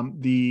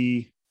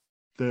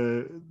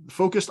the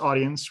focused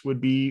audience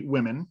would be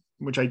women,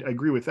 which I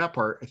agree with that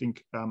part. I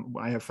think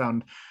I have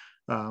found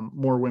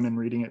more women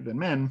reading it than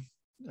men,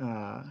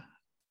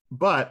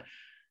 but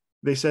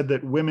they said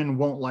that women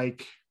won't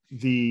like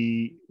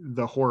the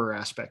horror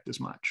aspect as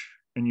much,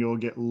 and you'll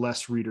get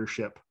less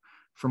readership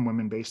from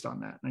women based on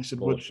that. And I said,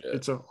 well,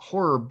 it's a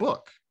horror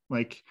book,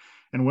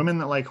 and women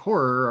that like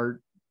horror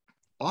are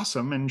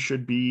awesome and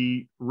should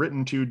be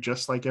written to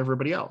just like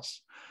everybody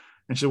else.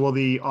 And she said, well,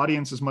 the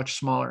audience is much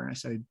smaller. And I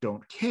said, I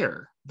don't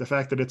care. The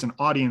fact that it's an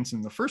audience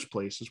in the first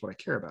place is what I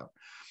care about.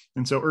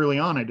 And so early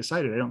on, I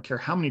decided I don't care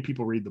how many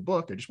people read the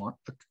book. I just want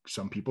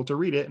some people to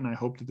read it. And I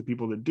hope that the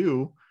people that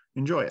do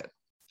enjoy it.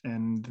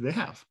 And they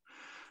have,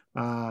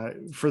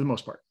 for the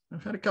most part.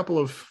 I've had a couple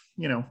of,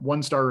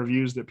 1-star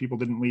reviews that people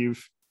didn't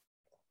leave,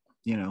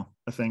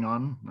 a thing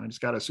on. I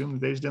just got to assume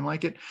that they just didn't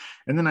like it.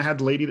 And then I had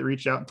the lady that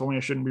reached out and told me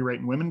I shouldn't be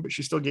writing women, but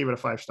she still gave it a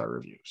 5-star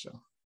review. So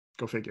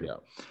go figure.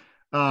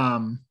 Yeah.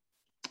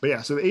 But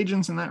yeah, so the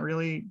agents and that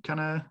really kind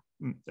of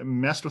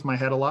messed with my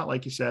head a lot,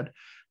 like you said,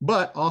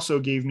 but also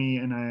gave me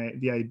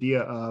the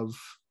idea of,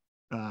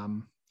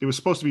 it was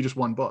supposed to be just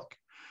one book,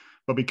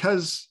 but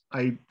because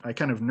I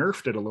kind of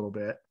nerfed it a little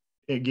bit,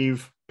 it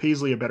gave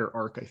Paisley a better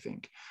arc, I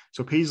think.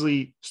 So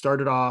Paisley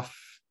started off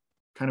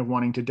kind of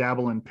wanting to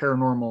dabble in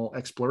paranormal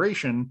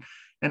exploration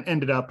and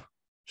ended up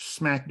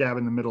smack dab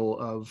in the middle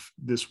of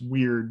this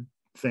weird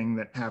thing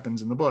that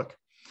happens in the book.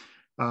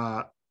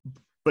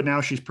 But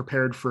now she's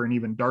prepared for an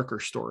even darker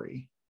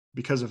story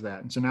because of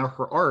that. And so now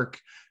her arc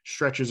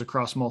stretches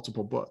across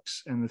multiple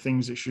books, and the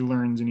things that she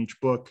learns in each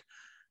book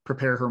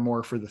prepare her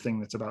more for the thing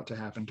that's about to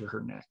happen to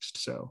her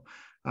next. So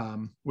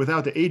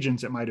without the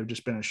agents, it might have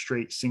just been a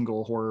straight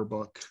single horror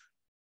book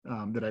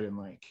that I didn't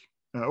like.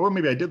 Or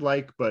maybe I did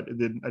like, but I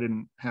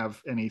didn't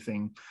have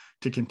anything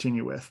to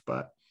continue with.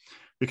 But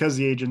because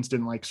the agents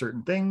didn't like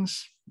certain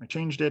things, I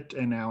changed it.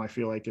 And now I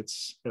feel like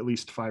it's at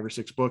least 5 or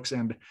 6 books.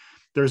 And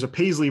there's a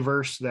Paisley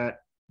verse that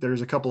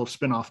there's a couple of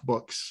spin-off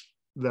books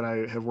that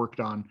I have worked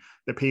on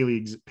that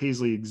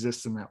Paisley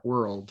exists in that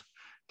world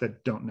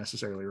that don't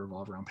necessarily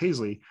revolve around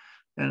Paisley.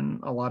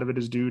 And a lot of it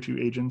is due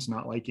to agents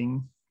not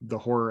liking the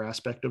horror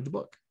aspect of the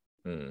book.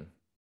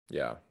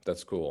 Yeah,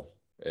 that's cool.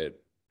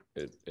 It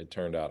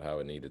turned out how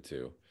it needed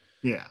to.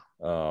 Yeah.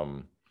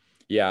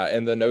 Yeah.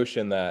 And the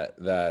notion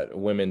that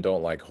women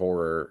don't like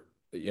horror,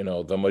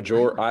 the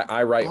majority,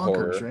 I write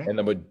horror, right? And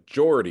the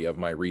majority of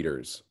my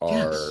readers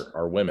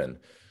are women.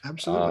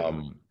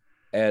 Absolutely.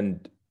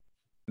 And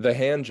the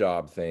hand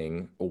job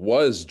thing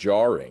was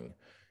jarring,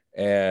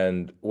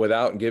 and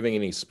without giving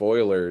any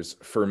spoilers,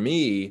 for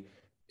me,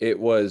 it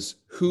was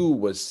who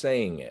was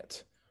saying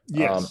it.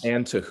 Yes.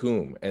 And to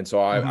whom. And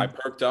so I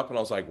perked up and I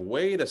was like,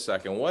 wait a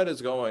second, what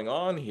is going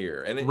on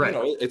here? And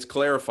it's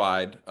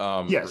clarified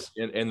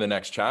in the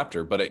next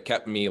chapter, but it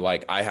kept me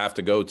like, I have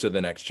to go to the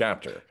next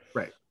chapter.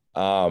 Right.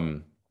 I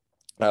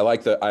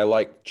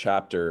like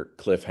chapter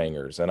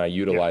cliffhangers, and I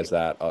utilize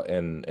that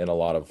in a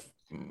lot of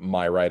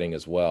my writing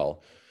as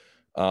well.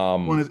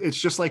 Well, it's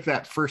just like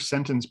that first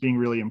sentence being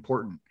really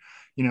important.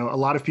 A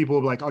lot of people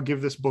will be like, I'll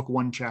give this book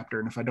 1 chapter,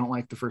 and if I don't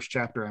like the first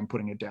chapter, I'm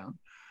putting it down.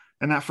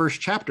 And that first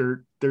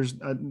chapter, there's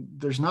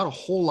not a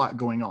whole lot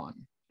going on.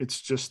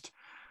 It's just,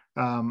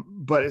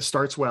 but it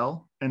starts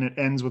well and it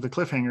ends with a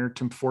cliffhanger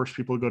to force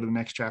people to go to the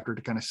next chapter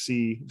to kind of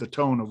see the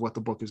tone of what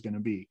the book is going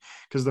to be.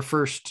 Because the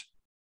first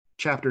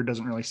chapter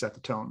doesn't really set the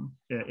tone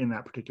in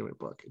that particular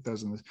book. It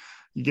doesn't.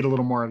 You get a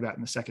little more of that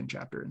in the second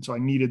chapter. And so I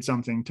needed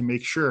something to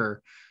make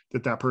sure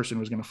that person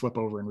was going to flip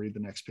over and read the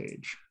next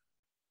page.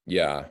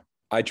 Yeah.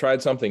 I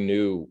tried something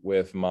new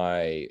with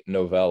my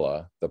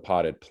novella, The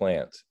Potted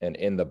Plant, and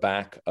in the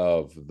back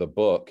of the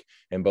book,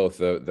 in both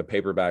the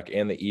paperback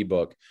and the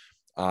ebook,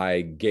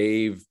 I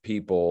gave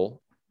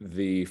people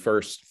the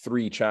first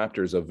 3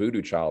 chapters of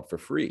Voodoo Child for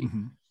free.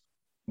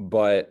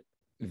 But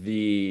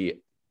the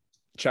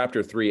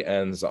chapter 3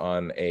 ends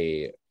on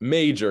a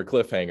major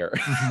cliffhanger.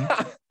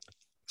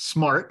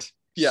 Smart.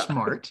 Yeah.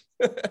 Smart.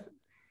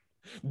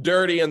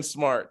 Dirty and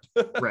smart.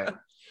 Right.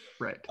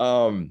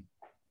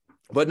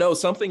 But no,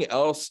 something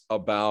else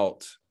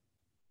about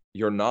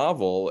your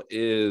novel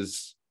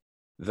is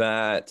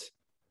that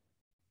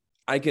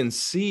I can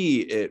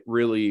see it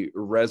really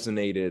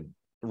resonating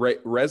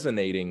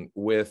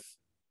with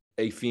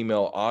a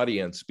female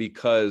audience,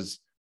 because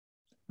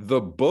the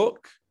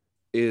book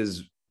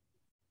is,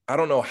 I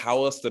don't know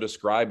how else to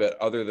describe it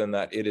other than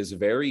that it is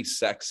very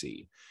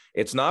sexy.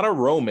 It's not a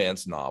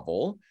romance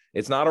novel.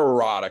 It's not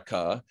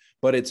erotica,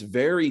 but it's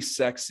very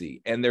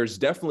sexy. And there's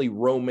definitely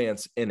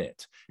romance in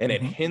it. And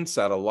it hints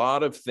at a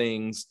lot of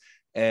things.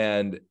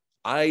 And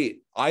I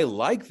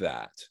like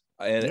that.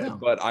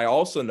 But I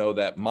also know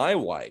that my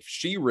wife,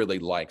 she really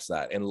likes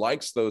that and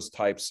likes those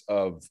types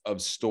of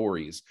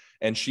stories.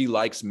 And she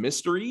likes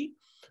mystery.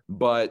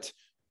 But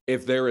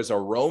if there is a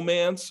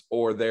romance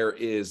or there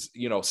is,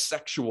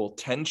 sexual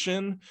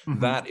tension,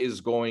 that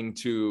is going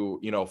to,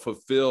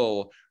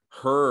 fulfill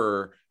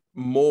her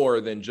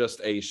more than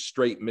just a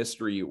straight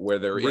mystery where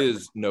there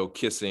is no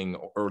kissing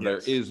or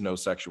there is no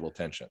sexual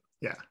tension.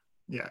 Yeah.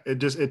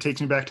 It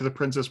takes me back to The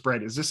Princess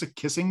Bride. Is this a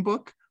kissing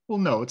book? Well,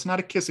 no, it's not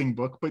a kissing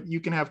book, but you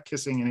can have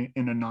kissing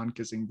in a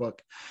non-kissing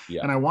book.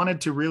 And I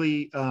wanted to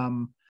really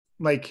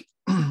like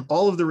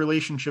all of the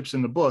relationships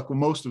in the book, well,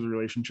 most of the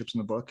relationships in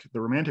the book,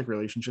 the romantic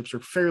relationships, are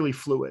fairly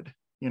fluid,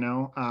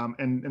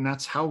 and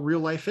that's how real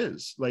life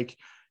is. Like,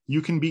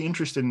 you can be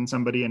interested in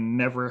somebody and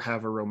never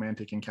have a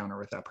romantic encounter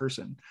with that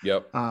person.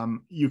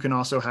 You can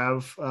also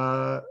have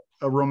a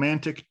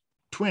romantic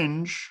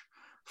twinge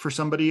for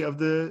somebody of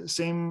the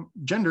same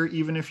gender,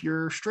 even if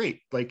you're straight.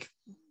 Like,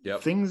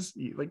 things,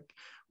 like,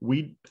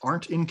 we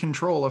aren't in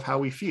control of how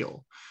we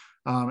feel.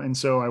 And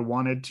so I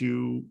wanted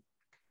to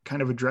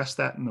kind of address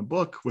that in the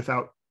book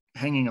without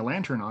hanging a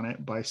lantern on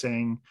it by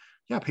saying,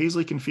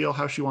 Paisley can feel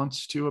how she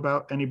wants to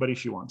about anybody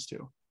she wants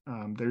to.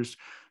 There's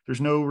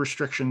no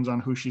restrictions on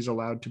who she's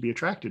allowed to be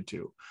attracted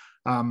to.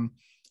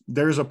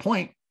 There's a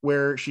point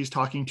where she's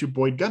talking to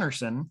Boyd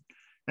Gunnarsson,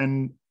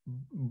 and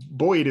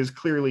Boyd is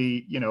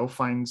clearly,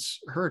 finds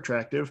her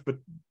attractive, but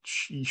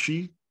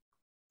she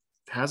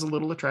has a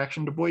little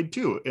attraction to Boyd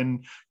too.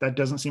 And that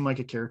doesn't seem like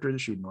a character that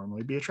she would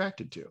normally be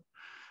attracted to.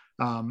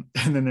 And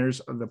then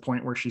there's the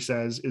point where she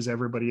says, is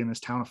everybody in this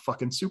town a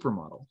fucking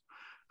supermodel?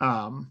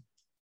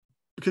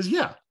 Because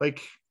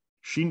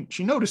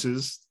she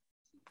notices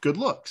good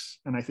looks.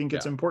 And I think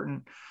it's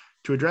important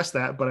to address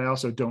that, but I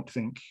also don't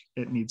think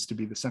it needs to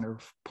be the center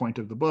point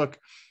of the book.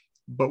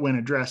 But when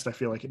addressed, I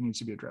feel like it needs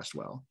to be addressed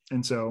well.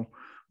 And so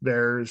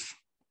there's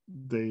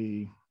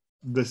the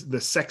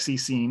sexy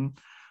scene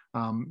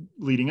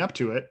leading up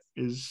to it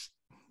is,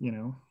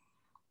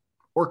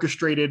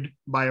 orchestrated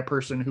by a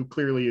person who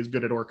clearly is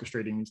good at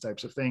orchestrating these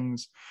types of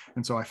things.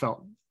 And so I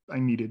felt I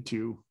needed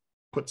to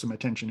put some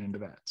attention into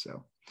that.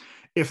 So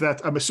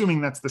I'm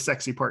assuming that's the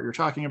sexy part you're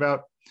talking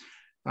about.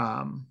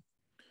 Then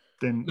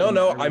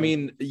no, I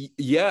mean,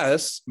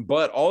 yes,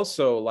 but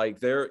also like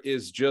there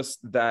is just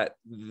that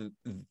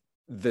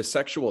the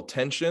sexual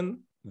tension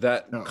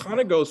that kind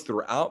of goes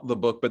throughout the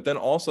book, but then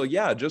also,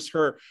 just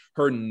her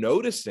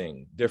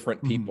noticing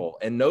different people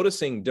and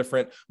noticing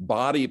different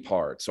body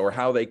parts or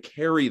how they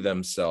carry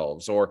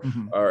themselves or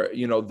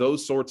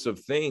those sorts of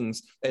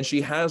things. And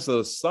she has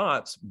those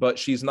thoughts, but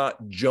she's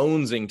not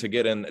jonesing to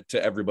get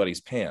into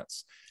everybody's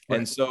pants. Right.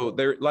 And so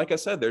there, like I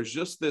said, there's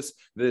just this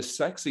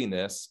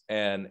sexiness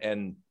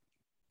and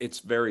it's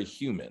very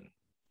human.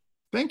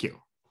 Thank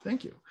you.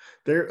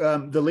 There,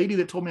 the lady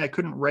that told me I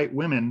couldn't write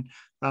women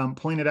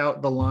pointed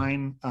out the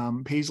line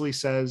Paisley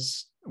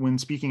says when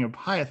speaking of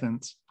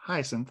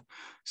Hyacinth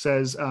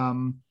says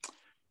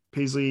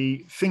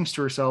Paisley thinks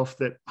to herself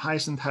that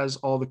Hyacinth has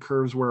all the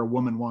curves where a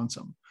woman wants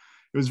them.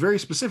 It was very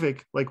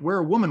specific, like where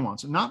a woman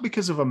wants them, not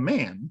because of a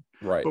man,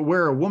 right? But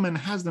where a woman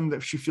has them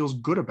that she feels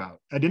good about.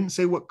 I didn't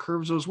say what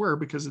curves those were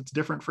because it's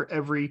different for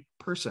every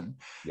person.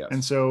 Yes.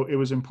 And so it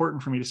was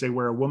important for me to say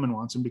where a woman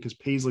wants them because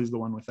Paisley's the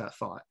one with that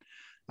thought.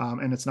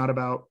 And it's not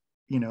about,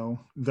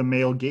 the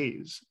male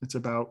gaze. It's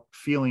about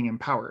feeling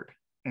empowered.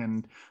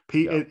 And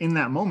in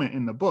that moment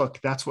in the book,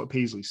 that's what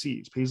Paisley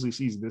sees. Paisley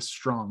sees this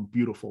strong,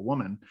 beautiful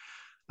woman.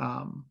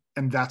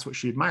 And that's what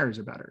she admires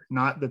about her.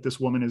 Not that this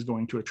woman is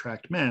going to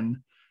attract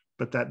men,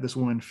 but that this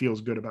woman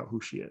feels good about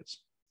who she is.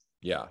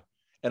 Yeah.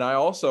 And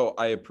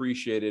I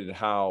appreciated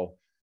how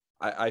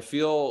I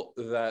feel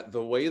that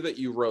the way that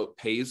you wrote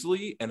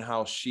Paisley and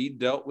how she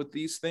dealt with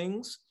these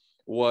things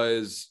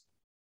was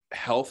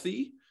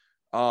healthy.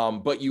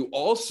 But you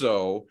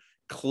also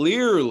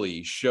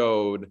clearly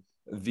showed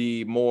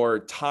the more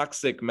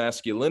toxic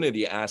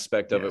masculinity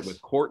aspect of it with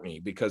Courtney,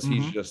 because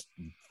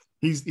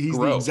he's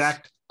the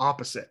exact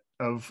opposite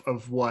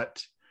of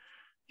what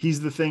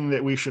he's the thing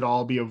that we should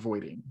all be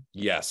avoiding.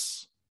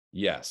 Yes.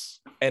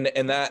 And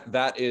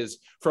that is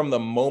from the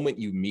moment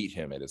you meet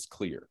him, it is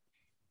clear.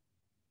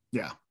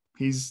 Yeah.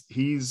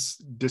 He's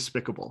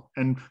despicable,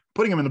 and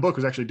putting him in the book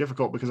was actually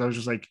difficult because I was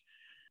just like,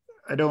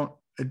 I don't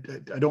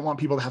want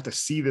people to have to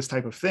see this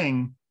type of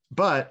thing,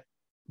 but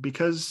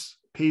because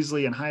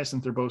Paisley and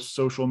Hyacinth are both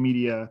social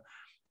media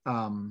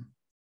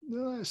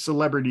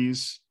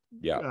celebrities,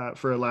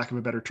 for a lack of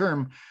a better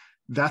term,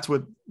 that's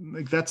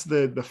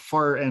the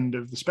far end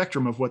of the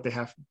spectrum of what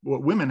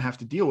women have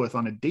to deal with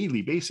on a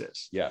daily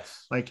basis.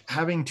 Yes. Like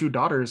having two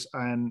daughters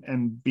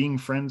and being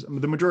friends.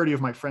 The majority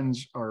of my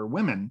friends are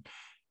women,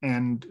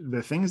 and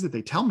the things that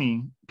they tell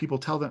me, people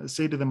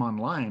say to them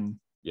online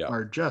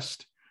are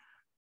just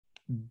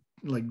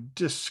like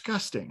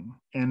disgusting.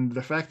 And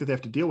the fact that they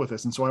have to deal with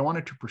this. And so I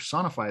wanted to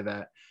personify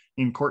that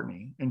in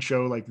Courtney and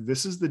show like,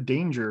 this is the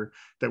danger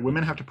that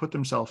women have to put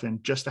themselves in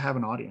just to have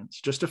an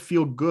audience, just to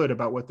feel good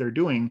about what they're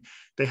doing.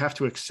 They have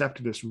to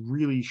accept this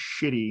really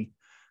shitty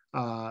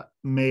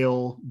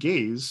male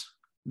gaze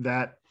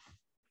that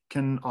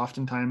can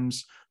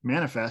oftentimes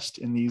manifest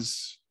in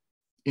these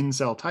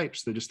incel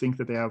types that just think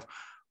that they have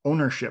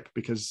ownership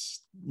because,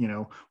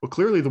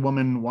 clearly the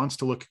woman wants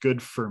to look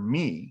good for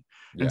me.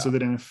 And so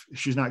that if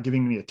she's not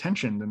giving me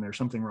attention, then there's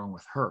something wrong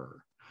with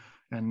her.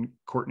 And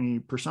Courtney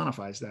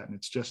personifies that, and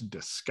it's just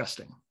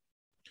disgusting.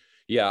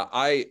 Yeah,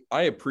 I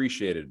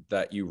appreciated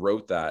that you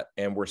wrote that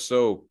and were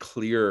so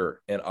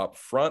clear and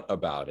upfront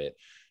about it.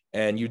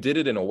 And you did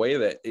it in a way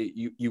that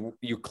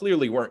you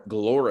clearly weren't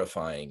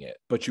glorifying it,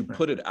 but you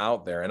put it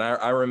out there. And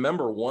I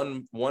remember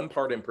one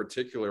part in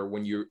particular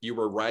when you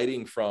were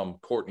writing from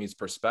Courtney's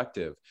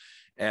perspective,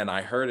 and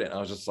I heard it and I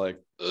was just like,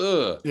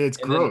 ugh. It's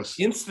gross.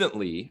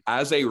 Instantly,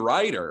 as a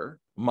writer,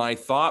 my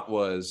thought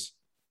was,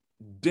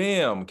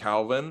 damn,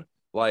 Kalvin,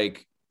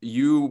 like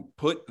you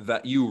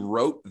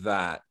wrote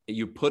that,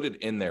 you put it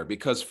in there.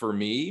 Because for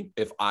me,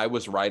 if I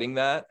was writing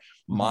that,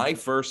 my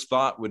first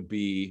thought would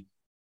be,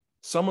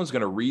 someone's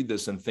going to read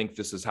this and think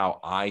this is how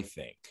I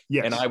think.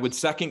 Yes. And I would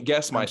second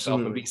guess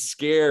myself and be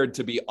scared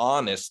to be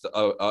honest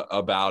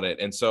about it.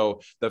 And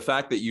so the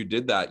fact that you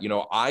did that,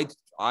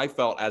 I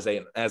felt as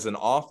an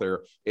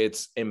author,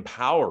 it's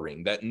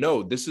empowering that,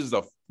 no, this is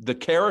the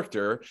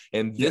character,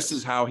 and this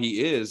is how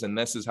he is, and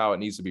this is how it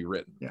needs to be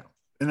written. Yeah.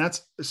 And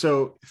that's,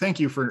 so thank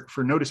you for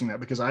noticing that,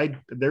 because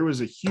there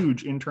was a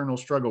huge internal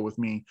struggle with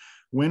me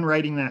when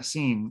writing that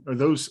scene, or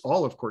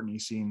all of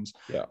Courtney's scenes,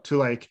 to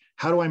like,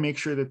 how do I make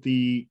sure that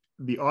the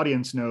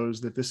audience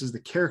knows that this is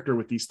the character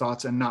with these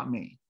thoughts and not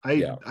me?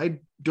 I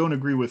don't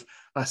agree with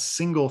a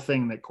single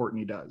thing that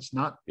Courtney does,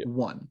 not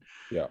one.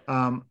 Yeah.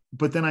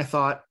 But then I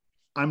thought,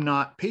 I'm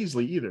not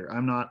Paisley either.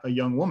 I'm not a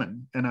young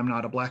woman, and I'm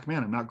not a black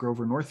man. I'm not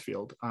Grover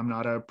Northfield. I'm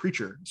not a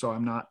preacher. So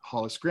I'm not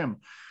Hollis Grimm.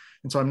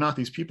 And so I'm not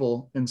these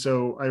people. And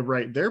so I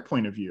write their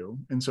point of view.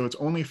 And so it's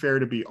only fair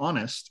to be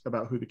honest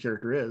about who the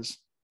character is.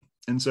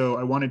 And so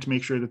I wanted to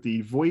make sure that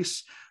the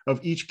voice of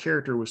each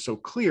character was so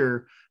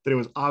clear that it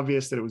was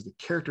obvious that it was the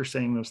character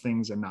saying those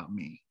things and not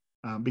me.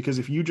 Because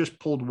if you just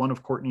pulled one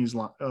of Courtney's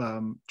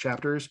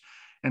chapters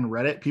and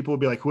read it, people would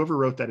be like, whoever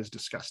wrote that is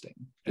disgusting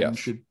and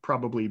should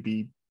probably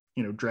be,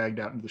 dragged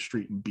out into the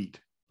street and beat.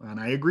 And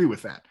I agree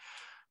with that.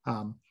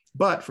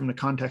 But from the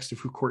context of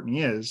who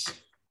Courtney is,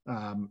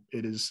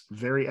 it is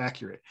very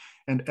accurate.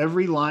 And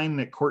every line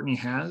that Courtney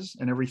has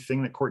and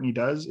everything that Courtney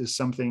does is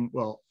something,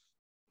 well,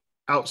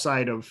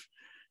 outside of,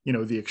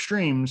 the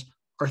extremes,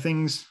 are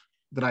things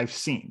that I've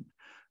seen.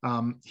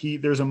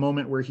 There's a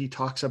moment where he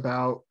talks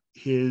about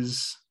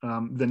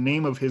the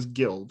name of his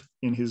guild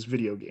in his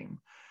video game.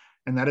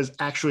 And that is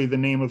actually the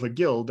name of a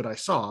guild that I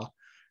saw,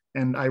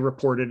 and I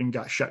reported and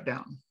got shut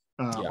down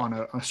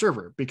on a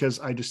server,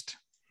 because I just,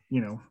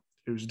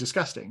 it was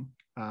disgusting.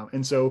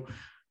 And so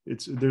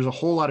there's a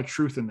whole lot of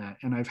truth in that.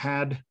 And I've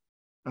had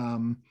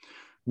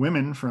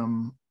women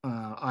from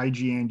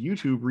IG and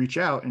YouTube reach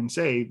out and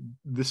say,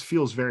 this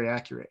feels very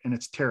accurate, and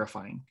it's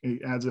terrifying.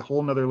 It adds a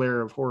whole nother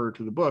layer of horror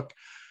to the book,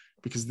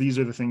 because these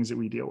are the things that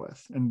we deal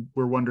with. And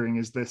we're wondering,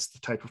 is this the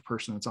type of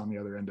person that's on the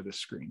other end of this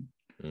screen?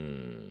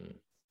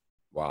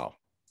 Wow.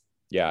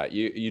 Yeah,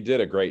 you did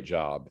a great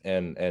job.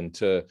 And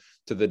to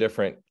the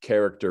different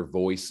character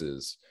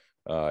voices,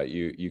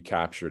 you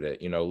captured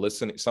it.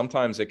 Listening,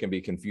 sometimes it can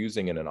be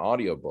confusing in an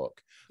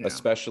audiobook,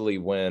 especially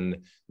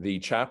when the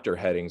chapter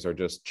headings are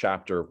just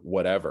chapter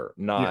whatever,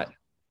 not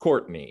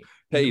Courtney,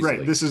 Paisley.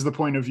 Right. This is the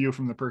point of view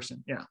from the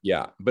person. Yeah.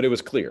 Yeah. But it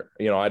was clear.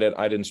 I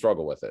didn't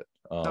struggle with it.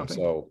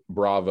 So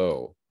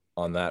bravo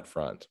on that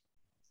front.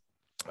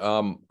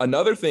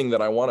 Another thing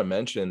that I want to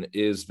mention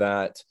is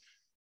that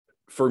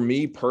for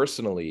me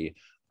personally,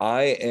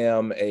 I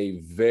am a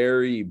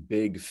very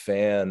big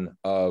fan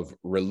of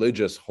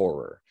religious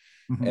horror.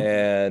 Mm-hmm.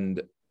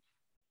 And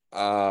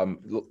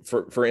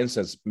for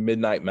instance,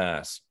 Midnight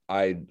Mass,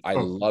 I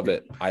love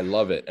it. I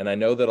love it. And I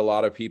know that a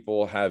lot of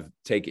people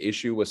take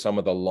issue with some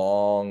of the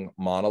long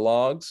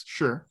monologues.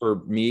 Sure.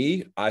 For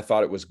me, I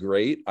thought it was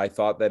great. I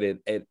thought that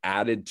it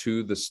added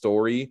to the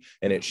story,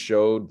 and it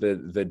showed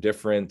the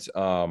different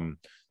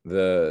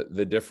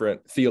the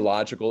different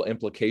theological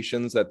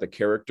implications that the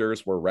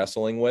characters were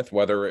wrestling with,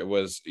 whether it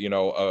was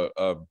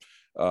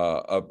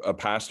a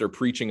pastor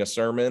preaching a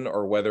sermon,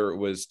 or whether it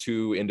was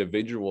two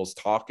individuals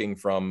talking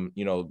from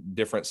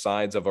different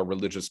sides of a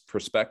religious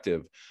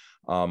perspective.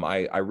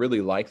 I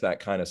really like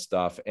that kind of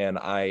stuff, and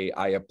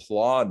I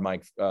applaud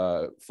Mike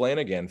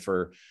Flanagan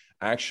for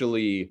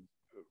actually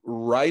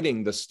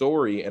writing the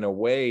story in a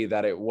way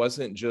that it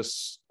wasn't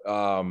just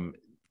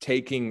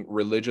taking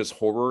religious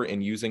horror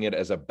and using it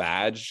as a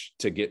badge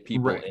to get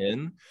people in.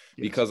 Yes.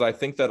 Because I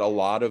think that a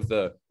lot of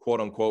the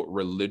quote unquote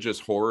religious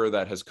horror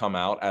that has come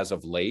out as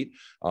of late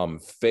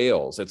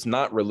fails. It's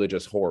not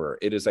religious horror.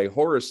 It is a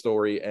horror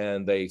story,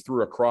 and they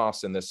threw a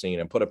cross in this scene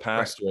and put a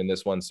pastor in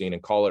this one scene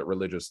and call it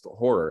religious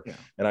horror. Yeah.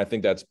 And I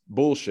think that's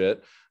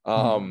bullshit.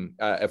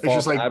 It's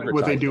just like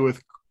what they do with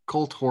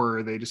cult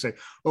horror. They just say,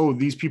 oh,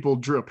 these people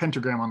drew a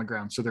pentagram on the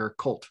ground, so they're a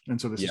cult,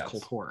 and so this is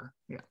cult horror.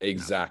 Yeah,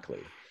 exactly.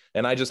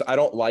 And I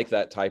don't like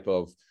that type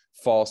of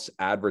false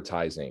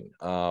advertising.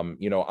 I'm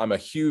a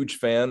huge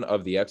fan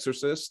of The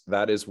Exorcist.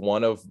 That is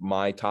one of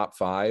my top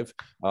 5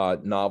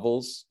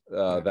 novels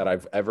that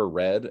I've ever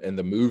read. And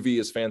the movie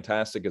is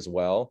fantastic as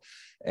well.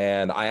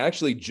 And I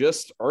actually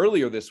just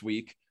earlier this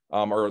week,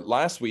 or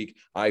last week,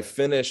 I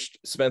finished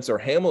Spencer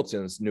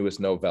Hamilton's newest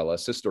novella,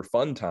 Sister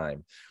Fun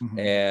Time. Mm-hmm.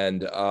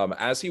 And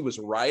as he was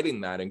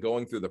writing that and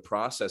going through the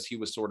process, he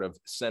was sort of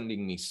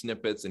sending me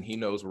snippets, and he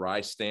knows where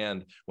I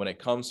stand when it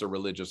comes to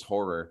religious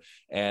horror.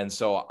 And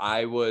so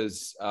I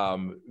was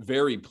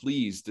very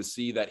pleased to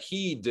see that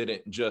he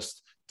didn't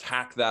just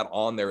tack that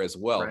on there as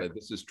well, that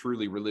this is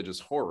truly religious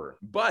horror.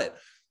 But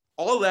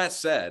all that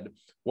said,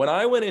 when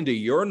I went into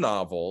your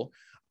novel,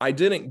 I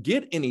didn't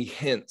get any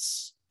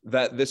hints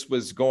that this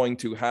was going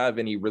to have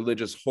any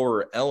religious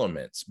horror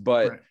elements,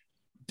 but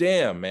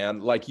damn, man,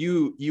 like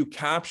you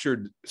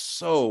captured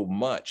so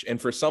much. And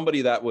for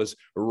somebody that was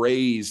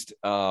raised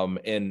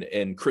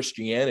in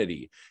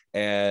Christianity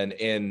and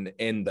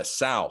in the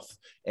South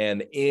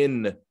and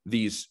in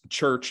these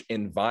church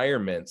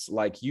environments,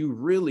 like you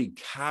really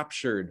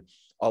captured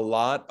a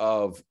lot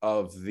of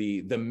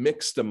the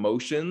mixed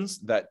emotions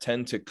that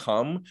tend to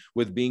come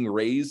with being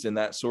raised in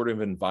that sort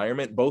of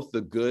environment, both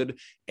the good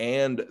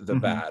and the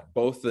bad,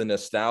 both the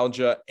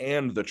nostalgia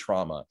and the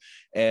trauma.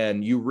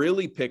 And you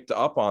really picked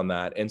up on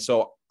that. And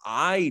so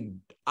I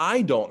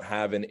don't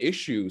have an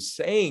issue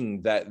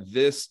saying that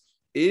this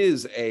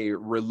is a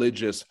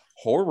religious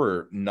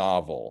horror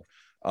novel.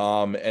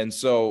 And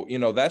so, you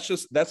know,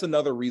 that's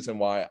another reason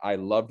why I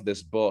loved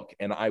this book,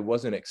 and I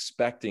wasn't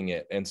expecting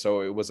it. And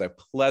so it was a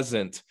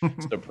pleasant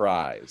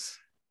surprise.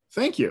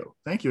 Thank you.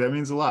 Thank you. That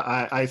means a lot.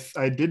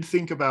 I did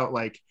think about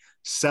like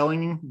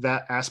selling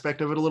that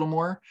aspect of it a little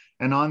more.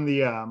 And on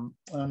the I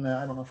don't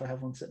know if I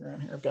have one sitting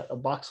around here. I've got a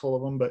box full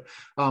of them, but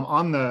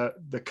on the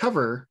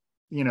cover,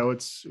 you know,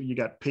 you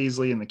got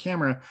Paisley and the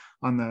camera.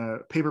 On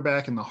the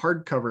paperback and the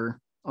hardcover,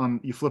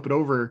 you flip it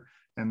over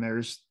and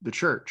there's the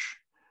church.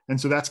 And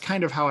so that's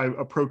kind of how I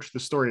approached the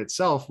story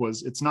itself.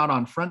 Was it's not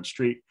on Front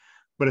Street,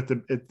 but at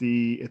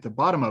the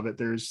bottom of it,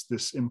 there's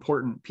this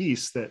important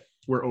piece that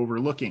we're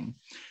overlooking.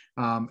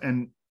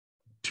 And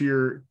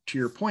to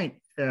your point,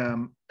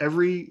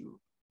 every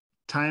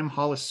time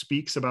Hollis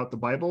speaks about the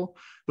Bible,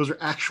 those are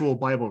actual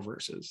Bible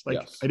verses. Like,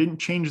 yes. I didn't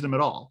change them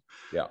at all.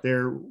 Yeah.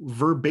 They're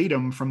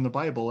verbatim from the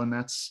Bible. And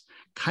that's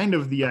kind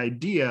of the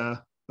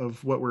idea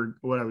of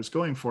what I was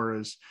going for.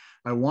 Is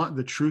I want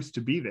the truth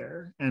to be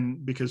there.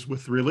 And because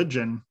with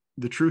religion,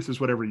 the truth is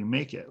whatever you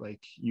make it.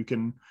 Like, you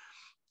can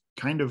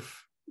kind of,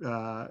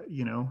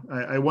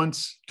 I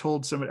once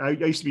told somebody,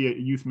 I used to be a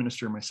youth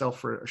minister myself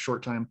for a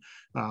short time,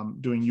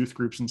 doing youth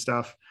groups and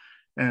stuff.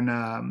 And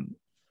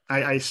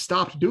I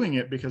stopped doing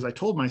it because I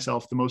told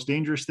myself the most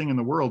dangerous thing in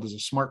the world is a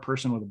smart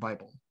person with a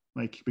Bible.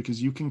 Like,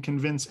 because you can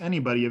convince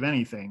anybody of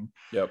anything.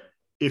 Yep.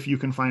 If you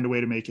can find a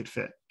way to make it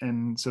fit.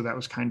 And so that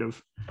was kind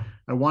of,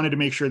 I wanted to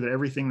make sure that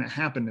everything that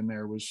happened in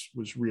there was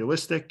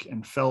realistic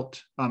and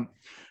felt,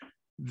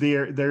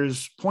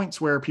 there's points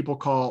where people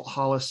call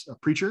Hollis a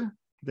preacher,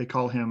 they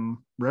call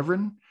him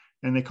reverend,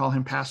 and they call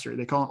him pastor.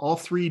 They call all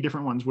three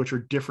different ones, which are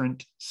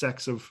different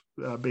sects of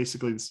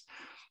basically,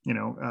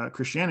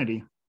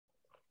 Christianity.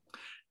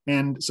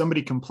 And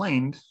somebody from,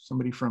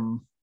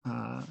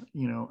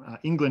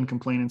 England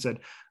complained and said,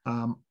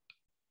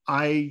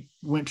 I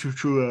went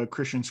to a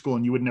Christian school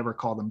and you would never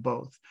call them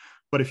both.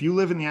 But if you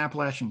live in the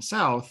Appalachian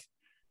South,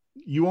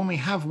 you only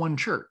have one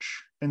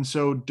church. And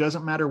so it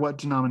doesn't matter what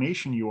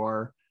denomination you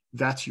are,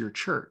 that's your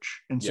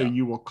church. And so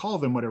you will call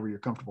them whatever you're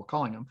comfortable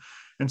calling them.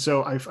 And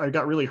so I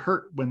got really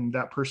hurt when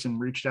that person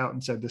reached out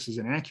and said, this is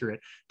inaccurate.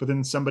 But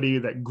then somebody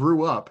that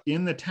grew up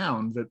in the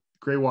town that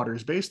Greywater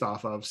is based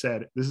off of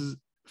said,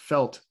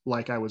 felt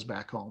like I was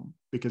back home,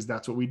 because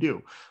that's what we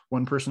do.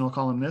 One person will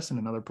call him this and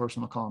another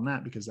person will call him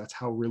that, because that's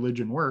how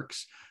religion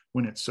works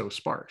when it's so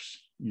sparse.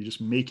 You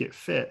just make it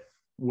fit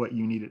what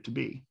you need it to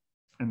be.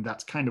 And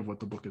that's kind of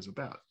what the book is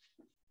about.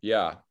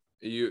 Yeah,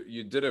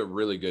 you did a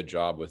really good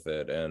job with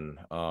it. And,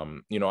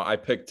 I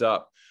picked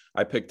up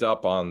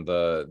on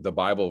the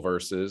Bible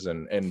verses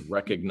and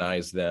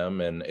recognized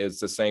them. And it's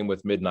the same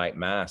with Midnight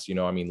Mass.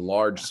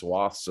 Large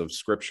swaths of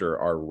scripture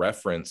are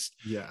referenced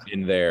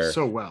in there.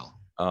 So well.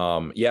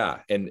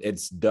 And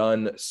it's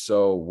done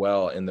so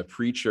well. And the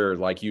preacher,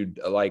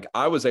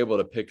 I was able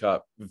to pick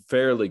up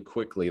fairly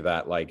quickly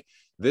that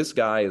this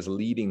guy is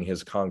leading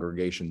his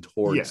congregation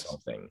towards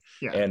something.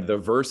 Yeah. And the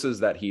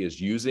verses that he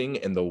is using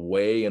and the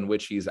way in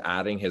which he's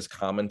adding his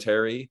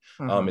commentary,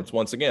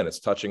 it's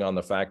touching on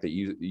the fact that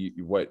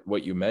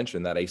what you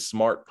mentioned, that a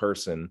smart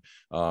person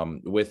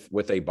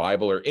with a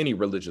Bible or any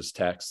religious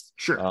text,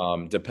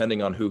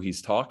 depending on who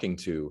he's talking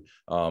to,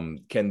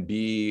 can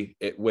be,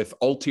 with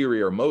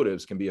ulterior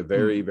motives, can be a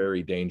very,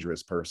 very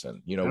dangerous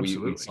person.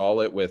 We saw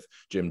it with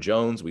Jim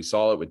Jones. We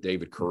saw it with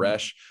David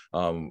Koresh.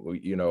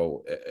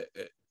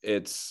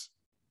 It's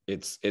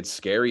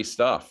scary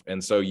stuff.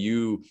 And so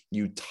you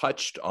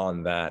touched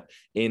on that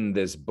in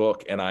this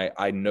book, and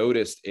I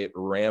noticed it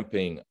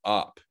ramping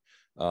up.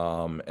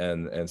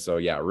 And so,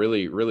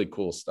 really, really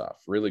cool stuff.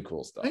 Really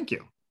cool stuff. Thank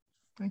you.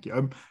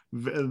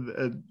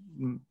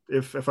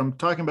 If I'm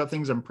talking about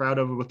things I'm proud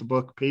of with the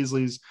book,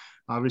 Paisley's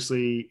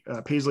obviously,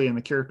 Paisley and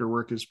the character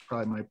work is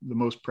probably the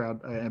most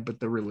proud, but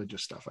the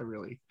religious stuff I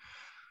really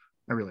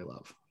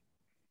love.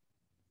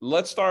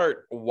 Let's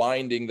start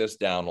winding this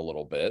down a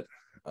little bit.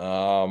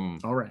 All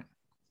right.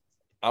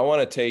 I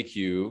want to take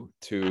you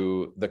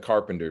to the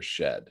carpenter's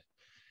shed.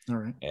 All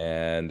right.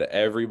 And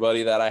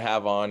everybody that I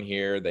have on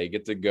here, they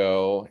get to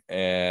go.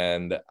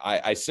 And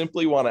I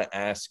simply want to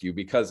ask you,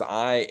 because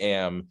I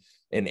am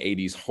an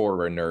 80s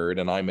horror nerd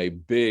and I'm a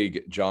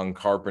big John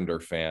Carpenter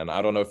fan.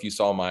 I don't know if you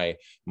saw my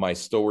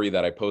story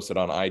that I posted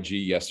on IG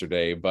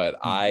yesterday, but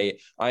I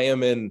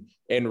am in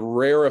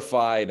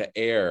rarefied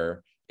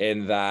air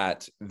in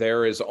that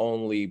there is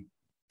only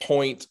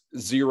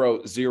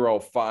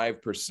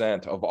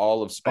 0.005% of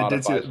all of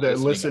Spotify's that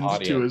listens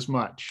to as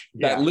much.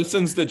 That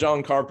listens to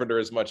John Carpenter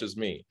as much as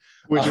me.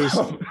 Which is,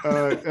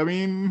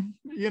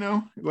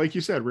 like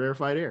you said,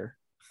 rarefied air.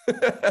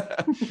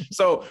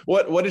 So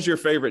what is your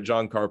favorite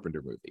John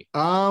Carpenter movie?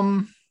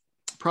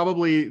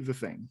 Probably The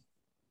Thing.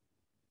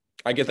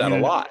 I get that a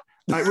lot.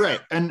 Right.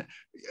 And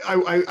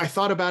I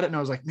thought about it and I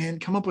was like, man,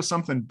 come up with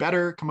something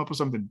better, come up with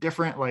something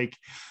different. Like,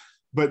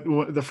 but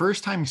the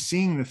first time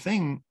seeing the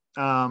thing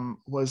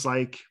was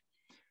like,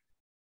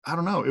 I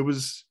don't know, it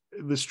was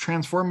this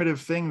transformative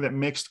thing that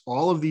mixed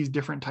all of these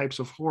different types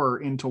of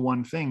horror into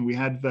one thing. We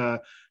had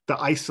the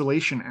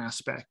isolation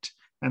aspect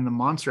and the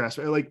monster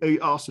aspect, like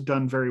also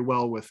done very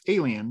well with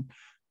Alien,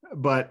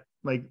 but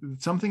like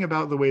something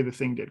about the way the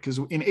thing did, because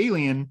in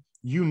Alien,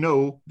 you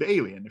know the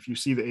alien. If you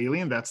see the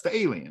alien, that's the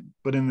alien.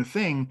 But in the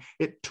thing,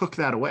 it took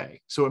that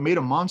away. So it made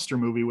a monster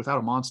movie without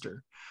a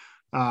monster.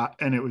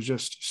 And it was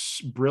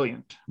just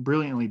brilliant,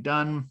 brilliantly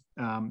done.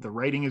 The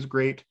writing is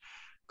great.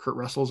 Kurt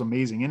Russell's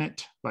amazing in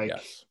it. Like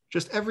Yes.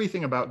 just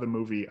everything about the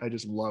movie I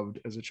just loved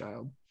as a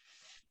child.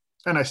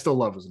 And I still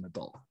love as an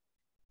adult.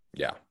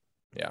 Yeah.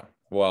 Yeah.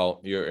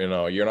 Well,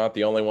 you're not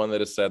the only one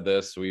that has said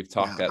this. We've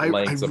talked at I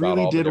lengths about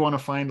really all did the want to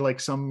find like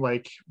some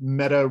like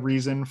meta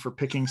reason for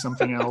picking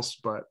something else,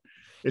 but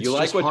it's you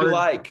like just what hard. you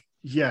like.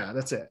 Yeah,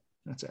 that's it.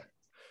 That's it.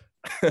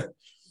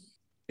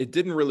 It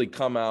didn't really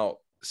come out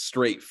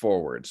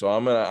straightforward. So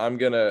I'm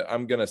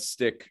gonna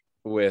stick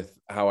with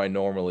how I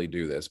normally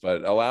do this,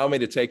 but allow me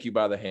to take you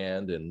by the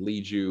hand and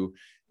lead you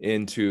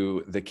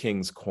into the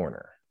King's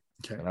Corner.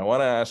 Okay. And I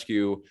want to ask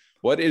you,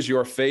 what is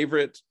your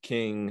favorite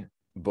King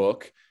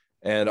book?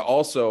 And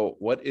also,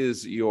 what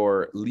is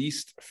your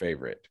least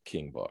favorite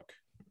King book?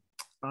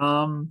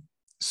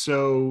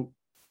 So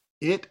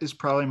it is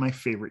probably my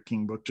favorite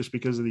King book just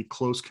because of the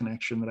close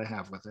connection that I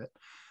have with it.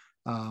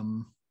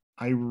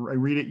 I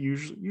read it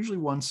usually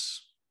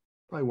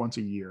probably once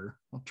a year.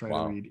 I'll try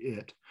to read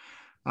it.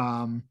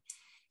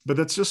 But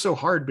that's just so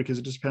hard because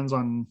it just depends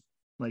on,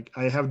 like,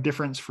 I have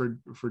difference for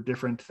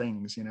different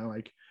things,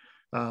 like,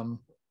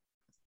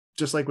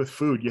 just like with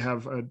food, you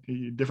have a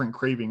different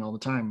craving all the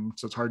time.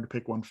 So it's hard to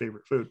pick one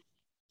favorite food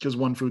because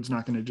one food's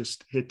not going to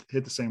just hit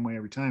the same way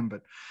every time.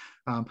 But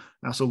I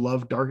also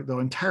love the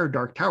entire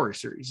Dark Tower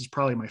series is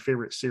probably my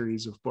favorite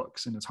series of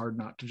books. And it's hard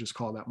not to just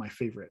call that my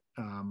favorite.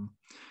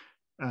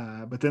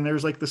 But then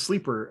there's like the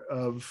sleeper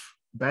of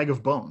Bag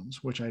of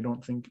Bones, which I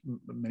don't think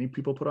many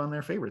people put on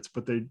their favorites,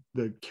 but the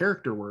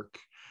character work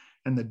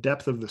and the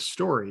depth of the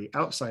story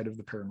outside of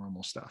the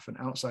paranormal stuff and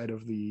outside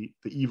of the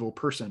evil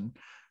person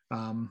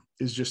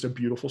is just a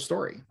beautiful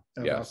story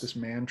about this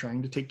man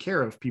trying to take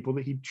care of people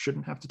that he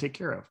shouldn't have to take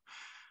care of.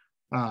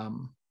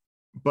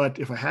 But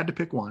if I had to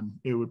pick one,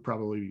 it would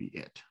probably be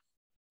it.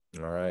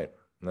 All right.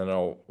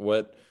 No,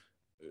 what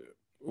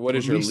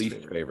is your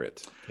least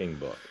favorite King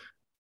book?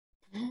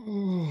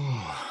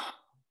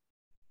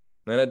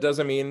 And it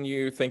doesn't mean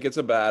you think it's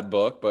a bad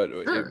book, but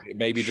it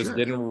maybe just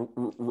didn't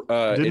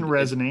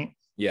resonate.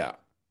 Yeah.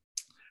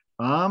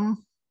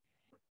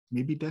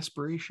 Maybe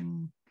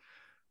Desperation.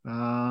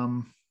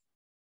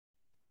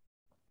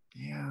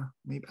 Yeah,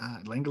 maybe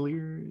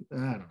Langolier. I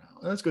don't know.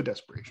 Let's go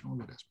Desperation. We'll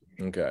go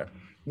Desperation. Okay.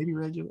 Maybe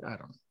Regular. I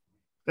don't know.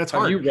 That's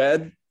hard. Have you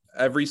read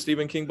every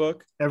Stephen King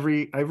book? I've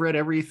read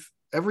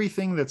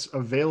everything that's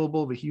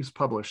available that he's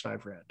published.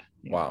 I've read.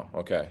 Wow.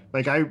 Okay.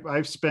 Like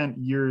I've spent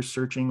years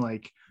searching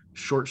like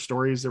short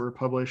stories that were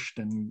published,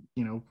 and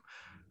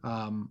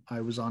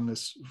I was on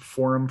this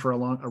forum for a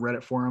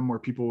Reddit forum where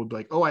people would be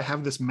like, oh, I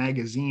have this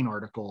magazine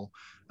article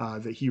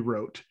that he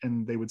wrote,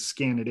 and they would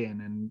scan it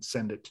in and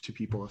send it to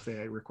people if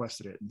they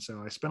requested it. And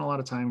so I spent a lot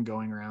of time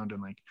going around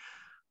and like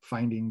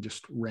finding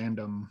just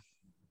random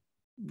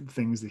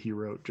things that he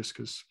wrote, just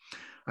because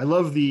I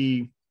love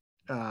the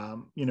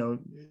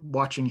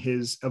watching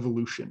his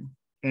evolution,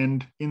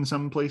 and in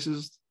some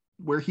places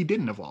where he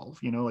didn't evolve,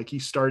 like he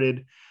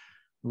started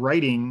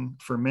writing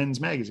for men's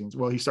magazines.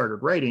 Well, he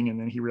started writing and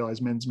then he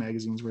realized men's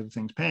magazines were the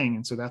things paying.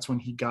 And so that's when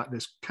he got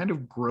this kind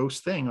of gross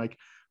thing, like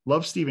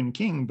love Stephen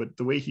King, but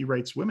the way he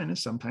writes women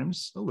is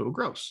sometimes a little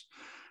gross.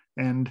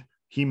 And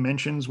he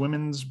mentions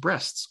women's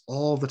breasts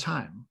all the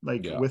time,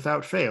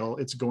 without fail,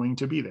 it's going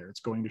to be there. It's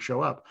going to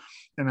show up.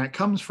 And that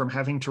comes from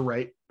having to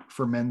write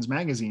for men's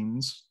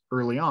magazines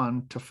early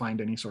on to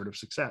find any sort of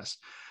success.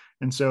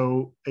 And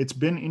so it's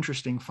been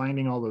interesting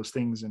finding all those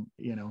things and,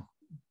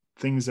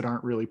 things that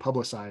aren't really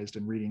publicized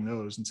and reading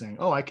those and saying,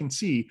 oh, I can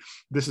see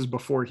this is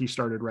before he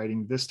started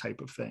writing this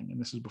type of thing.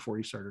 And this is before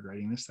he started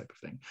writing this type of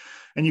thing.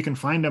 And you can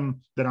find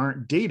them that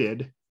aren't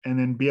dated and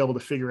then be able to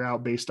figure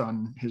out based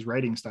on his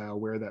writing style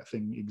where that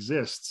thing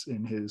exists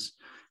in his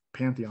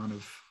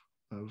pantheon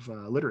of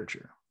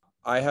literature.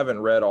 I haven't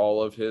read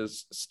all of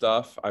his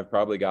stuff. I've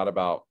probably got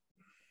about,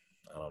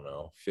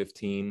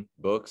 15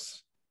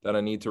 books that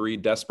I need to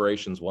read.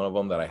 Desperation's one of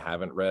them that I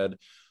haven't read.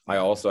 I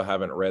also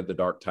haven't read the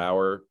Dark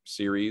Tower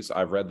series.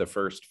 I've read the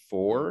first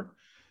 4.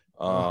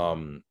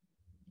 But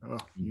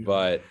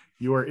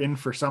you are in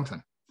for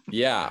something.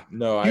 Yeah,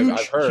 no,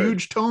 I've heard.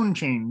 Huge tone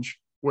change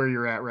where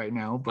you're at right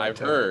now. But I've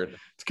heard.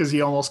 It's because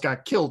he almost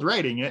got killed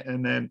writing it,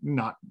 and then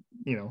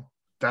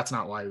that's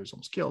not why he was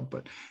almost killed,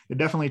 but it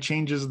definitely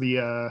changes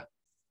the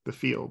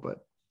feel. But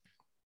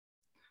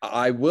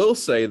I will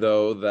say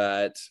though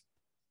that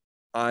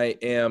I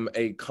am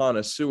a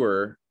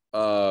connoisseur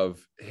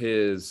of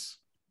his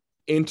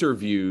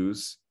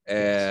interviews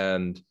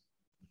and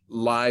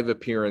live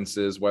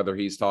appearances, whether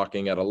he's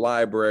talking at a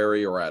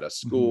library or at a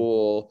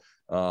school,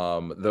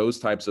 those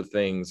types of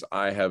things.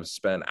 I have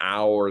spent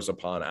hours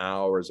upon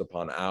hours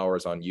upon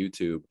hours on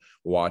YouTube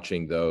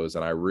watching those,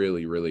 and I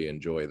really, really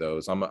enjoy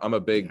those. I'm a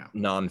big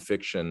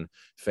nonfiction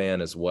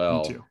fan as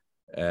well. Me too.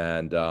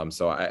 And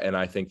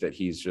I think that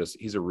he's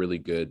a really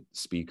good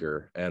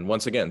speaker. And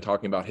once again,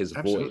 talking about his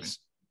voice,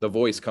 the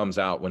voice comes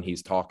out when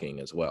he's talking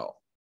as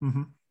well.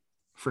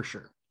 For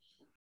sure.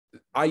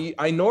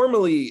 I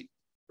normally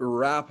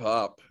wrap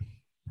up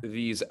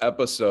these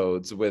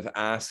episodes with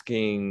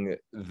asking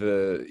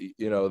my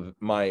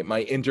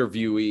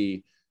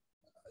interviewee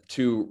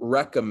to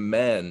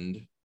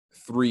recommend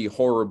 3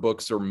 horror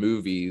books or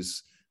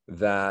movies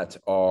that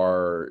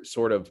are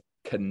sort of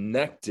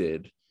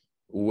connected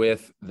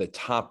with the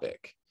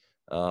topic.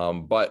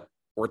 But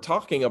we're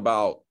talking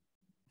about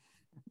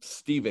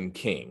Stephen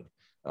King.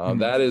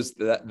 That is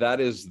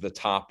the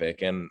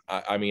topic. And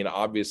I mean,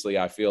 obviously,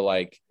 I feel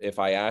like if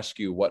I ask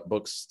you what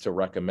books to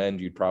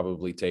recommend, you'd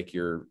probably take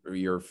your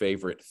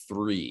favorite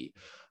 3.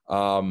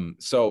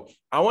 So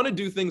I want to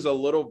do things a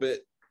little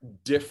bit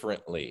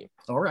differently.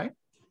 All right.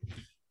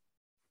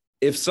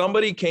 If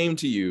somebody came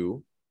to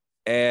you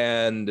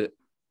and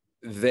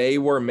they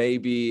were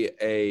maybe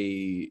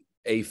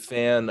a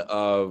fan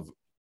of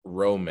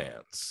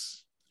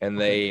romance and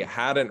they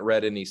hadn't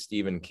read any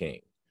Stephen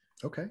King,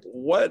 okay,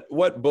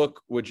 what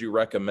book would you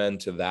recommend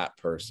to that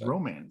person?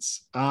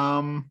 Romance.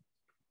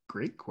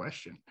 Great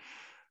question.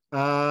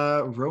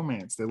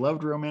 Romance. They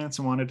loved romance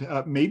and wanted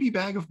to, maybe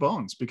Bag of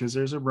Bones, because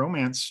there's a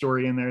romance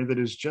story in there that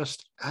is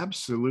just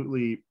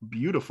absolutely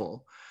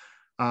beautiful.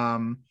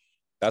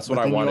 That's what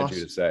I wanted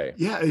you to say.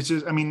 Yeah, it's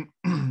just, I mean,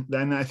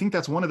 and I think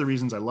that's one of the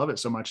reasons I love it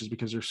so much, is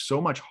because there's so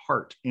much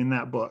heart in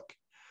that book.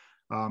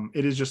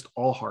 It is just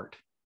all heart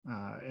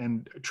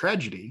and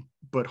tragedy,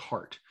 but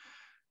heart.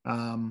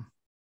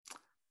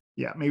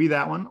 Yeah, maybe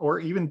that one, or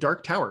even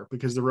Dark Tower,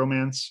 because the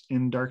romance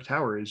in Dark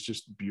Tower is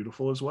just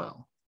beautiful as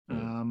well.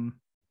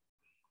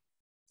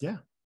 Yeah,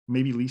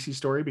 maybe Lisey's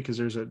story, because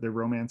there's the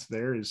romance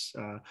there is,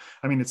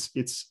 I mean,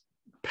 it's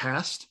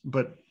past,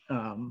 but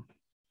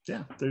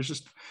yeah,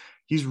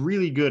 he's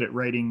really good at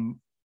writing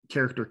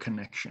character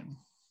connection,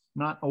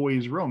 not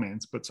always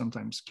romance, but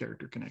sometimes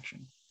character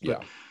connection.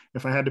 But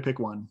if I had to pick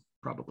one,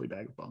 probably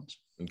Bag of Bones.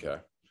 Okay.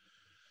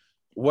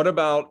 What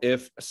about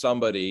if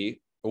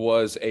somebody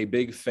was a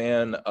big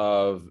fan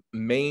of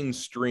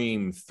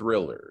mainstream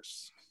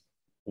thrillers?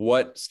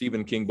 What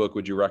Stephen King book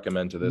would you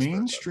recommend to this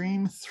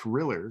mainstream person?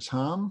 Thrillers,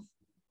 huh?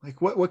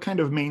 Like what kind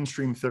of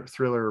mainstream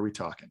thriller are we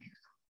talking here?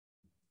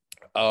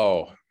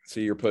 Oh, so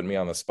you're putting me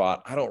on the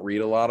spot. I don't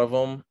read a lot of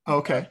them.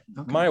 Okay.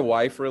 My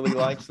wife really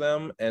likes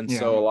them. And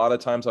so a lot of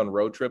times on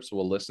road trips,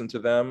 we'll listen to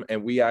them.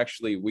 And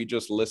we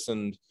just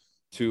listened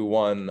to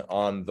one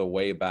on the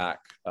way back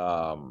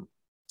from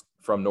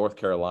North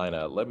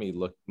Carolina. Let me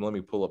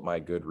pull up my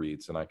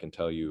Goodreads and I can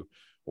tell you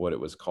what it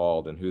was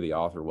called and who the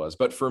author was.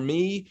 But for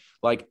me,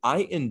 like, I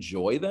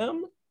enjoy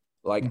them.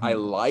 Like, I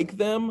like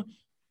them,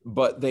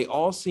 but they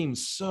all seem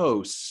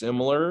so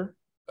similar.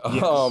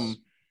 Yes.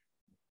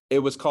 It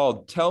was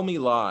called Tell Me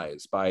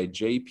Lies by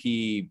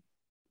J.P.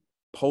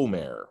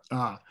 Pomer.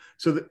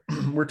 So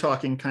we're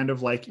talking kind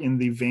of like in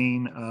the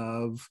vein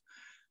of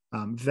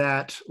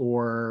that,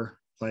 or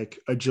like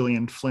a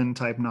Gillian Flynn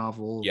type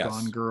novel, yes.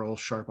 Gone Girl,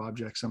 Sharp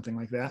Object, something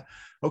like that.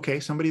 Okay,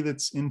 somebody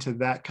that's into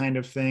that kind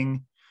of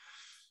thing.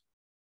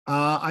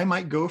 I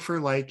might go for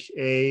like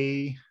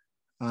a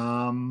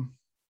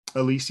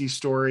Lisey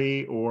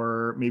story,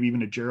 or maybe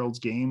even a Gerald's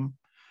Game.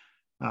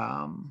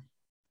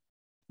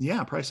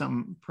 Yeah, probably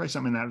something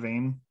in that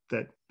vein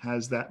that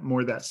has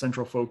that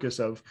central focus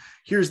of,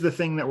 here's the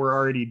thing that we're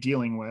already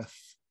dealing with.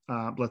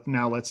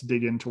 Let's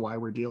dig into why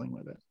we're dealing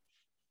with it.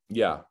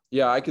 Yeah,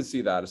 I could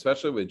see that,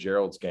 especially with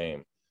Gerald's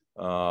Game.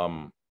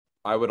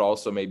 I would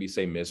also maybe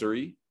say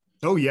Misery.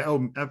 Oh yeah,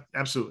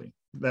 absolutely.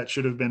 That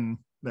should have been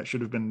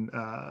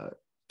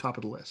top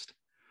of the list.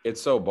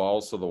 It's so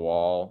balls to the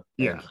wall.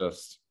 Yeah,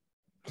 it's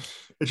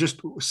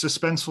just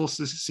suspenseful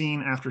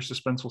scene after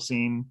suspenseful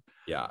scene.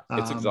 Yeah,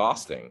 it's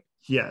exhausting.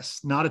 Yes,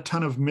 not a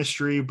ton of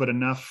mystery, but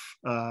enough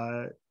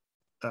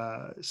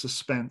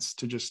suspense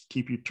to just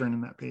keep you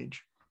turning that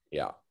page.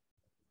 Yeah.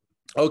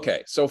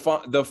 Okay, so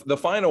the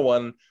final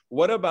one.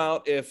 What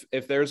about if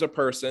there's a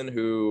person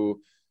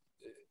who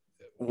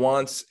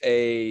wants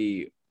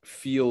a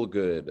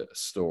feel-good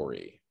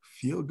story?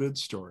 Feel-good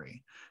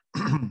story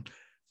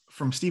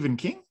from Stephen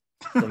King?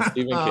 From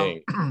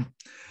Stephen King.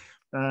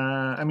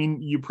 I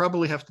mean, you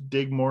probably have to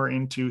dig more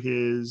into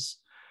his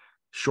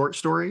short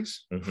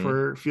stories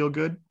for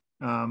feel-good.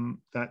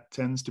 That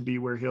tends to be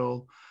where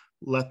he'll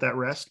let that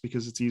rest,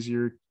 because it's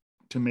easier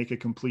to make a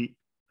complete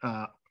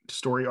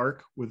story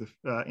arc with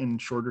in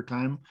shorter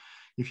time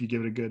if you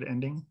give it a good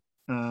ending.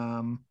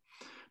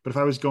 But if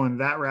I was going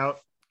that route,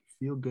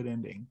 feel good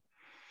ending,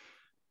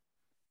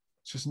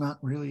 it's just not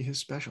really his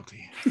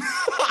specialty.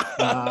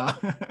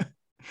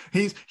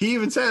 He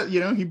even said,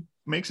 he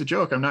makes a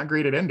joke, I'm not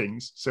great at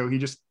endings, so he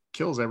just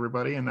kills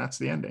everybody and that's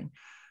the ending.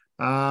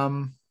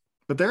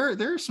 But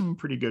there are some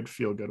pretty good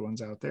feel good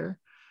ones out there.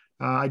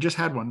 I just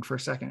had one for a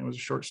second. It was a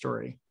short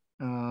story.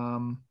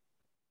 Rita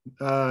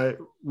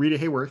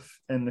Hayworth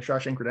and The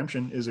Shawshank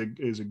Redemption is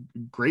a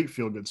great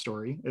feel good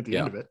story at the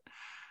end of it.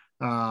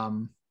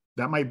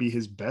 That might be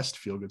his best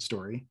feel good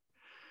story.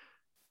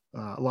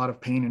 A lot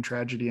of pain and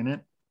tragedy in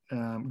it.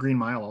 Green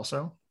Mile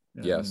also.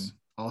 Yes.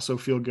 Also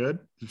feel good.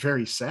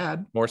 Very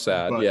sad. More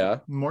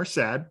sad. More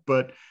sad,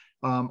 but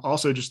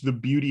also just the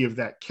beauty of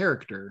that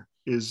character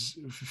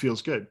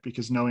feels good,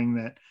 because knowing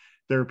that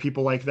there are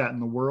people like that in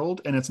the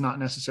world, and it's not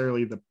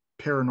necessarily the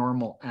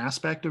paranormal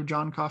aspect of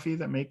John Coffey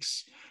that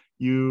makes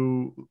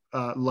you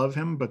love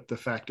him, but the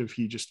fact of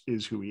he just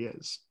is who he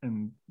is,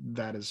 and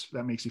that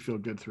makes you feel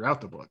good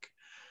throughout the book.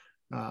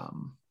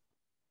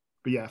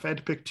 But yeah, if I had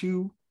to pick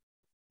two,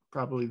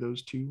 probably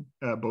those two.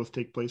 Both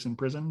take place in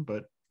prison,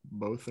 but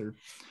both are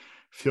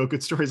feel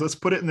good stories. Let's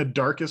put it in the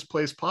darkest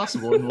place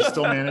possible, and we'll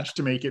still manage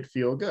to make it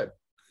feel good.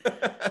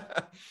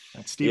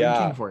 That's Stephen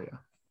King for you.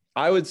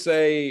 I would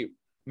say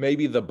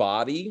maybe The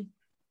Body.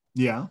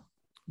 Yeah.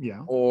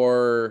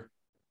 Or,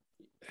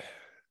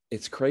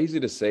 it's crazy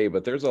to say,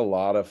 but there's a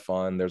lot of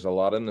fun. There's a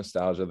lot of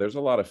nostalgia. There's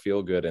a lot of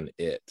feel good in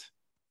it.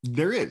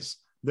 There is.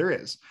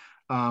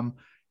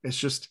 It's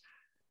just,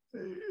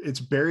 it's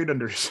buried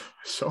under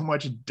so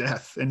much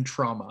death and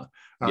trauma.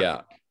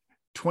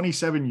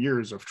 27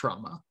 years of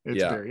trauma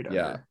it's buried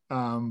under.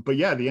 But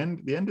yeah, the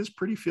end is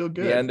pretty feel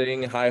good. The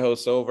ending, hi-ho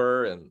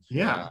silver, and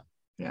yeah.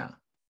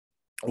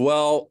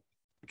 Well,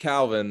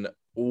 Kalvin,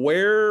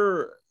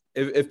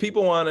 if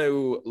people want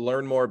to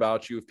learn more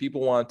about you, if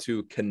people want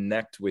to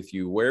connect with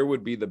you, where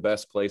would be the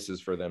best places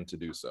for them to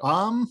do so?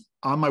 On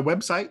my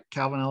website,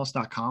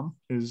 kalvinellis.com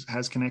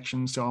has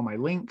connections to all my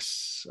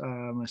links,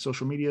 my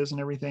social medias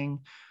and everything.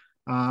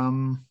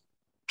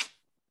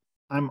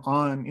 I'm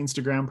on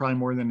Instagram probably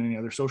more than any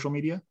other social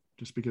media,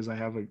 just because I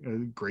have a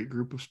great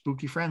group of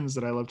spooky friends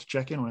that I love to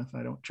check in with.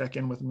 I don't check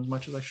in with them as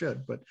much as I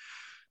should, but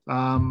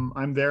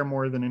I'm there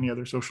more than any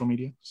other social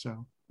media.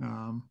 So,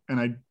 and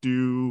I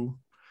do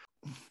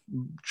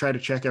try to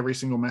check every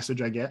single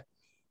message I get,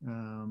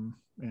 and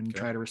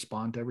try to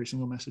respond to every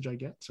single message I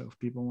get. So if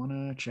people want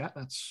to chat,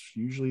 that's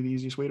usually the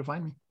easiest way to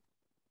find me.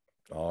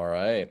 All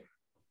right.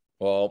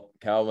 Well,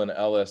 Kalvin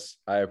Ellis,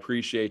 I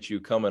appreciate you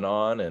coming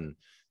on and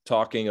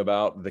talking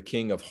about the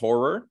King of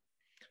Horror.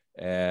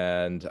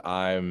 And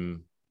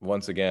I'm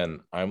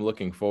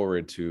looking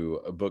forward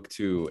to book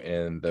 2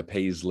 in the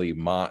Paisley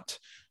Mott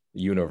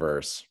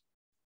universe.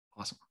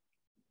 Awesome.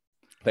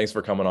 Thanks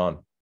for coming on.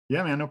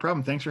 Yeah, man, no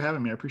problem. Thanks for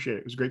having me. I appreciate it.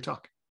 It was a great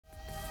talk.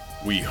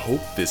 We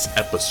hope this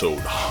episode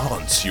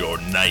haunts your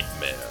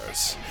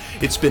nightmares.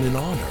 It's been an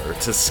honor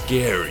to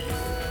scare you.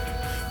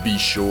 Be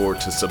sure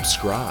to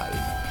subscribe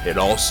and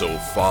also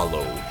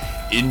follow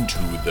Into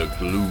the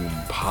Gloom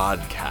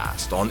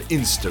podcast on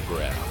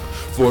Instagram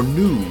for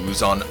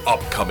news on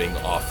upcoming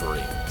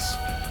offerings.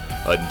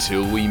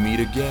 Until we meet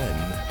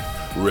again,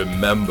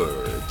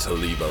 remember to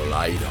leave a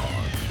light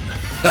on.